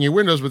washing your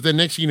windows. But then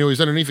next thing you know,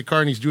 he's underneath the car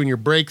and he's doing your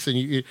brakes. And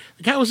like,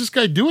 how is this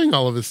guy doing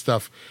all of this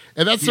stuff?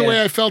 And that's the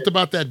way I felt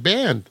about that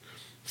band.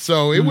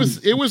 So it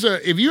was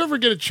if you ever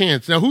get a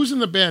chance. Now, who's in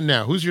the band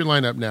now? Who's your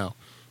lineup now?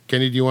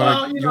 Kenny, do you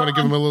want to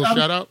give him a little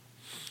shout out?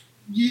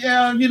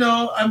 Yeah,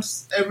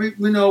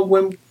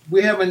 when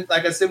we haven't,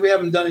 like I said, we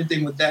haven't done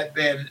anything with that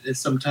band in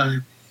some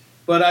time.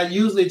 But I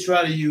usually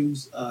try to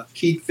use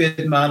Keith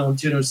Fitmont on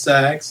tenor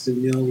sax,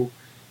 and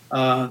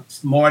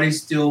Marty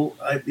still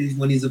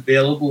when he's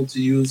available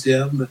to use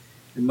him,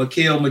 and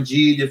Mikhail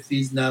Majid if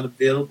he's not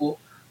available.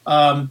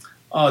 Doug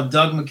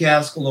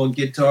McCaskill on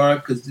guitar,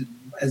 because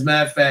as a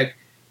matter of fact,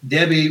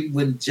 Debbie,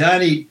 when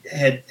Johnny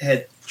had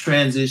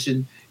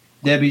transitioned,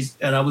 Debbie's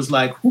and I was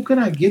like, who can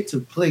I get to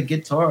play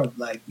guitar?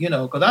 Like,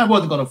 because I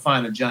wasn't going to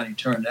find a Johnny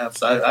Turner,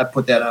 so I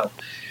put that out.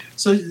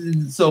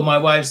 So my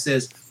wife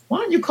says, why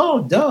don't you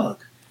call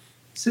Doug? I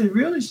said,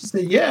 really? She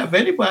said, yeah, if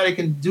anybody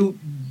can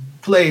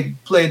play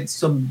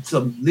some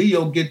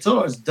Leo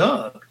guitars,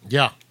 Doug.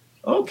 Yeah.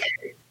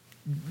 Okay.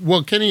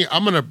 Well, Kenny,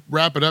 I'm going to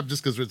wrap it up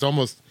just because it's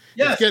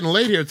getting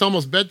late here. It's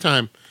almost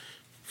bedtime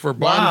for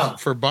Bob.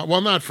 Wow. Well,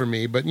 not for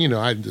me, but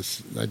I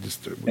just.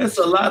 That's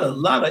a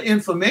lot of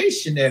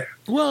information there.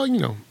 Well,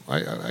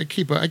 I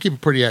keep a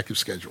pretty active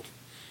schedule.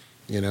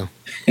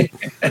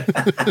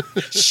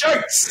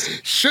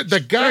 Shirts.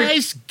 The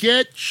guys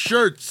get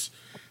shirts.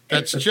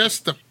 That's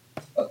just the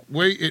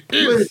way it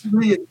is.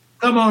 You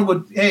come on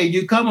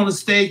the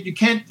stage. You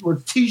can't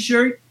with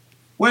T-shirt.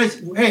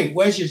 Where's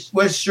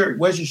your shirt?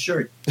 Where's your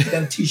shirt? You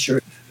got a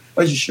T-shirt.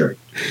 Where's your shirt?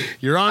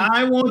 You're on.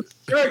 I want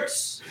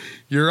shirts.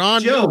 You're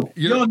on. Joe,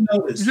 you're on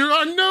notice. You're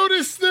on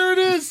notice. There it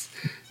is.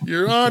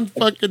 You're on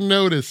fucking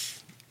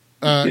notice.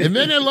 And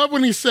then I love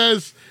when he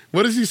says,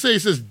 what does he say? He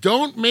says,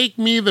 don't make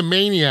me the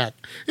maniac.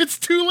 It's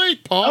too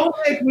late, Paul.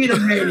 Don't make me the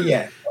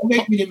maniac. Don't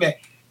make me the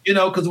maniac.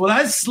 Because when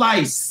I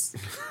slice,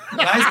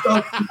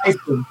 I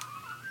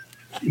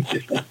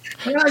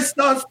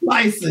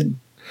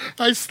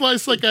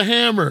slice like a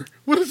hammer.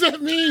 What does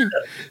that mean?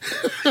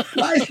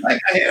 Slice like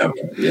a hammer.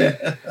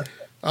 Yeah.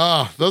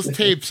 Oh, those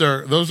tapes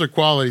are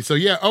quality. So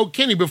yeah. Oh,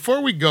 Kenny,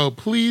 before we go,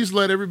 please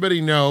let everybody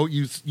know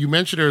you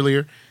mentioned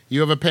earlier you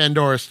have a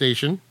Pandora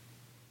station.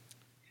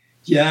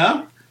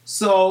 Yeah.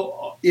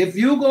 So if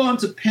you go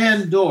onto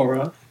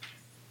Pandora,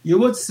 you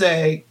would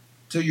say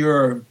to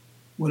your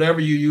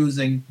whatever you're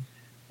using,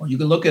 or you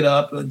can look it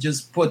up and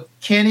just put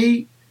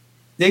Kenny.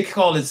 They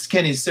call it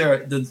Kenny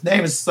Sara. The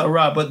name is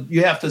Sara, but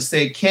you have to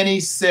say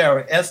Kenny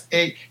Sara,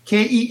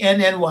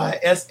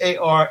 SAKENNY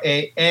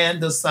SARA,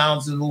 and the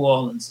Sounds of New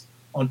Orleans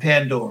on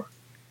Pandora.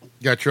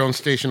 Got your own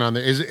station on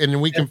there. Is it,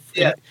 and we can,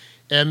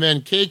 and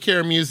then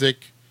K-Care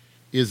Music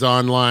is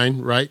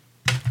online, right?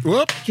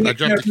 Whoop! I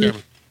dropped the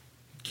camera.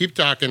 Keep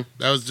talking.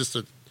 That was just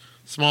a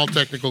small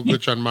technical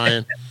glitch on my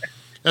end.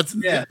 That's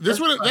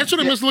what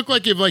it must look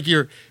like if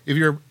your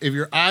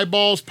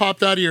eyeballs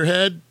popped out of your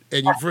head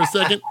and you for a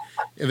second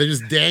and they're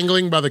just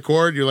dangling by the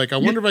cord. You're like, I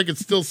wonder if I could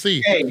still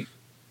see. Hey,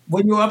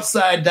 when you're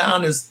upside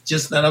down, it's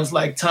just that I was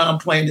like Tom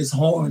playing his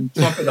horn,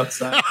 trumpet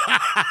upside down.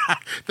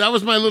 That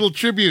was my little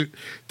tribute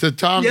to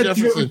Tom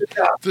Jefferson.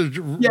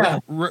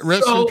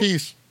 Rest in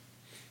peace.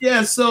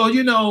 Yeah, so,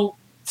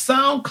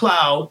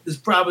 SoundCloud is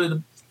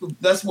probably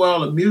that's where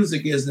all the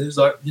music is. There's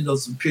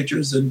some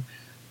pictures and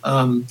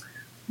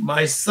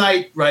my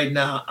site right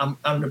now. I'm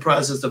in the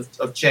process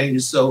of changing.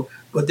 So,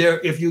 but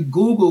if you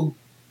Google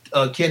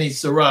Kenny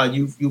Sara,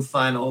 you'll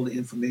find all the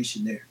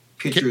information there,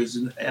 pictures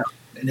and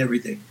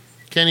everything.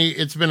 Kenny,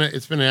 it's been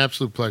an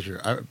absolute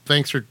pleasure.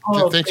 Thanks for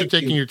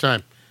taking your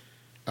time.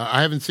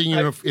 I haven't seen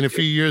you in a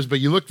few years, but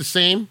you look the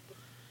same.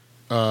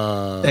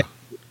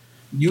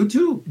 You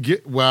too.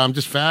 Well, I'm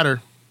just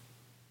fatter.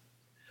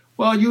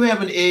 Well, you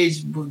haven't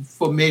aged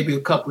for maybe a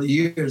couple of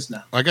years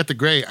now. I got the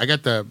gray.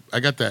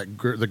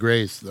 The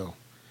grays though.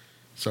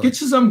 So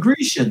get you some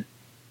Grecian.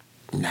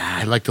 Nah,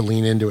 I like to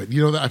lean into it.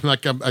 I'm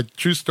like a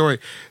true story.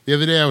 The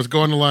other day I was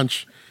going to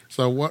lunch.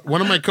 So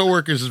one of my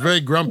coworkers is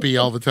very grumpy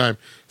all the time.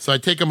 So I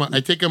take him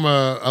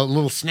a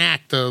little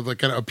snack to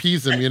kind of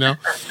appease him,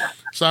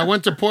 So I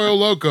went to Pollo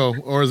Loco,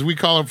 or as we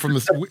call it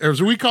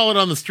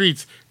on the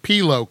streets,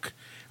 P-Loc.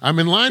 I'm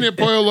in line at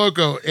Pollo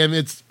Loco, and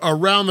it's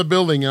around the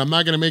building, and I'm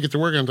not going to make it to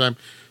work on time.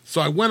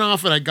 So I went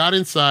off and I got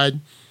inside,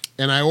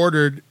 and I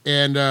ordered,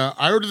 and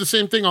I ordered the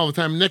same thing all the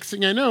time. Next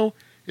thing I know,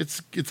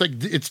 it's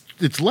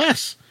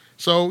less.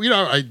 So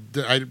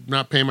I'm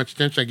not paying much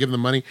attention. I give them the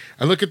money.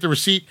 I look at the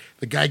receipt.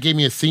 The guy gave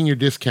me a senior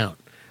discount.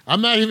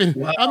 I'm not even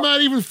 50.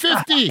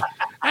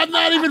 I'm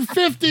not even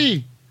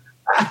 50.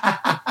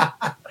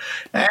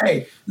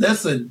 Hey,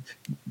 listen,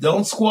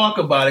 don't squawk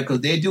about it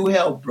because they do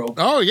help, bro.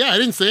 Oh yeah, I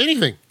didn't say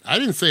anything. I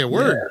didn't say a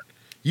word.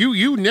 Yeah.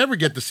 You never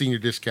get the senior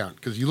discount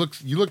because you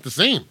look the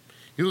same.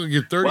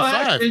 You're 35. Well,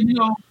 actually,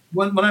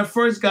 when I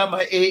first got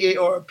my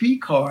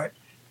AARP card,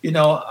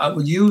 I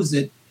would use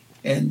it,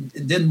 and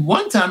then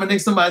one time I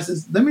think somebody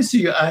says, "Let me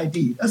see your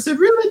ID." I said,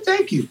 "Really?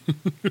 Thank you."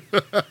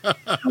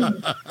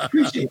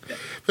 Appreciate that.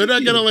 They're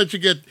not going to let you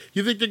get.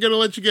 You think they're going to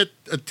let you get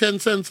 10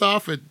 cents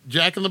off at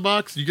Jack in the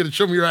Box? You got to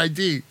show them your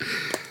ID.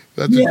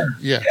 Show them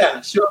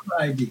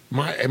my ID.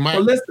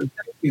 Well, listen,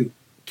 thank you,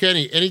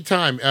 Kenny.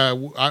 Anytime. I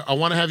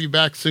want to have you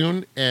back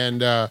soon, and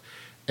my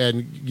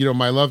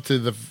love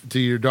to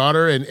your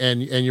daughter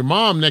and your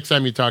mom. Next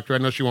time you talk to her,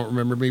 I know she won't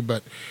remember me,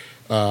 but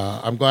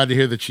I'm glad to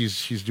hear that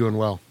she's doing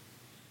well.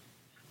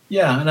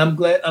 Yeah, and I'm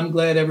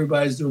glad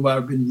everybody's doing well.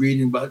 I've been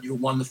reading about your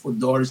wonderful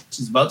daughter.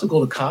 She's about to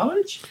go to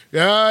college.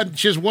 Yeah,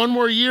 she has one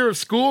more year of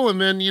school,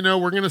 and then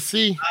we're gonna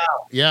see.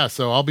 Wow. Yeah,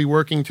 so I'll be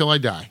working till I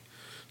die.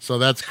 So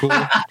that's cool.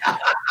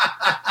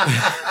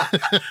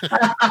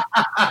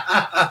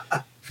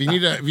 If you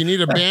need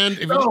a band,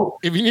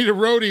 if you need a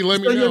roadie,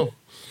 let me know.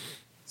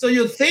 So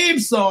your theme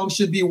song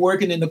should be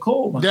 "Working in the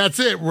Coal Mine." That's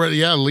it.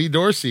 Yeah, Lee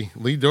Dorsey.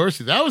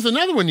 That was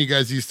another one you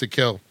guys used to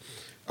kill.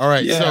 All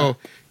right, so.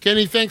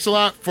 Kenny, thanks a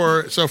lot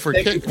for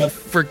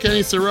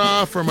Kenny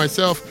Sara, for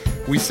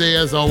myself. We say,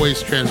 as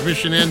always,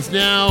 transmission ends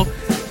now,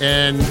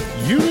 and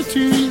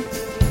unity.